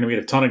because you're going to meet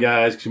a ton of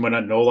guys because you might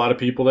not know a lot of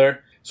people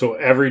there. So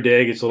every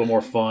day gets a little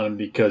more fun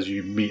because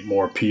you meet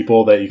more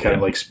people that you kind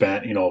of like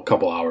spent, a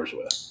couple hours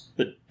with.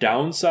 The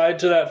downside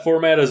to that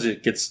format is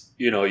it gets,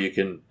 you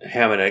can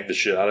ham and egg the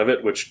shit out of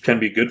it, which can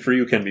be good for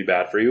you, can be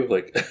bad for you.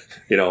 Like,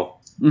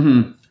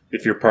 mm-hmm.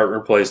 If your partner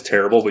plays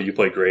terrible but you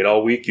play great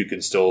all week, you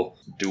can still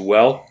do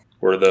well.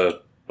 Or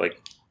the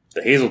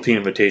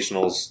Hazeltine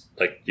Invitationals,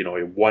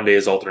 1 day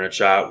is alternate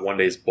shot, 1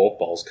 day is both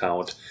balls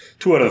count.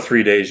 2 out of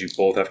 3 days you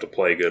both have to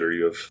play good or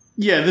you have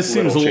this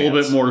seems a little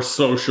bit more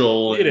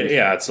social.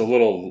 It's a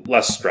little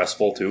less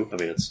stressful too. I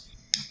mean, it's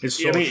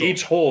social.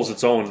 Each hole is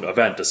its own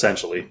event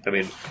essentially. I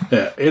mean,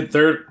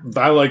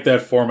 I like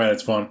that format.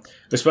 It's fun,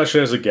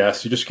 especially as a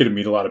guest. You just get to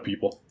meet a lot of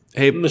people.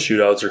 Hey, and the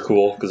shootouts are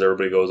cool because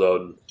everybody goes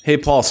out. Hey,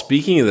 Paul.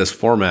 Speaking of this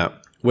format,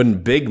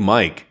 when Big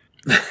Mike,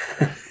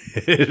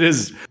 it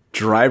is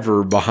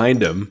driver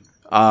behind him.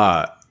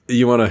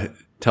 You want to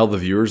tell the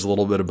viewers a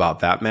little bit about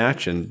that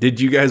match? And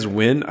did you guys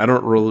win? I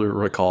don't really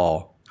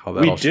recall how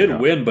that. We did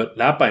win, but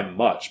not by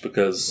much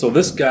because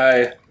this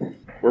guy,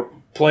 we're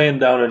playing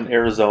down in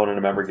Arizona in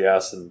a member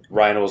guest, and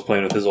Rhino was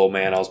playing with his old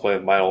man. I was playing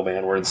with my old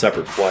man. We're in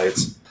separate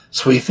flights.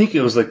 So we think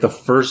it was like the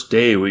first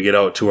day we get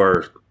out to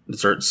our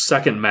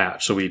second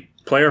match. So we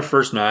play our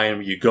first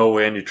 9. You go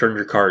in, you turn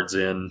your cards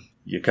in,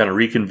 you kind of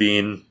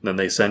reconvene, then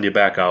they send you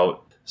back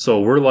out. So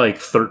we're like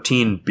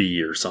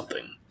 13B or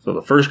something. So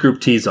the first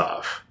group tees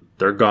off.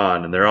 They're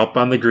gone, and they're up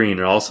on the green,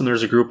 and all of a sudden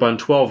there's a group on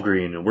 12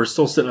 green, and we're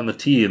still sitting on the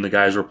tee, and the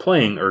guys we're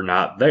playing are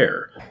not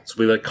there. So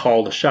we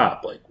call the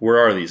shop, where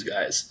are these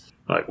guys?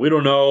 We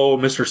don't know.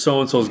 Mr.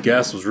 So-and-so's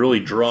guest was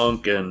really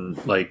drunk, and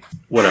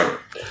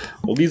whatever.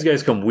 Well, these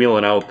guys come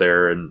wheeling out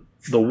there, and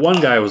the one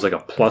guy was a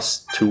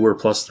 +2 or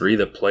 +3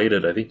 that played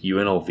at, I think,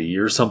 UNLV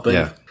or something.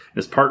 Yeah.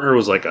 His partner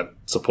was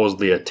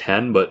supposedly a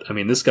 10, but I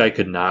mean, this guy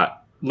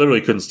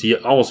literally couldn't tee.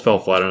 Almost fell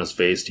flat on his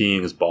face,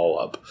 teeing his ball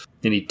up.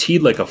 And he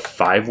teed a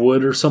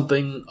 5-wood or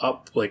something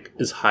up,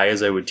 as high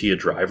as I would tee a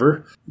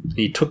driver. And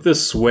he took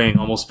this swing,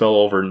 almost fell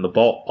over, and the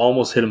ball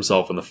almost hit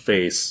himself in the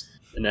face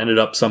and ended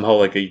up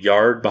somehow a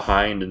yard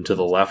behind and to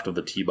the left of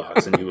the tee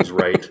box, and he was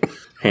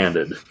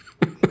right-handed.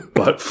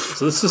 But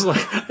so this is what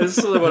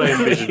I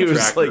envisioned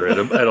Tracker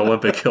at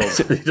Olympic Hills.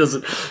 He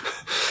doesn't.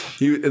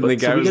 The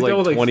guy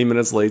was 20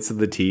 minutes late to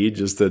the tee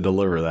just to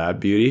deliver that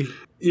beauty.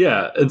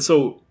 Yeah, and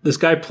so this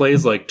guy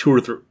plays 2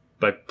 or 3.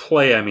 By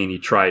play, I mean he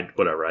tried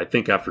whatever. I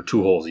think after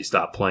 2 holes he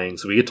stopped playing.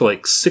 So we get to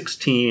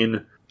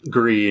 16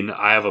 green.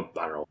 I have a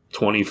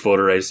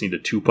 20-footer. I just need a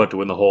 2-putt to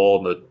win the hole.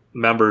 And the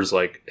member's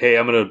hey,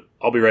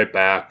 I'll be right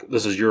back.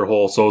 This is your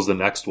hole. So is the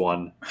next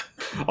one.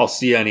 I'll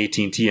see you on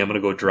 18T. I'm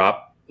gonna go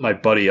drop my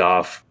buddy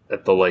off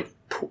at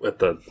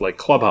the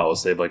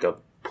clubhouse. They have a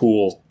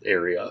pool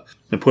area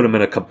and put him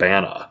in a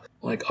cabana.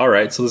 All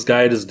right, so this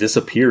guy just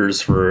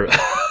disappears for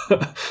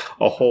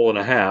a hole and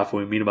a half.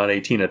 When we meet him on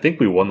 18, I think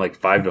we won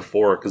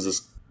 5-4 because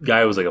this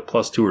guy was a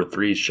 +2 or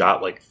 3,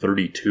 shot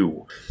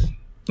 32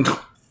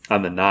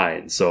 on the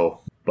 9. So,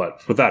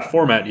 but with that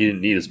format, he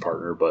didn't need his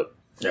partner. But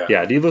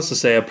yeah, needless to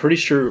say, I'm pretty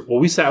sure. Well,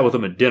 we sat with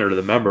him at dinner to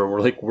the member, and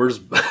we're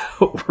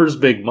where's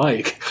Big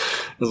Mike?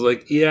 I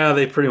was yeah,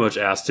 they pretty much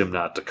asked him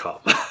not to come.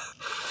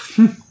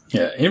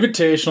 Yeah,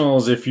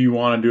 invitationals, if you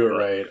want to do it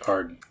right,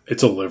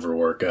 it's a liver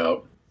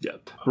workout. Yeah,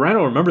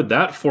 Rhino, remember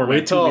that format?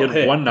 Wait till we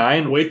had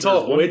 1-9.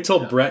 Wait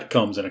till Brett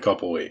comes in a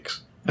couple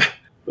weeks.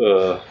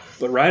 But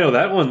Rhino,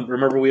 that one.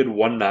 Remember we had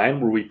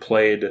 1-9 where we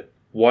played.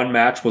 One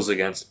match was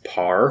against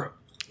par.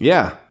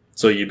 Yeah.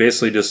 So you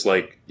basically just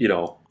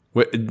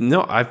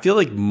No, I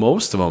feel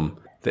most of them.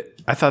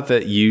 I thought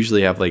that you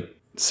usually have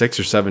 6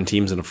 or 7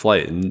 teams in a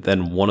flight, and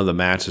then one of the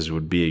matches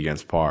would be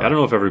against par. I don't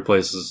know if every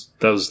place is.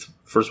 That was the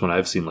first one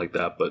I've seen like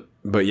that, but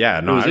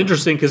yeah, no, it was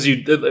interesting because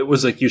it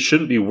was you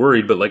shouldn't be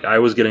worried, but I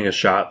was getting a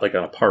shot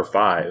on a par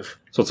 5,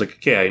 so it's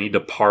okay, I need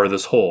to par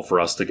this hole for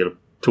us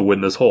to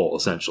win this hole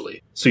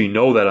essentially. So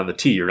that on the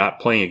tee you're not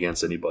playing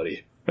against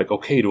anybody.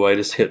 Okay, do I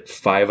just hit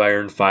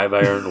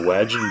 5-iron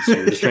wedge, and so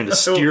you're just trying to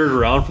steer it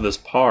around for this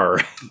par?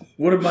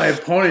 What did my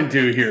opponent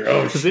do here?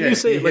 Oh shit! Didn't you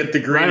say hit the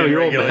green?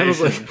 Your old man was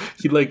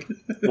he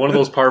one of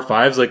those par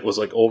 5s was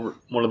over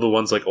one of the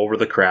ones over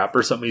the crap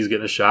or something. He's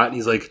getting a shot, and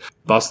he's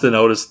busting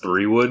out his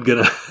 3-wood.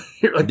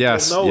 You're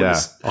yes, oh, no, yeah,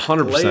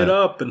 100%. Lay it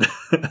up, and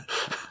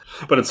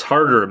but it's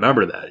hard to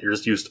remember that. You're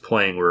just used to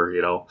playing where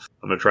I'm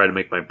gonna try to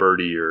make my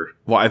birdie or.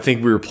 Well, I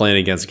think we were playing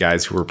against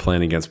guys who were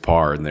playing against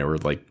par, and they were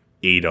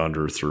 8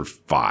 under through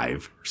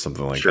 5 or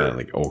something like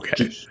that.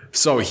 Okay.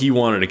 So he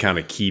wanted to kind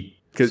of keep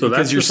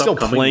because you're still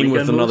playing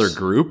with another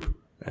group.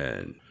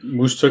 And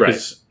Moose took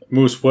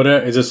Moose, what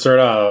is it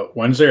start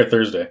Wednesday or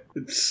Thursday?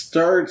 It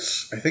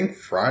starts, I think,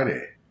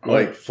 Friday.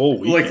 Like full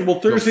week.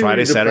 Thursday,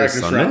 Friday, Saturday,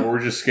 Sunday. Round.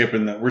 We're just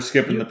skipping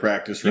the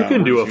practice round. You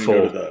can do a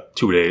full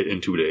 2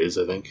 days,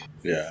 I think.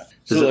 Yeah.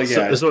 So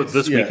it's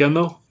this weekend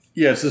though.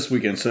 Yeah, it's this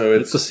weekend. So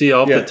it's to see.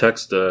 I'll have to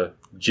text.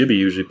 Jibby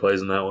usually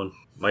plays in that one.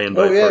 My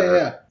invite partner.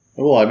 Yeah.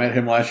 Well, I met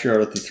him last year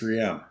out at the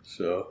 3M.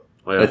 So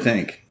I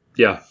think.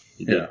 Yeah.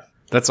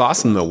 That's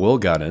awesome that Will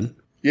got in.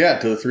 Yeah,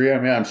 to the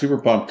 3M. Yeah, I'm super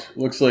pumped.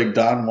 Looks like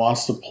Don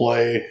wants to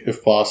play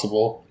if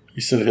possible.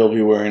 He said he'll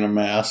be wearing a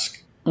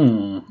mask.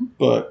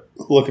 But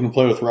looking to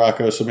play with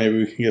Rocco, so maybe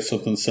we can get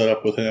something set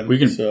up with him. We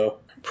can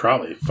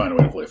probably find a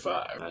way to play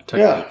 5.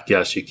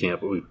 Yes, you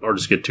can't, or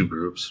just get 2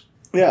 groups.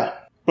 Yeah.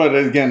 But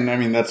again, I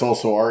mean, that's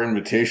also our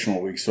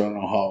invitational week, so I don't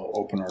know how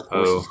open our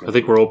course is going to be. I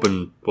think we're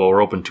open. Well,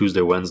 we're open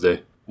Tuesday,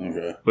 Wednesday.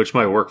 Okay. Which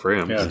might work for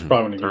him. Yeah, it's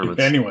probably going to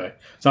be. Anyway,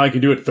 it's not like you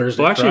do it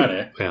Thursday,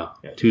 Friday. Yeah,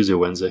 Tuesday,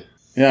 Wednesday.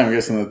 Yeah, I'm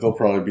guessing that they'll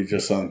probably be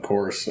just on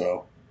course,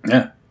 so.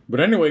 Yeah. But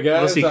anyway, guys.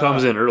 Unless he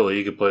comes in early,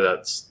 you could play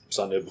that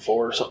Sunday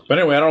before or something. But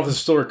anyway, I don't know if it's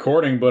still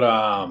recording,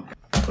 but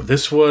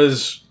this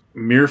was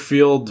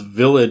Muirfield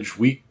Village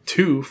Week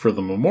 2 for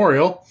the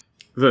Memorial.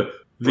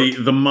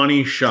 The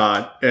money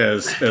shot,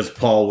 as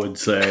Paul would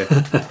say.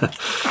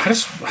 I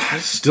just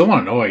still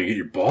want to know how you get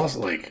your balls.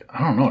 Like, I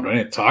don't know. Do I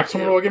need to talk to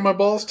someone about getting my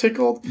balls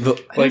tickled? I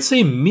didn't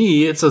say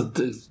me. It's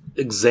an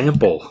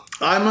example.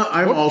 I'm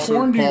also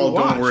Paul.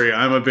 Don't worry.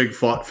 I'm a big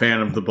fan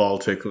of the ball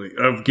tickling,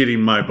 of getting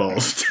my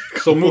balls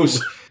tickled. So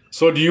Moose.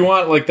 So do you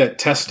want like that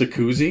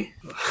Testacuzzi?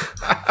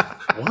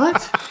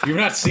 What? You've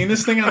not seen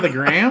this thing on the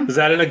gram? Is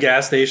that in a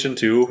gas station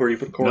too, where you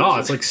put cords? No,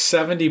 it's like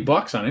 $70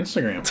 on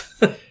Instagram.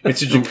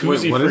 It's a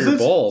jacuzzi for your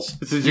balls.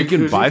 You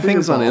can buy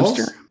things on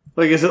Instagram.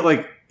 Like, is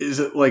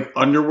it like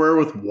underwear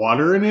with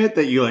water in it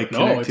that you like?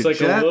 No, it's like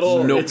jets? A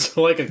little. Nope. It's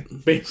like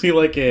basically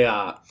like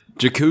a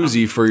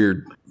jacuzzi for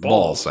your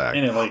ball sack.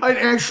 And it like I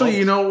actually,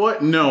 you know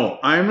what? No,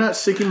 I'm not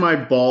sticking my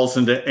balls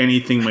into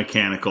anything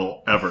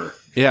mechanical ever.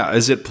 Yeah,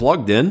 is it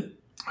plugged in?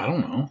 I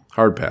don't know.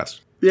 Hard pass.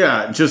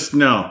 Yeah, just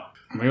no.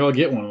 Maybe I'll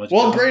get one.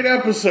 Well, great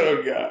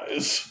episode,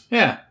 guys.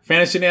 Yeah,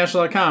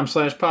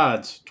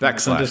 fantasynational.com/pods.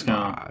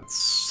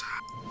 /pods.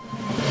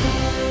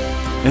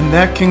 And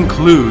that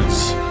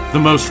concludes the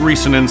most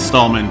recent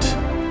installment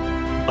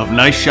of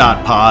Nice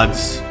Shot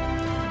Pods.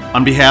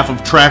 On behalf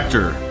of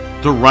Tractor,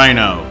 the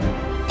Rhino,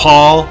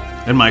 Paul,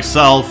 and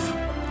myself,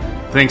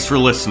 thanks for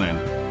listening.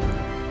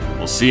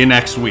 We'll see you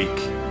next week.